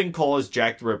something caused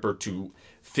Jack the Ripper to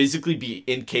physically be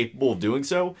incapable of doing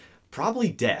so. Probably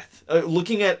death.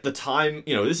 Looking at the time,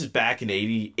 this is back in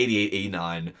 88,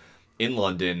 89 in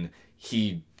London.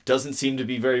 He doesn't seem to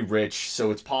be very rich, so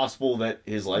it's possible that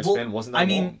his lifespan wasn't that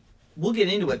long. We'll get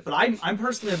into it, but I'm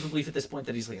personally of the belief at this point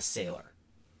that he's like a sailor.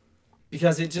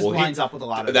 Because it just lines up with a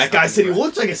lot of that guy said he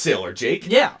looked like a sailor,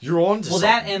 Jake. Yeah. You're on to something.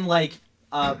 that and like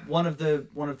one of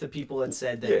the people had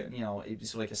said that it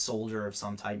was like a soldier of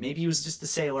some type. Maybe he was just a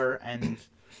sailor, and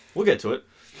we'll get to it.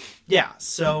 Yeah.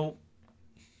 So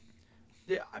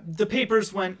the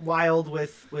papers went wild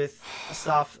with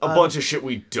stuff. A bunch of shit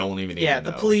we don't even need to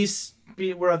know. The police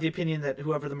were of the opinion that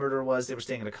whoever the murderer was, they were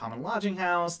staying at a common lodging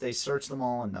house. They searched them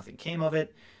all, and nothing came of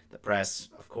it. The press,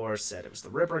 of course, said it was the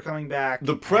Ripper coming back.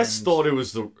 The press thought it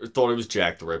was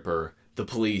Jack the Ripper. The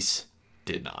police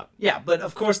did not. Yeah, but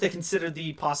of course they considered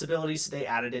the possibilities. So they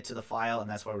added it to the file, and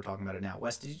that's why we're talking about it now.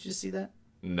 Wes, did you just see that?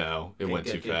 No, it went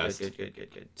too fast.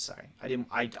 Good. Sorry, I didn't.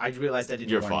 I realized I didn't.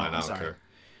 You're fine. I don't care.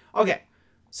 Okay,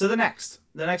 so the next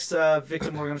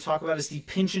victim we're going to talk about is the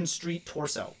Pinchin Street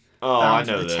torso. Oh, found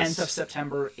I know the this. 10th of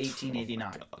September,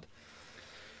 1889. God.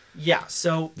 Yeah,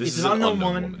 so This it's is an unknown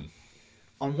woman.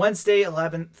 On Wednesday, the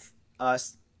 11th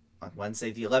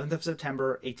of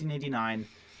September, 1889,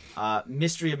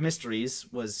 Mystery of Mysteries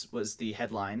was the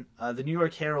headline. The New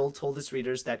York Herald told its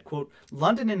readers that, quote,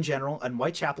 London in general and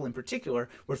Whitechapel in particular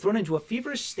were thrown into a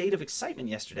feverish state of excitement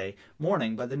yesterday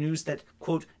morning by the news that,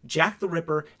 quote, Jack the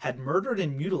Ripper had murdered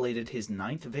and mutilated his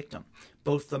 9th victim.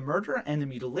 Both the murder and the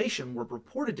mutilation were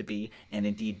reported to be, and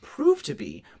indeed proved to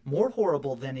be, more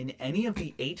horrible than in any of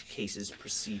the 8 cases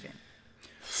preceding.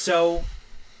 So,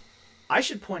 I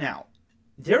should point out,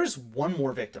 there is one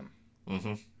more victim.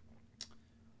 Mm-hmm.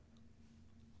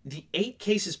 The 8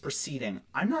 cases preceding,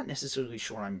 I'm not necessarily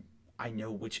sure I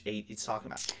know which 8 he's talking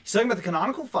about. He's talking about the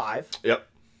canonical 5. Yep.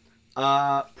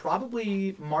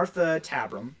 Probably Martha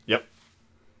Tabram. Yep.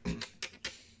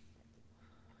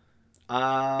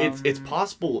 It's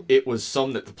possible it was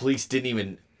some that the police didn't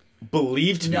even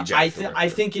believe to be Jack the Ripper. I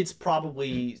think it's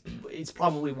probably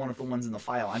one of the ones in the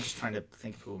file. I'm just trying to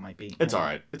think of who it might be. It's all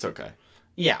right. It's okay.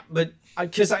 Yeah, but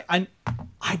because I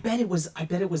bet it was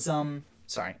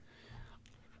sorry.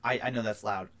 I know that's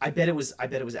loud. I bet it was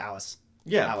Alice.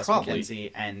 Yeah, Alice probably.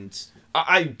 McKenzie and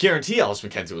I guarantee Alice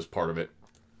McKenzie was part of it.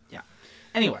 yeah.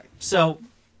 Anyway, so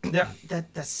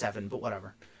that's 7, but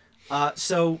whatever.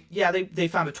 So yeah, they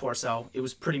found a torso. It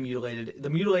was pretty mutilated. The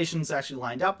mutilations actually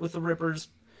lined up with the Ripper's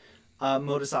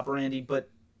modus operandi, but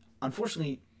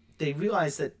unfortunately, they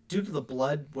realized that due to the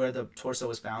blood where the torso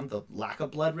was found, the lack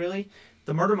of blood really,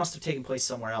 the murder must have taken place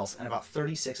somewhere else and about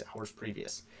 36 hours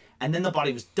previous. And then the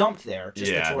body was dumped there,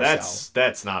 just the torso.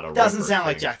 That's not a Doesn't Ripper sound thing.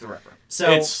 like Jack the Ripper.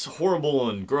 So It's horrible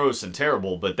and gross and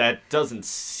terrible, but that doesn't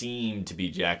seem to be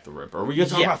Jack the Ripper. Are we going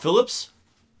to talk about Phillips?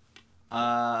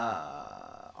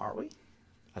 Are we?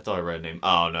 I thought I read a name.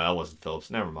 Oh, no, that wasn't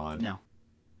Phillips. Never mind. No.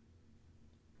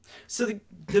 So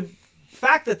the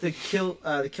fact that the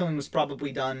killing was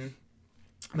probably done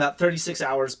about 36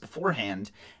 hours beforehand,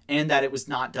 and that it was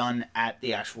not done at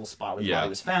the actual spot where the body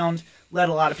was found, led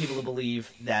a lot of people to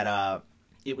believe that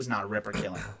it was not a Ripper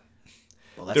killing.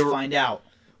 But let's find out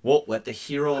what the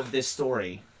hero of this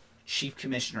story, Chief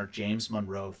Commissioner James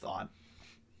Monroe, thought.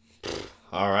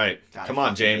 All right. God, Come I on,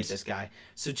 fucking hate James. this guy.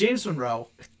 So James Monroe...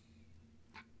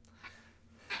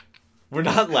 We're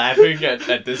not laughing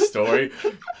at this story.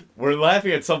 We're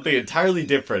laughing at something entirely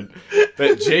different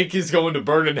that Jake is going to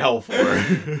burn in hell for.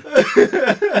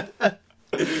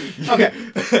 Okay.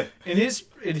 In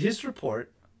his report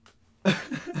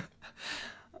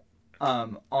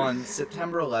on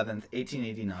September 11th,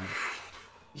 1889,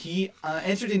 he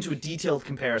entered into a detailed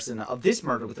comparison of this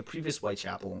murder with the previous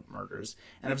Whitechapel murders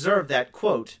and observed that,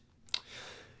 quote,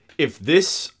 If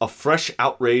this, a fresh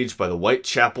outrage by the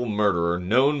Whitechapel murderer,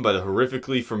 known by the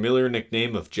horrifically familiar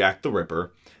nickname of Jack the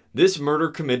Ripper, this murder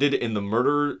committed in the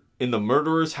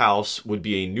murderer's house would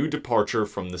be a new departure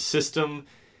from the system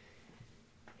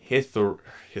hitherto.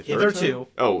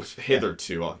 Oh,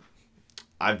 hitherto. Yeah.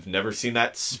 I've never seen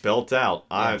that spelt out.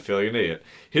 Yeah. I feel like an idiot.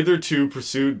 Hitherto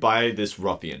pursued by this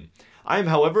ruffian. I am,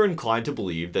 however, inclined to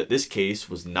believe that this case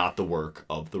was not the work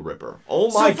of the Ripper.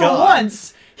 Oh my God! So for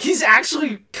once, he's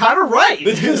actually kind of right.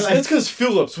 That's because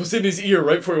Phillips was in his ear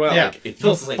right before he went out. Like, if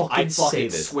Phillips you was like, I say fucking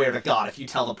this, swear to God, if you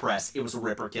tell the press it was a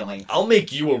Ripper killing, I'll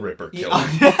make you a Ripper killer.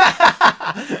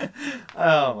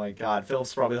 Oh my God!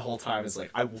 Phillips probably the whole time is like,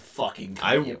 I will fucking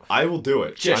kill you. I will do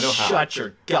it. Just I know how. shut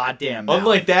your goddamn mouth.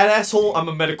 Unlike that asshole, I'm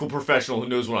a medical professional who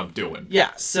knows what I'm doing.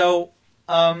 Yeah. So,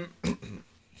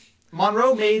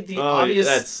 Monroe made the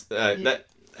obvious.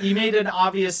 He made an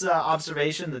obvious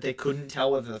observation that they couldn't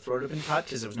tell whether the throat had been cut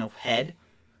because there was no head.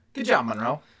 Good job,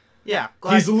 Monroe. Yeah,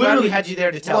 glad we had you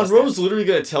there to tell us. Monroe's literally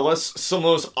going to tell us some of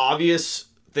those obvious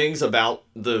things about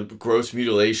the gross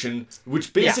mutilation,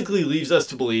 which basically leaves us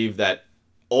to believe that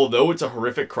although it's a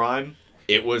horrific crime,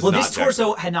 it was not. Well, this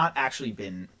torso had not actually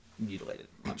been mutilated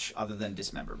much other than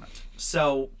dismemberment.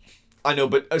 So. I know,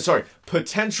 but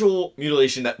potential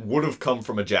mutilation that would have come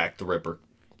from a Jack the Ripper.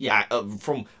 Yeah,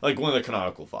 from like one of the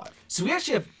canonical 5. So we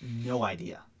actually have no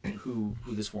idea who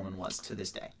this woman was to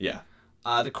this day. Yeah.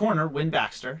 The coroner, Wynn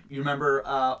Baxter, you remember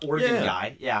Oregon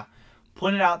guy,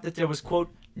 pointed out that there was,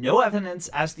 quote, no evidence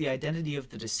as to the identity of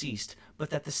the deceased, but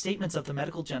that the statements of the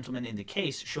medical gentleman in the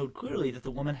case showed clearly that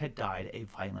the woman had died a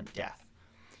violent death.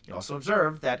 He also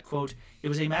observed that, quote, it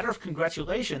was a matter of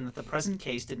congratulation that the present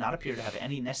case did not appear to have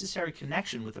any necessary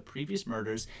connection with the previous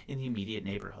murders in the immediate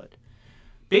neighborhood.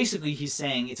 Basically, he's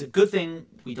saying it's a good thing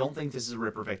we don't think this is a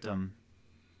Ripper victim,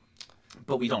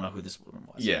 but we don't know who this woman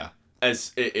was. Yeah.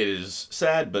 As it is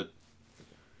sad, but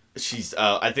she's,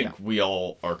 I think we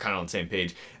all are kind of on the same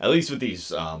page, at least with these,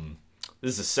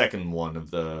 this is the second one of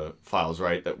the files,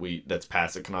 right, that's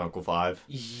past the canonical 5?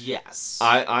 Yes.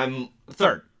 I'm...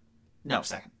 Third. No,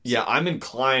 second. Yeah, I'm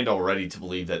inclined already to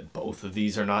believe that both of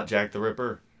these are not Jack the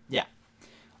Ripper. Yeah.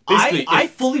 Basically, I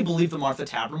fully believe the Martha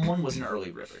Tabram one was an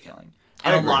early Ripper killing.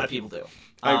 And I a agree. lot of people do.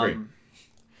 I agree.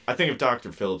 I think if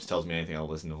Dr. Phillips tells me anything, I'll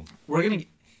listen to him. We're going to...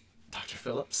 Dr.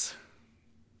 Phillips?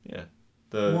 Yeah.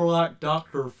 More like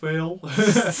Dr. Phil.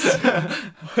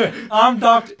 I'm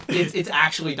Dr... It's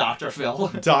actually Dr.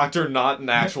 Phil. Doctor, not an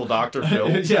actual Dr. Phil.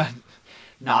 Yeah.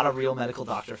 Not a real medical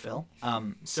Dr. Phil.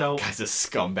 So... Guy's a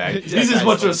scumbag. Yeah, He's as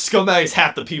much of a scumbag as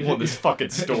half the people in this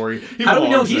fucking story. How do we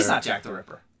know he's not Jack the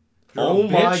Ripper? Oh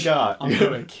my god. I'm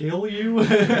gonna kill you.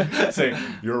 Say,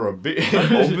 you're a bitch.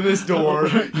 Open this door,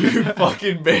 you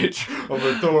fucking bitch. I'm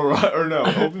gonna throw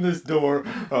open this door.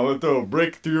 I'm gonna throw a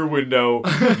brick through your window,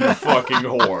 you fucking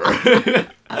whore.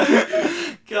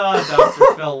 God,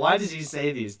 Dr. Phil, why does he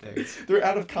say these things? They're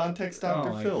out of context,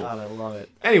 Dr. Phil. Oh my god, I love it.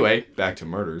 Anyway, back to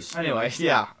murders. Anyway,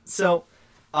 yeah. So,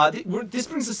 this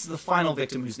brings us to the final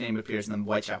victim whose name appears in the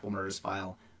Whitechapel murders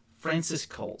file, Francis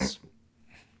Coles.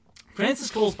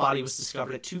 Francis Cole's body was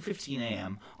discovered at 2:15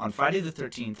 a.m. on Friday the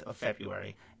 13th of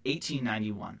February,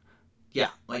 1891. Yeah,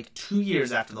 like 2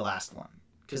 years after the last one.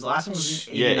 Because the last one was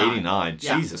in 89. Yeah, 89.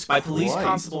 Yeah, Jesus by Christ. police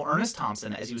constable Ernest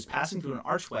Thompson as he was passing through an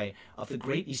archway of the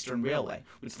Great Eastern Railway,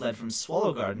 which led from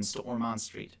Swallow Gardens to Ormond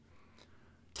Street.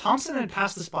 Thompson had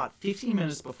passed the spot 15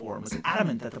 minutes before and was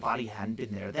adamant that the body hadn't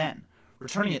been there then.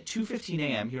 Returning at 2:15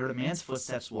 a.m., he heard a man's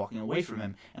footsteps walking away from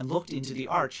him and looked into the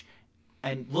arch.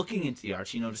 And looking into the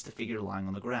arch, he noticed a figure lying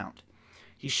on the ground.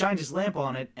 He shined his lamp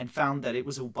on it and found that it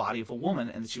was a body of a woman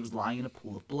and that she was lying in a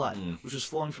pool of blood, which was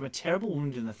flowing from a terrible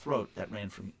wound in the throat that ran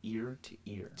from ear to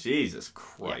ear. Jesus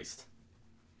Christ.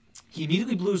 Yeah. He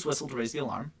immediately blew his whistle to raise the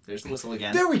alarm. There's the whistle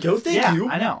again. There we go. Thank you.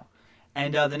 I know.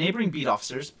 And the neighboring beat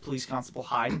officers, Police Constable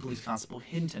Hyde and Police Constable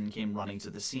Hinton, came running to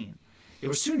the scene. They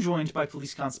were soon joined by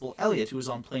Police Constable Elliot, who was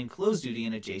on plainclothes duty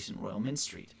in adjacent Royal Mint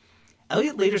Street.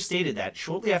 Elliot later stated that,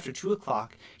 shortly after 2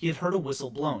 o'clock, he had heard a whistle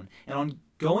blown, and on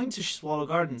going to Swallow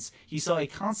Gardens, he saw a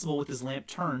constable with his lamp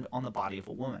turned on the body of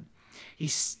a woman.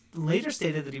 He later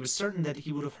stated that he was certain that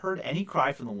he would have heard any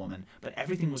cry from the woman, but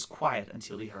everything was quiet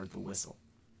until he heard the whistle.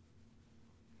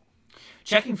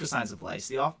 Checking for signs of lice,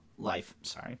 Checking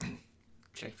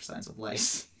for signs of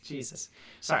lice. Jesus.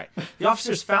 Sorry. The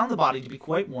officers found the body to be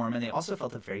quite warm, and they also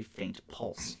felt a very faint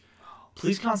pulse.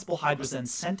 Police Constable Hyde was then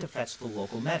sent to fetch the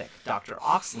local medic, Dr.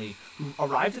 Oxley, who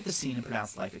arrived at the scene and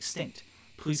pronounced life extinct.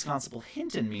 Police Constable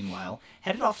Hinton, meanwhile,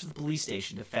 headed off to the police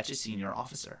station to fetch a senior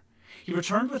officer. He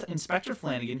returned with Inspector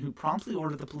Flanagan, who promptly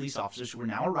ordered the police officers who were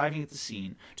now arriving at the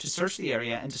scene to search the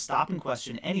area and to stop and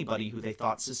question anybody who they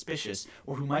thought suspicious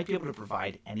or who might be able to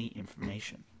provide any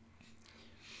information.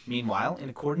 Meanwhile, in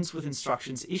accordance with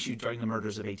instructions issued during the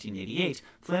murders of 1888,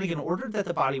 Flanagan ordered that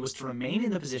the body was to remain in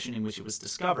the position in which it was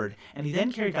discovered, and he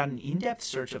then carried out an in-depth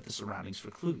search of the surroundings for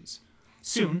clues.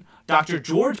 Soon, Dr.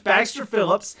 George Baxter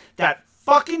Phillips, that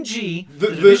fucking G,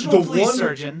 the divisional police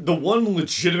surgeon... The one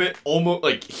legitimate,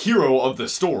 almost, hero of the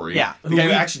story. Yeah. The guy who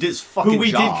actually did his fucking job. Who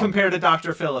we did compare to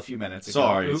Dr. Phil a few minutes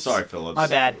ago. Sorry, Phillips. My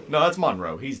bad. No, that's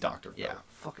Monroe. He's Dr. Phil. Yeah,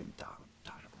 fucking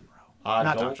Dr. Monroe.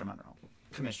 Not Dr. Monroe.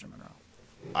 Commissioner Monroe.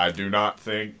 I do not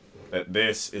think that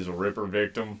this is a Ripper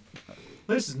victim.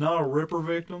 This is not a Ripper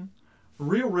victim. A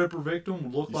real Ripper victim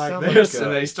would look You like sound this, like,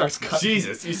 and then he starts cutting.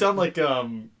 Jesus, you sound like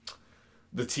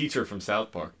the teacher from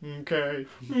South Park. Okay.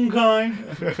 Okay.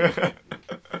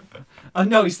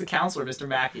 No, he's the counselor, Mr.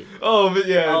 Mackey. Oh, but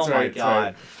yeah, that's Oh right. my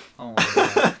god. Oh my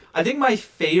god. I think my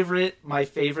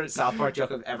favorite South Park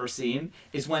joke I've ever seen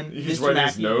is when He's Mr. writing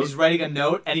his Mackey note? is writing a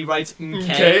note and he writes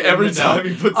Okay, every time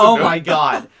he puts a Oh note. my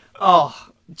god. Oh,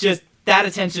 just that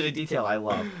attention to detail I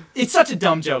love. It's such a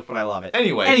dumb joke, but I love it.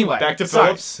 Anyway, back to sorry.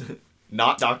 Phillips.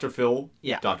 Not Dr. Phil.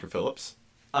 Yeah. Dr. Phillips.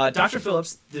 Dr.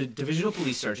 Phillips, the divisional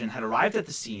police surgeon, had arrived at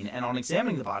the scene, and on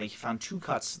examining the body, he found 2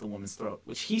 cuts to the woman's throat,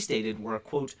 which he stated were,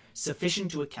 quote,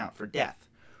 sufficient to account for death.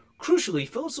 Crucially,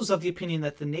 Phillips was of the opinion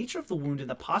that the nature of the wound and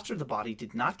the posture of the body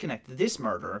did not connect this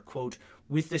murder, quote,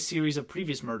 with the series of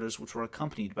previous murders which were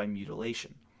accompanied by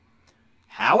mutilation.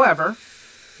 However,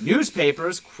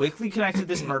 newspapers quickly connected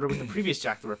this murder with the previous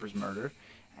Jack the Ripper's murder,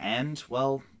 and,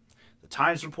 well, the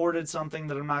Times reported something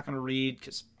that I'm not going to read,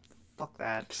 because fuck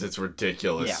that. Because it's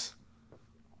ridiculous.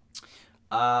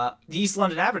 Yeah. The East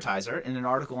London Advertiser, in an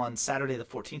article on Saturday the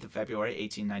 14th of February,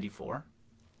 1894.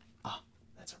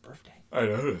 That's her birthday. I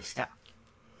noticed. Yeah.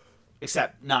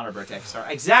 Except, not her birthday.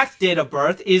 Sorry. Exact date of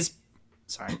birth is...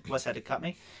 Sorry, Wes had to cut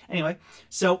me. Anyway,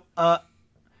 so,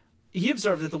 he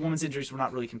observed that the woman's injuries were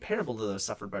not really comparable to those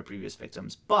suffered by previous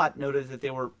victims, but noted that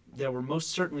there were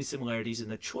most certainly similarities in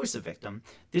the choice of victim,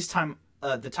 this time,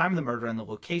 the time of the murder and the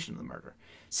location of the murder.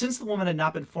 Since the woman had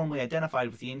not been formally identified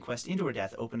with the inquest into her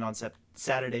death opened on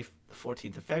Saturday, the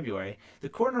 14th of February, the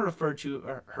coroner referred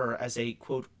to her as a,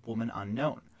 quote, woman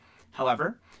unknown.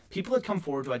 However, people had come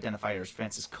forward to identify her as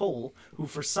Frances Cole, who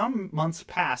for some months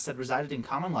past had resided in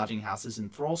common lodging houses in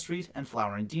Thrall Street and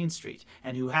Flower and Dean Street,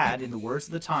 and who had, in the words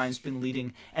of the Times, been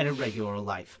leading an irregular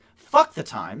life. Fuck the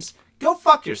Times. Go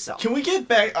fuck yourself. Can we get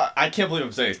back? I can't believe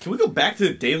I'm saying this. Can we go back to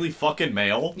the Daily fucking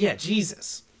Mail? Yeah,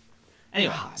 Jesus.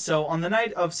 Anyway, so on the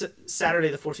night of Saturday,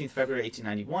 the 14th February,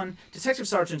 1891, Detective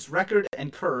Sergeants Record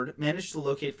and Curd managed to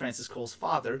locate Frances Cole's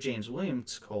father, James William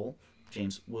Cole,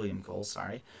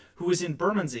 who was in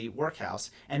Bermondsey Workhouse,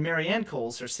 and Mary Ann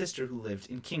Coles, her sister, who lived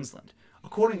in Kingsland.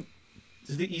 According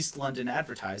to the East London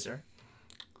Advertiser,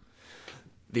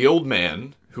 the old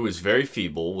man, who was very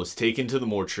feeble, was taken to the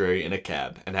mortuary in a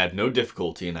cab and had no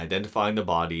difficulty in identifying the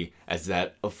body as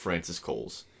that of Frances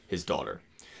Coles, his daughter.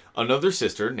 Another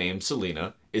sister, named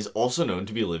Selina, is also known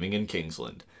to be living in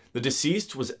Kingsland. The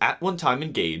deceased was at one time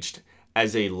engaged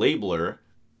as a labeler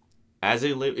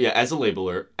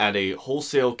at a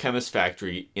wholesale chemist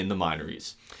factory in the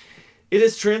Minories. It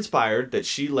has transpired that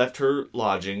she left her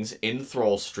lodgings in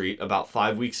Thrall Street about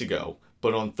 5 weeks ago,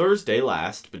 but on Thursday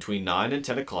last, between 9 and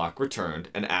 10 o'clock, returned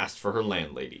and asked for her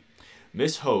landlady,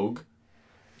 Miss Hogue,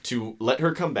 to let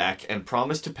her come back and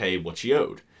promised to pay what she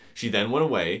owed. She then went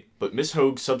away, but Miss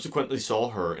Hogue subsequently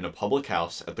saw her in a public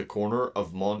house at the corner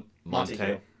of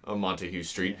Montague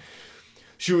Street. Yeah.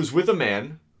 She was with a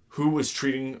man who was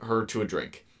treating her to a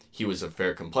drink. He was of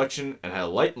fair complexion and had a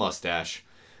light mustache.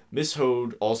 Miss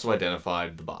Hogue also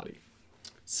identified the body.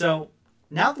 So,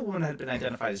 now the woman had been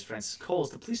identified as Frances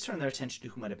Coles, the police turned their attention to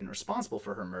who might have been responsible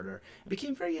for her murder and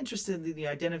became very interested in the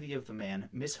identity of the man,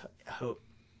 Miss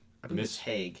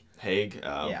Hague. Hague?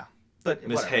 Yeah. But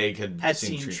Miss Hague had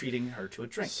seen treating her to a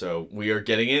drink. So we are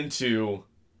getting into...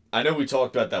 I know we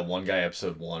talked about that one guy,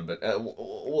 episode 1, but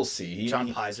we'll see.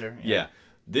 John Pizer. Yeah.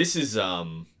 This is...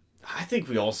 I think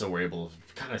we also were able to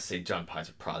kind of say John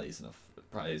Pizer probably isn't enough.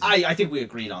 I think we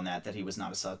agreed on that he was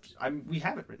not a subject. We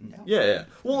have it written down. Yeah.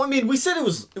 Well, I mean, we said it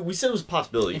was a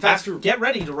possibility. In fact, get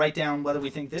ready to write down whether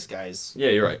we think this guy's... Yeah,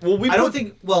 you're right. Well,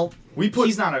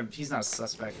 he's not a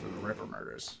suspect for the Ripper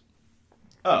murders.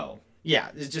 Oh.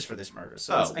 Yeah, it's just for this murder.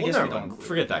 So I guess we don't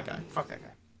forget that guy. Fuck that guy.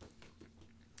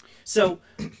 So,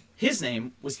 his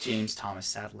name was James Thomas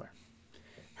Sadler.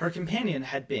 Her companion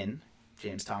had been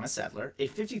James Thomas Sadler, a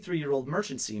 53-year-old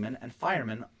merchant seaman and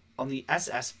fireman on the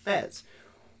SS Fez,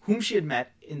 whom she had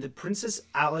met in the Princess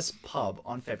Alice pub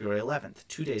on February 11th,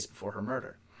 2 days before her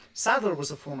murder. Sadler was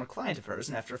a former client of hers,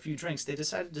 and after a few drinks, they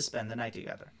decided to spend the night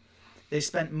together. They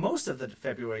spent most of the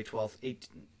February 12th,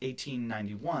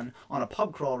 1891 on a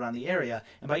pub crawl around the area,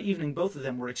 and by evening both of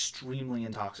them were extremely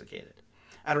intoxicated.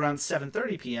 At around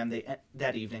 7:30 p.m.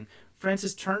 that evening,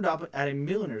 Frances turned up at a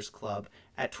milliner's club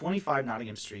at 25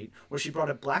 Nottingham Street, where she brought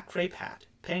a black crepe hat,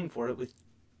 paying for it with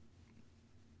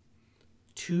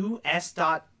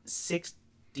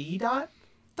 2S.6D.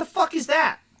 The fuck is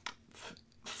that?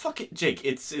 Fuck it, Jake.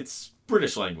 It's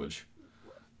British language.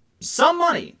 Some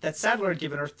money that Sadler had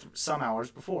given her some hours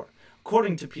before.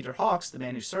 According to Peter Hawkes, the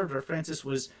man who served her, Frances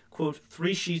was, quote,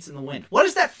 3 sheets in the wind. What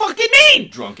does that fucking mean?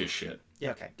 Drunk as shit.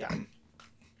 Yeah, okay, got it.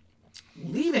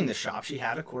 Leaving the shop, she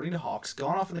had, according to Hawkes,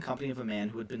 gone off in the company of a man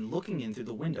who had been looking in through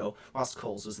the window whilst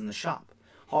Coles was in the shop.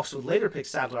 Hawkes would later pick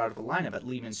Sadler out of a lineup at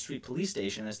Leman Street Police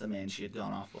Station as the man she had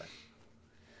gone off with.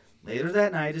 Later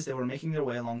that night, as they were making their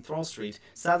way along Thrall Street,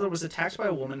 Sadler was attacked by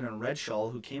a woman in a red shawl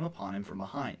who came upon him from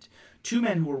behind. 2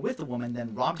 men who were with the woman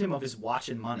then robbed him of his watch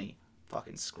and money.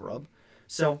 Fucking scrub.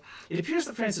 So, it appears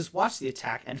that Frances watched the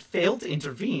attack and failed to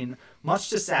intervene, much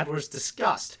to Sadler's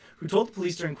disgust, who told the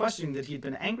police during questioning that he had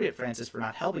been angry at Frances for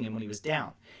not helping him when he was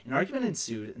down. An argument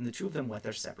ensued, and the two of them went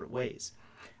their separate ways.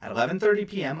 At 11:30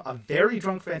 p.m., a very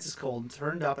drunk Frances Cole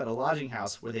turned up at a lodging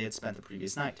house where they had spent the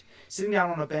previous night. Sitting down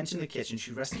on a bench in the kitchen,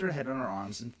 she rested her head on her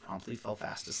arms and promptly fell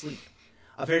fast asleep.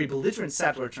 A very belligerent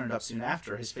Sadler turned up soon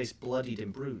after, his face bloodied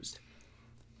and bruised.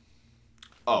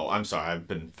 Oh, I'm sorry. I've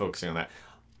been focusing on that.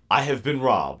 I have been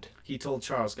robbed, he told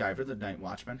Charles Guyver, the night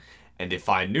watchman. And if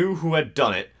I knew who had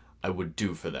done it, I would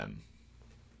do for them.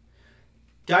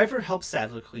 Guyver helped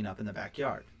Sadler clean up in the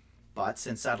backyard. But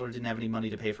since Sadler didn't have any money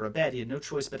to pay for a bed, he had no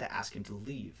choice but to ask him to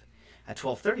leave. At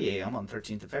 12:30 a.m. on the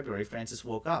 13th of February, Frances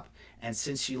woke up, and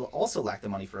since she also lacked the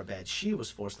money for a bed, she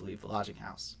was forced to leave the lodging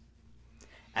house.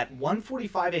 At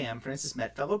 1:45 a.m., Frances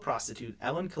met fellow prostitute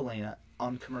Ellen Kalena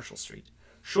on Commercial Street.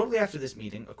 Shortly after this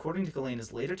meeting, according to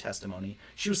Kalena's later testimony,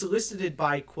 she was solicited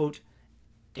by, quote,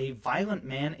 a violent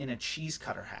man in a cheese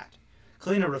cutter hat.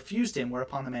 Kalena refused him,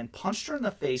 whereupon the man punched her in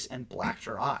the face and blacked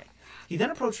her eye. He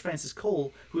then approached Frances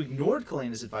Cole, who ignored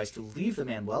Kalena's advice to leave the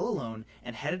man well alone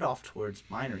and headed off towards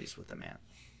Minories with the man.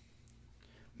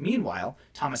 Meanwhile,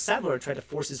 Thomas Sadler tried to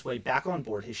force his way back on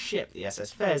board his ship, the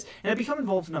SS Fez, and had become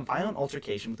involved in a violent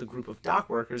altercation with a group of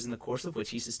dock workers in the course of which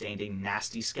he sustained a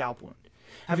nasty scalp wound.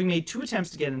 Having made 2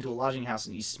 attempts to get into a lodging house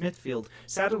in East Smithfield,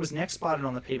 Sadler was next spotted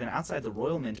on the pavement outside the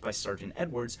Royal Mint by Sergeant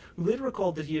Edwards, who later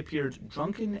recalled that he appeared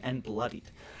drunken and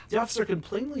bloodied. The officer could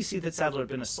plainly see that Sadler had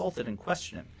been assaulted and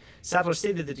questioned him. Sadler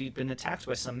stated that he'd been attacked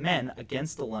by some men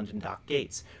against the London dock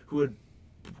gates, who had,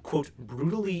 quote,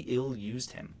 brutally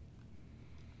ill-used him.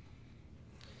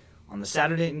 On the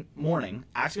Saturday morning,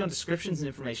 acting on descriptions and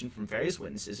information from various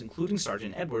witnesses, including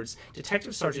Sergeant Edwards,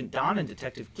 Detective Sergeant Don and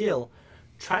Detective Gill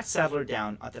tracked Sadler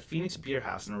down at the Phoenix Beer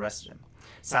House and arrested him.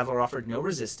 Sadler offered no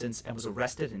resistance and was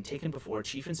arrested and taken before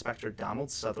Chief Inspector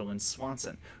Donald Sutherland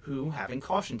Swanson, who, having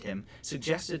cautioned him,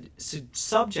 subjected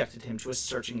him to a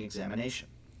searching examination.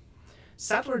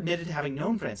 Sadler admitted having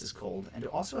known Frances Cole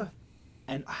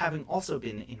and having also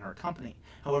been in her company.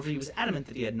 However, he was adamant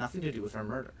that he had nothing to do with her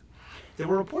murder. There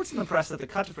were reports in the press that the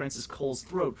cut to Frances Cole's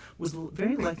throat was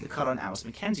very like the cut on Alice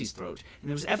Mackenzie's throat, and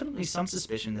there was evidently some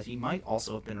suspicion that he might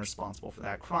also have been responsible for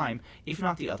that crime, if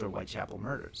not the other Whitechapel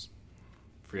murders.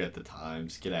 Forget the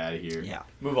times. Get out of here. Yeah.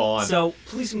 Move on. So,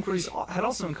 police inquiries had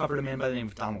also uncovered a man by the name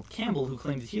of Donald Campbell who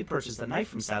claimed that he had purchased a knife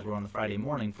from Sadler on the Friday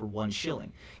morning for 1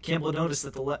 shilling. Campbell noticed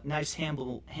that the knife's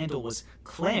handle was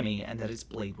clammy and that its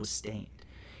blade was stained.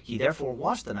 He therefore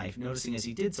washed the knife, noticing as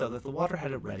he did so that the water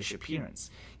had a reddish appearance.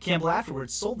 Campbell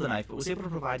afterwards sold the knife, but was able to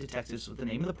provide detectives with the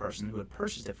name of the person who had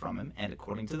purchased it from him, and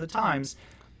according to the Times,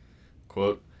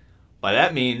 quote, by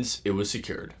that means, it was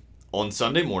secured. On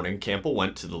Sunday morning, Campbell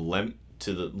went to the Lehman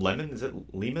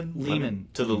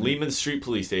Street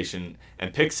Police Station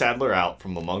and picked Sadler out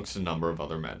from amongst a number of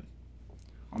other men.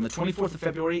 On the 24th of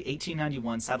February,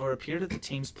 1891, Sadler appeared at the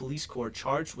Thames Police Court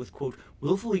charged with, quote,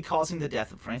 willfully causing the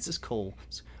death of Frances Cole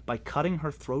by cutting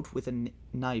her throat with a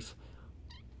knife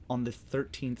on the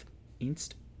 13th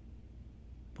inst.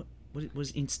 What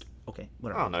was inst? Okay,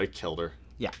 whatever. Oh, no, he killed her.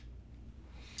 Yeah.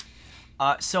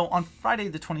 So on Friday,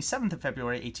 the 27th of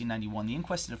February, 1891, the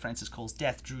inquest into Frances Cole's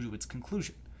death drew to its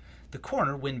conclusion. The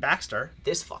coroner, Win Baxter,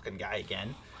 this fucking guy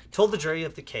again, told the jury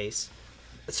of the case...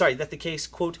 that the case,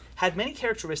 quote, had many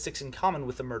characteristics in common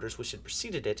with the murders which had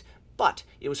preceded it, but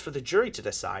it was for the jury to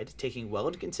decide, taking well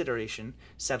into consideration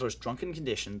Sadler's drunken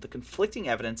condition, the conflicting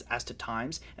evidence as to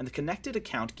times, and the connected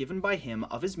account given by him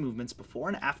of his movements before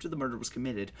and after the murder was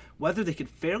committed, whether they could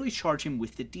fairly charge him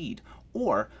with the deed,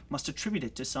 or must attribute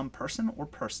it to some person or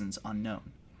persons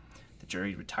unknown. The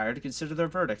jury retired to consider their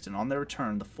verdict, and on their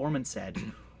return, the foreman said,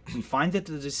 we find that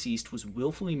the deceased was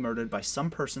willfully murdered by some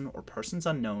person or persons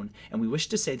unknown, and we wish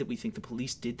to say that we think the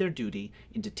police did their duty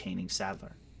in detaining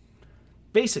Sadler.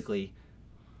 Basically,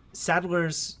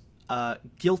 Sadler's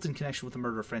guilt in connection with the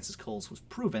murder of Frances Cole was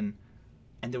proven,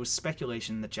 and there was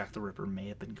speculation that Jack the Ripper may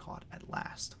have been caught at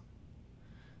last.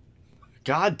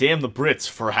 God damn the Brits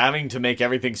for having to make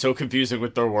everything so confusing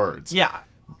with their words. Yeah.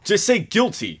 Just say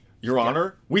guilty, Your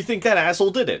Honor. We think that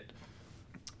asshole did it.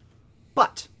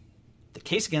 But the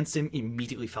case against him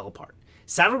immediately fell apart.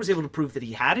 Sadler was able to prove that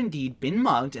he had indeed been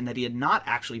mugged and that he had not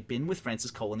actually been with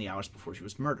Frances Cole in the hours before she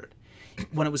was murdered.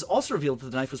 When it was also revealed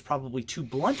that the knife was probably too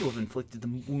blunt to have inflicted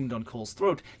the wound on Cole's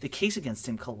throat, the case against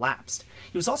him collapsed.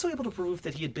 He was also able to prove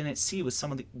that he had been at sea with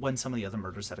when some of the other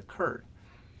murders had occurred.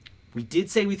 We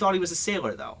did say we thought he was a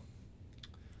sailor, though.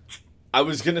 I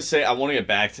was going to say, I want to get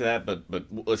back to that, but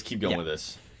let's keep going with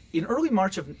this. In early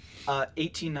March of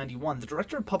 1891, the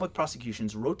Director of Public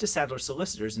Prosecutions wrote to Sadler's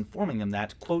solicitors informing them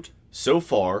that, quote, so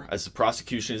far as the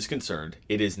prosecution is concerned,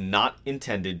 it is not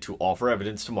intended to offer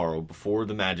evidence tomorrow before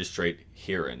the magistrate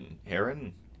Heron,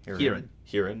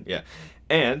 yeah,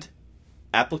 and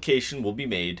application will be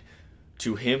made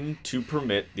to him to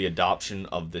permit the adoption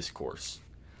of this course.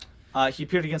 He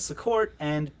appeared against the court,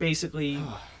 and basically,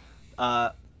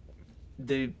 the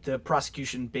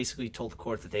prosecution basically told the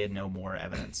court that they had no more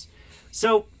evidence.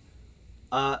 So,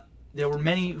 there were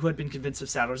many who had been convinced of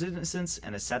Sadler's innocence,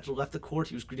 and as Sadler left the court,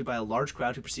 he was greeted by a large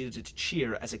crowd who proceeded to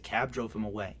cheer as a cab drove him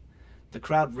away. The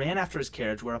crowd ran after his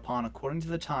carriage, whereupon, according to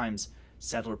the Times,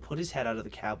 Sadler put his head out of the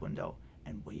cab window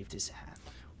and waved his hand.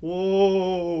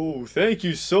 Whoa! Thank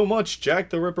you so much, Jack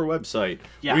the Ripper website.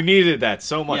 Yeah. We needed that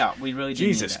so much. Yeah, we really did.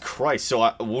 Jesus Christ!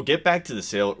 So we'll get back to the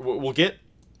sale.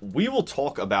 We will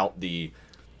talk about the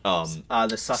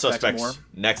suspects more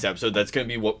next episode. That's going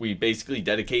to be what we basically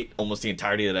dedicate almost the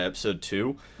entirety of that episode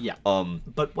to. Yeah.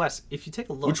 But Wes, if you take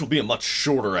a look, which will be a much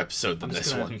shorter episode than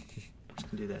this one. I'm just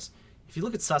gonna do this. If you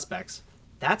look at suspects,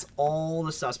 that's all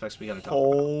the suspects we got to talk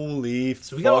Holy about.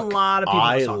 So we got a lot of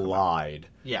people to talk lied. About.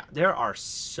 Yeah, there are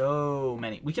so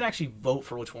many. We can actually vote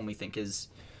for which one we think is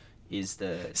is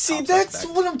the See, top that's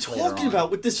suspect what I'm later talking on.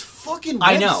 about with this fucking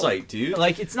I know. website, dude.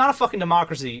 Like, it's not a fucking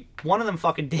democracy. One of them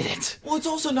fucking did it. Well, it's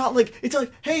also not like it's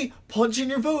like, hey, punch in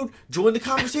your vote, join the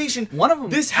conversation. One of them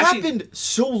This actually- happened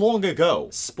so long ago.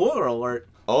 Spoiler alert.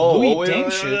 Oh, Louis wait, Deng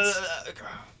wait, shoots. wait,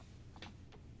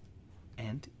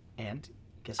 And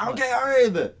guess what? Okay, all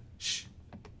right, then. Shh.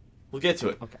 We'll get to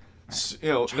it. Okay.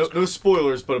 No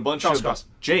spoilers, but a bunch Charles of Cross.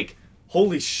 Jake.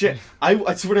 Holy shit! I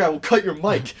swear to God, I will cut your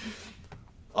mic.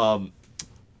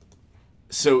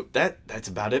 So that's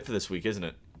about it for this week, isn't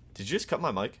it? Did you just cut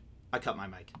my mic? I cut my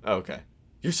mic. Oh, okay.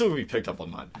 You're still gonna be picked up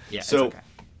on mine. Yeah, So it's okay.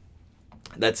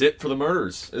 that's it for the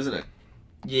murders, isn't it?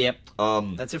 Yep.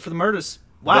 Um. That's it for the murders.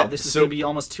 Wow, That- this is so- going to be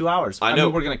almost 2 hours. I know.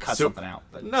 mean, we're going to cut So- something out.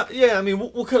 But No, yeah, I mean,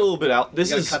 we'll cut a little bit out. This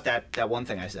you got is to cut that one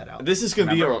thing I said out. this is gonna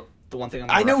Remember? be our. The one thing I'm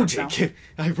I gonna know, reference Jake.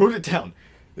 I wrote it down.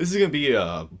 This is gonna be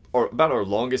about our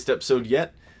longest episode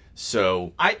yet.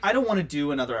 So now. I don't want to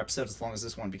do another episode as long as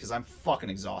this one because I'm fucking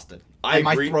exhausted. I And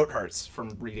agree. My throat hurts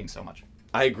from reading so much.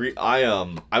 I agree.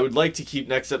 I would like to keep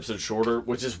next episode shorter,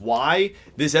 which is why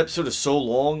this episode is so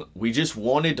long. We just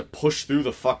wanted to push through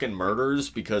the fucking murders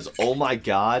because oh my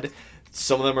god,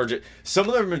 some of them are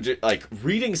just like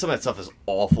reading some of that stuff is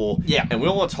awful. Yeah. And we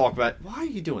don't want to talk about why are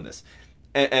you doing this,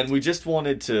 and we just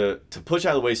wanted to push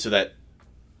out of the way so that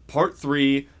part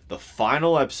 3, the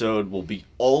final episode, will be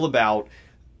all about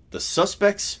the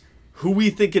suspects, who we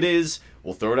think it is.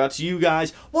 We'll throw it out to you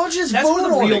guys. Why don't you just That's vote where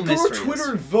the on real it? Go to mystery Twitter is.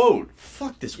 and vote.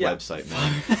 Fuck this Yeah. website,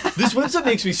 man. This website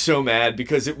makes me so mad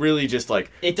because it really just like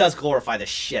It does glorify the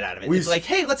shit out of it. We- It's like,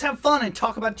 hey, let's have fun and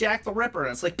talk about Jack the Ripper.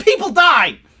 And it's like, people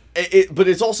died! but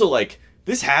it's also like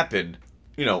this happened,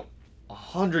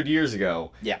 100 years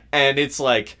ago. Yeah. And it's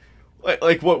like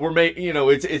what we're making,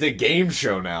 it's a game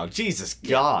show now. Jesus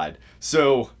God.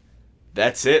 So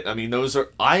that's it. I mean, those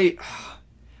are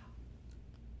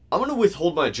I'm going to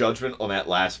withhold my judgment on that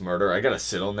last murder. I got to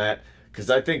sit on that because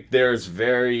I think there's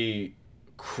very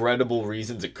credible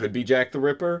reasons it could be Jack the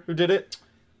Ripper who did it.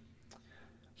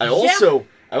 I also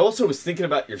was thinking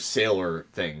about your sailor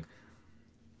thing.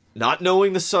 Not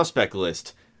knowing the suspect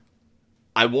list,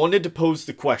 I wanted to pose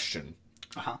the question.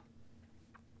 Uh-huh.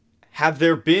 Have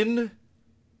there been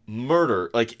murder,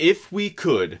 like if we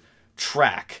could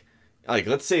track, like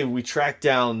let's say we track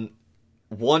down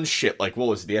one ship, like what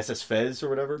was it, the SS Fez or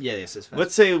whatever? Yeah, this is fast.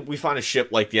 Let's say we find a ship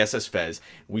like the SS Fez.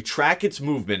 We track its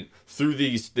movement through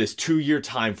this 2-year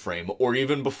time frame, or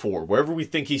even before, wherever we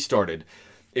think he started.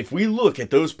 If we look at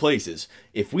those places,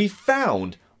 if we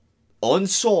found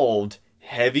unsolved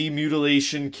heavy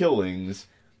mutilation killings,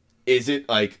 is it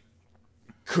like,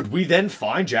 could we then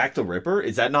find Jack the Ripper?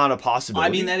 Is that not a possibility?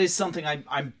 I mean, that is something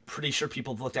I'm pretty sure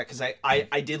people have looked at because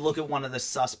I did look at one of the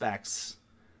suspects,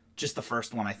 just the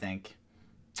first one, I think.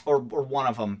 Or one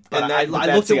of them. But And I that's looked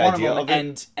at the one of idea them, of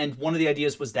it? and one of the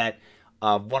ideas was that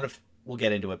we'll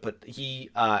get into it, but he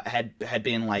had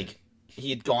been like, he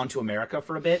had gone to America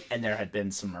for a bit, and there had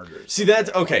been some murders. See, that's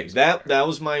okay. That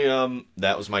was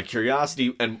my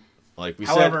curiosity, and like we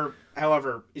However,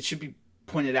 it should be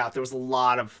pointed out there's a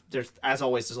lot of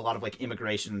like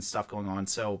immigration and stuff going on,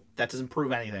 so that doesn't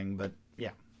prove anything. But yeah.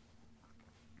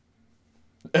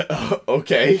 said,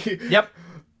 okay. Yep.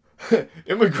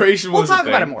 Immigration We'll was talk a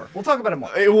about it thing. more. We'll talk about it more.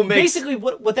 It will make Basically,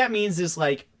 what that means is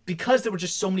like because there were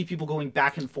just so many people going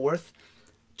back and forth,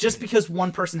 just because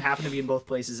one person happened to be in both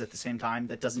places at the same time,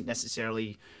 that doesn't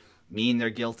necessarily mean they're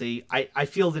guilty. I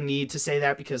feel the need to say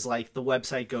that because like the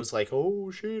website goes like, oh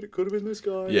shit, it could have been this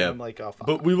guy. Yeah. And I'm like, oh fuck.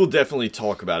 But we will definitely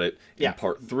talk about it in Yeah.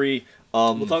 part 3.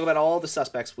 We'll talk about all the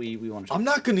suspects we want to. I'm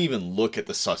not gonna even look at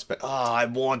the suspect. I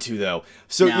want to though.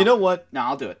 So No. you know what? No,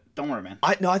 I'll do it. Don't worry, man.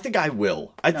 I think I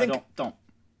will. I No, think. don't.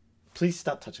 Please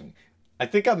stop touching me. I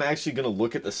think I'm actually gonna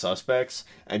look at the suspects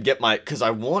and get because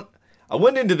I went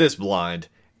into this blind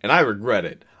and I regret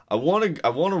it. I want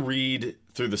to read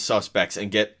through the suspects and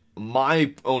get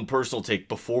my own personal take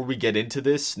before we get into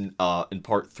this in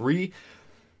part 3,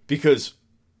 because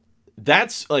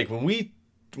that's like when we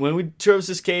chose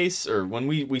this case, or when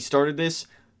we started this,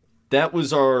 that's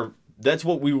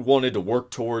what we wanted to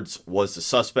work towards, was the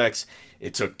suspects.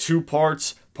 It took 2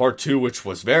 parts, part 2, which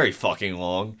was very fucking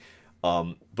long,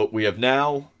 but we have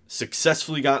now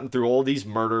successfully gotten through all these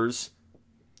murders,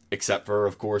 except for,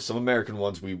 of course, some American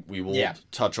ones we will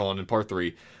touch on in part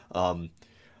 3.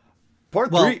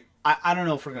 Part 3... I don't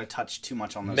know if we're going to touch too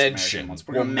much on those American ones.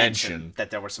 We're going to mention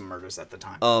that there were some murders at the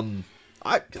time.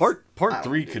 Part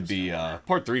 3 could be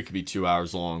 2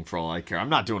 hours long for all I care. I'm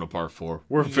not doing a part 4.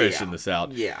 We're finishing this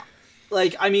out. Yeah.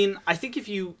 Like, I mean, I think if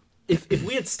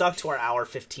we had stuck to our hour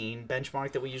 15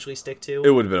 benchmark that we usually stick to,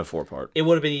 It would have been a 4-part. it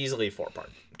would have been easily a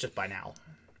 4-part, just by now.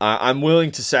 I'm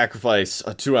willing to sacrifice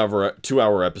a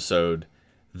 2-hour episode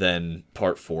than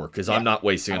part 4 because I'm not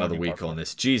wasting another week on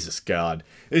this. Jesus God,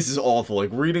 this is awful.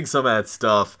 Like reading some of that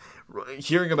stuff,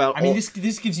 hearing about. I mean, this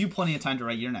gives you plenty of time to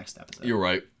write your next episode. You're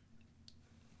right.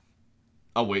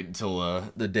 I'll wait until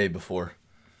the day before.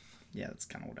 Yeah, that's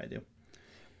kind of what I do.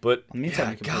 But in the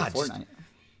meantime, we can play Fortnite.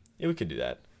 Yeah, we could do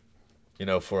that.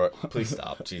 Please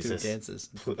stop, Jesus. Dances.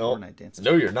 Fortnite dances.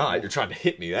 No, you're not. You're trying to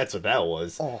hit me. That's what that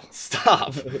was. Oh.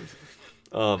 Stop.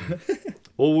 Well,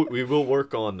 we will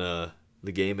work on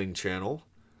the gaming channel.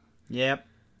 Yep.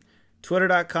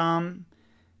 Twitter.com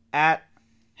 @ @H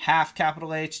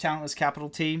Talentless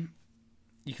T.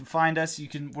 You can find us.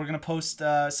 We're gonna post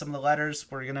some of the letters.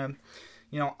 We're gonna,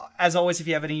 as always, if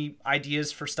you have any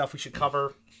ideas for stuff we should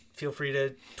cover, feel free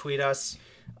to tweet us.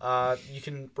 You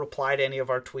can reply to any of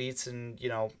our tweets and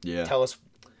tell us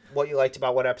what you liked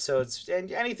about what episodes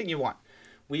and anything you want.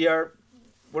 We're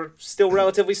still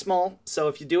relatively small, so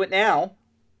if you do it now,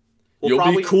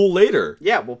 you'll be cool later.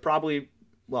 Yeah, we'll probably.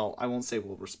 Well, I won't say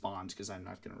we'll respond because I'm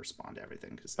not going to respond to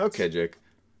everything. Okay, Jake.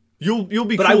 You'll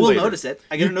be. But cool I will later. Notice it.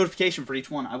 I get a notification for each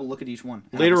one. I will look at each one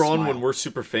later on when we're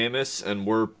super famous and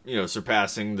we're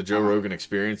surpassing the Joe Rogan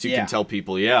Experience. You can tell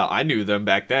people, I knew them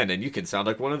back then, and you can sound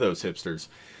like one of those hipsters.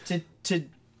 To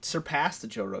surpass the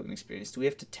Joe Rogan Experience, do we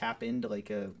have to tap into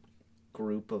like a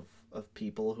group of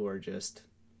people who are just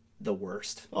the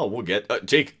worst? Oh, we'll get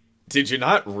Jake. Did you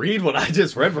not read what I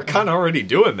just read? We're kind of already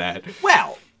doing that.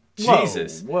 Well,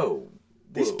 Jesus, whoa.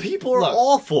 These people are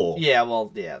awful. Yeah,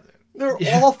 well, yeah. They're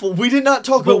awful. We did not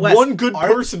talk about Wes, one good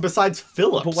person besides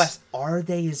Phillips. But Wes, are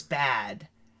they as bad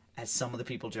as some of the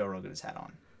people Joe Rogan has had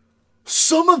on?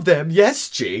 Some of them, yes,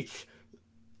 Jake.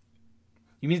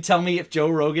 You mean to tell me if Joe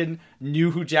Rogan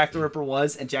knew who Jack the Ripper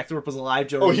was and Jack the Ripper was alive,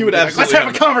 Joe Rogan he would absolutely let's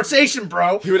have a conversation,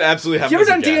 bro. He would absolutely have. You ever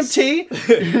done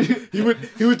DMT?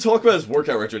 he would talk about his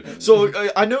workout regimen. So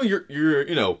I know you're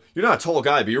not a tall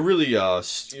guy, but you're really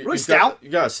stout. You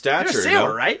got a stature. You're a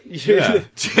sailor, right? Yeah.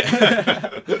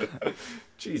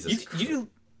 Jesus. You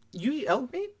eat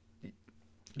elk meat?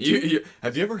 You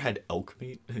have you ever had elk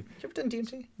meat? You ever done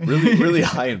DMT? Really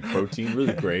high in protein,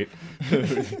 really great.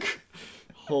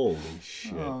 Holy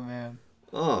shit. Oh man.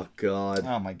 Oh god.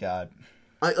 Oh my god.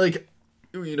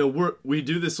 We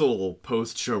do this little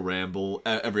post-show ramble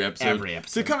every episode.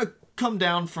 To kind of come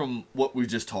down from what we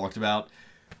just talked about.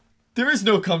 There is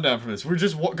no come down from this. We're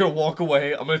just gonna walk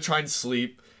away. I'm gonna try and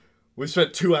sleep. We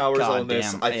spent 2 hours on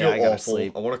this. I feel awful.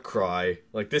 Sleep. I want to cry.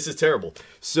 This is terrible.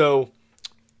 So,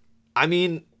 I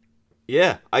mean,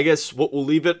 yeah. I guess we'll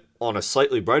leave it on a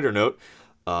slightly brighter note.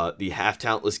 The Half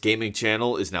Talentless Gaming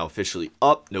channel is now officially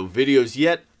up. No videos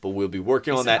yet, but we'll be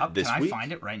working on that this week. Can I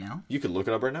find it right now? You can look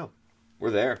it up right now.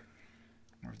 We're there.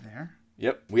 We're there?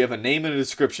 Yep. We have a name and a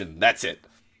description. That's it.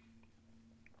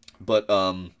 But,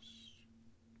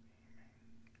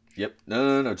 Yep.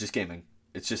 No. Just gaming.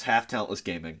 It's just Half Talentless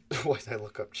Gaming. Why did I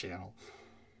look up channel?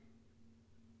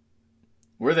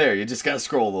 We're there. You just gotta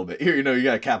scroll a little bit. Here, you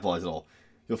gotta capitalize it all.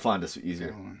 You'll find us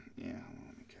easier. Yeah.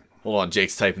 Hold on,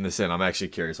 Jake's typing this in. I'm actually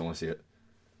curious. I want to see it.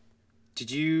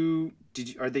 Did you?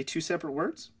 Are they two separate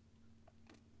words?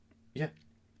 Yeah.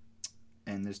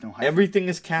 And there's no hyphen? Everything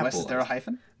is capitalized. Wes, is there a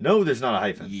hyphen? No, there's not a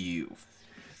hyphen.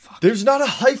 Fuck. There's not a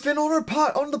hyphen on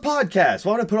on the podcast.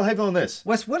 Why would I put a hyphen on this?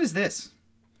 Wes, what is this?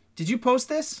 Did you post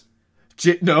this?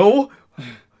 No.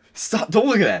 Stop. Don't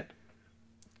look at that.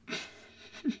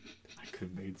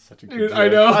 Made such a good joke. I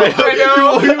know.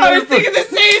 I was thinking the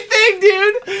same thing,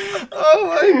 dude. Oh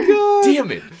my god.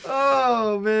 Damn it.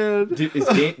 Oh man.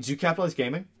 Did you capitalize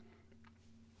gaming?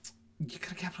 You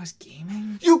gotta capitalize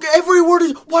gaming? Every word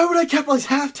is. Why would I capitalize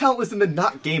Half Talentless and then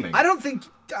not gaming? I don't think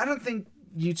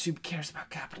YouTube cares about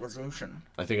capitalization.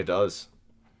 I think it does.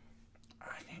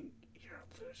 I think you're a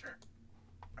loser.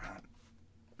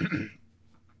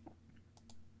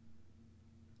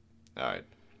 All right.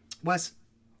 Wes.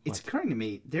 It's occurring to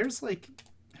me, there's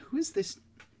who is this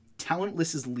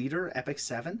Talentless's leader, Epic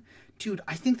 7? Dude,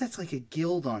 I think that's like a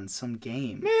guild on some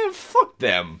game. Man, fuck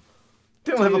them.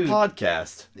 They don't have a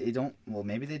podcast. They don't, well,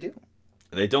 maybe they do.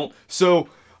 They don't. So,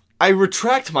 I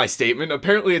retract my statement.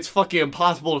 Apparently, it's fucking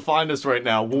impossible to find us right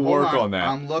now. We'll work on that.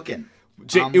 I'm looking.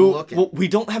 Well, we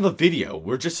don't have a video.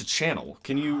 We're just a channel.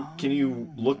 Can you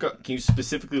look up? Can you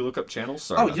specifically look up channels?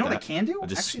 Sorry. You know what I can do? I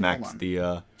just smacked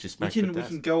the. We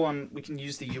can go on. We can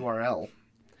use the URL.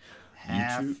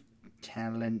 Half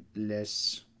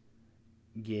Talentless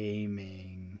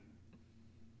Gaming.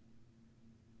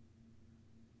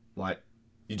 What?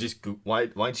 Why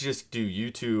don't you just do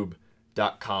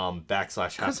YouTube.com/Half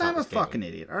Talentless Gaming? Because I'm a fucking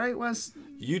idiot. All right, Wes.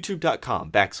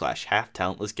 YouTube.com/Half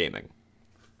Talentless Gaming.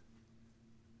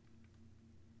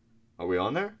 Are we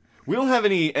on there? We don't have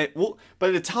any. Well,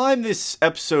 by the time this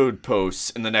episode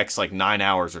posts in the next like 9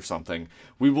 hours or something,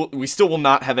 we still will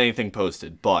not have anything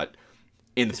posted. But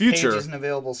in the future, Page isn't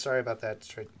available. Sorry about that.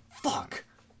 fuck.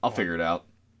 I'll figure it out.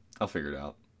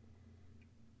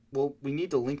 Well, we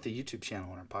need to link the YouTube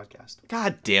channel on our podcast.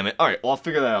 God damn it. All right, well, I'll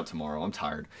figure that out tomorrow. I'm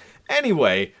tired.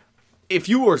 Anyway, if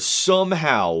you are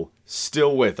somehow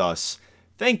still with us,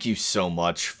 thank you so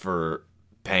much for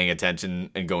paying attention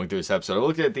and going through this episode. I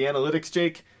looked at the analytics,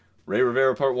 Jake. Ray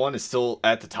Rivera Part 1 is still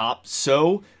at the top.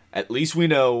 So, at least we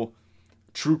know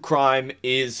true crime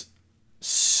is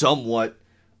somewhat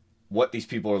what these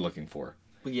people are looking for.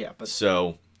 Yeah, but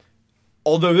So,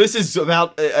 although this is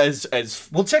about as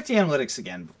we'll check the analytics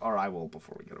again, or I will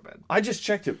before we go to bed. I just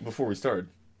checked it before we started.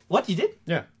 What? You did?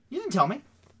 Yeah. You didn't tell me.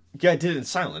 Yeah, I did it in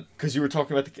silent because you were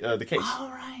talking about the case. All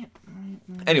right.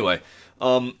 Anyway,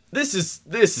 this is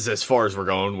as far as we're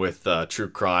going with true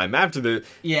crime.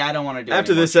 Yeah, I don't want to do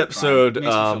After any more this true crime. episode, Makes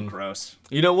me feel gross.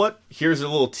 You know what? Here's a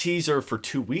little teaser for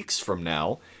 2 weeks from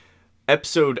now.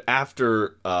 Episode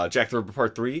after Jack the Ripper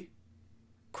Part 3,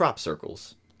 crop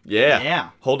circles.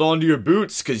 Yeah. Hold on to your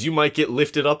boots because you might get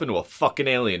lifted up into a fucking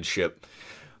alien ship.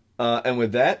 And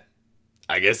with that,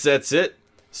 I guess that's it.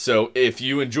 So if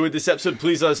you enjoyed this episode,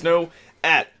 please let us know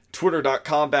at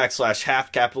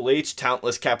twitter.com/half_H,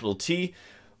 talentless capital T.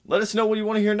 Let us know what you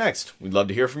want to hear next. We'd love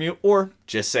to hear from you, or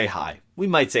just say hi. We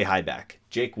might say hi back.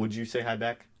 Jake, would you say hi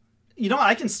back? You know what?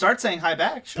 I can start saying hi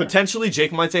back. Sure. Potentially,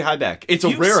 Jake might say hi back. It's a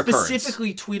If rare you occurrence.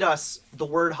 specifically tweet us the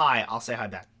word hi, I'll say hi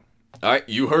back. All right,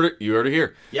 you heard it. You heard it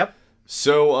here. Yep.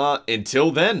 So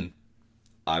until then,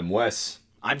 I'm Wes,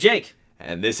 I'm Jake.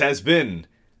 and this has been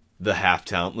the Half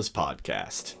Talentless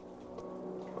Podcast.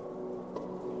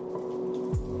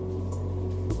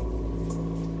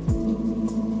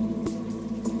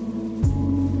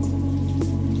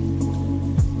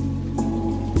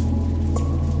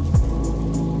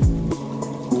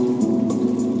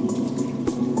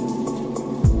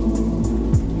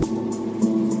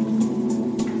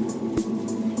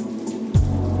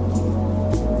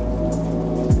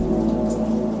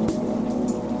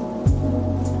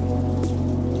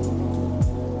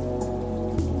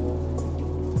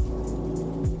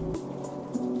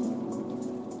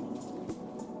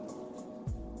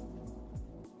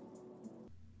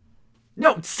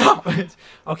 No, stop.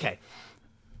 Okay.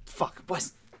 Fuck.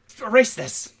 Wes, erase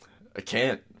this. I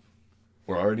can't.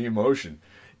 We're already in motion.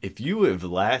 If you have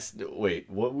wait,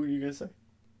 what were you gonna say?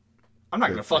 I'm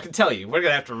not gonna fucking tell you. We're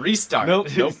gonna have to restart. Nope.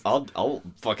 I'll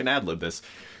fucking ad-lib this.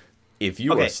 If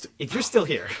you Okay. are If you're still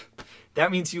here,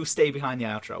 that means you stay behind the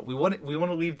outro. We want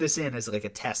to leave this in as like a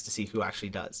test to see who actually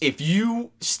does. if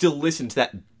you still listen to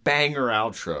that banger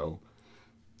outro,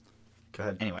 go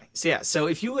ahead. Anyway, so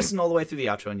if you listen all the way through the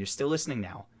outro and you're still listening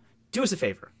now, do us a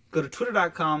favor. Go to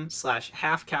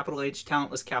twitter.com/half_H,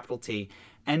 talentless capital T,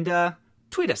 and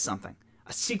tweet us something.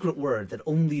 A secret word that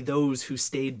only those who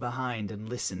stayed behind and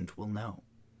listened will know.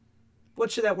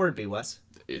 What should that word be, Wes?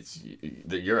 It's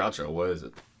your outro. What is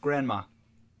it? Grandma.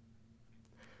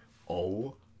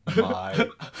 Oh my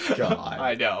god!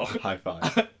 I know. High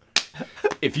five.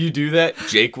 If you do that,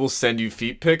 Jake will send you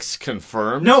feet pics.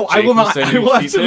 Confirmed. No, I Jake will not. Send I you will feet absolutely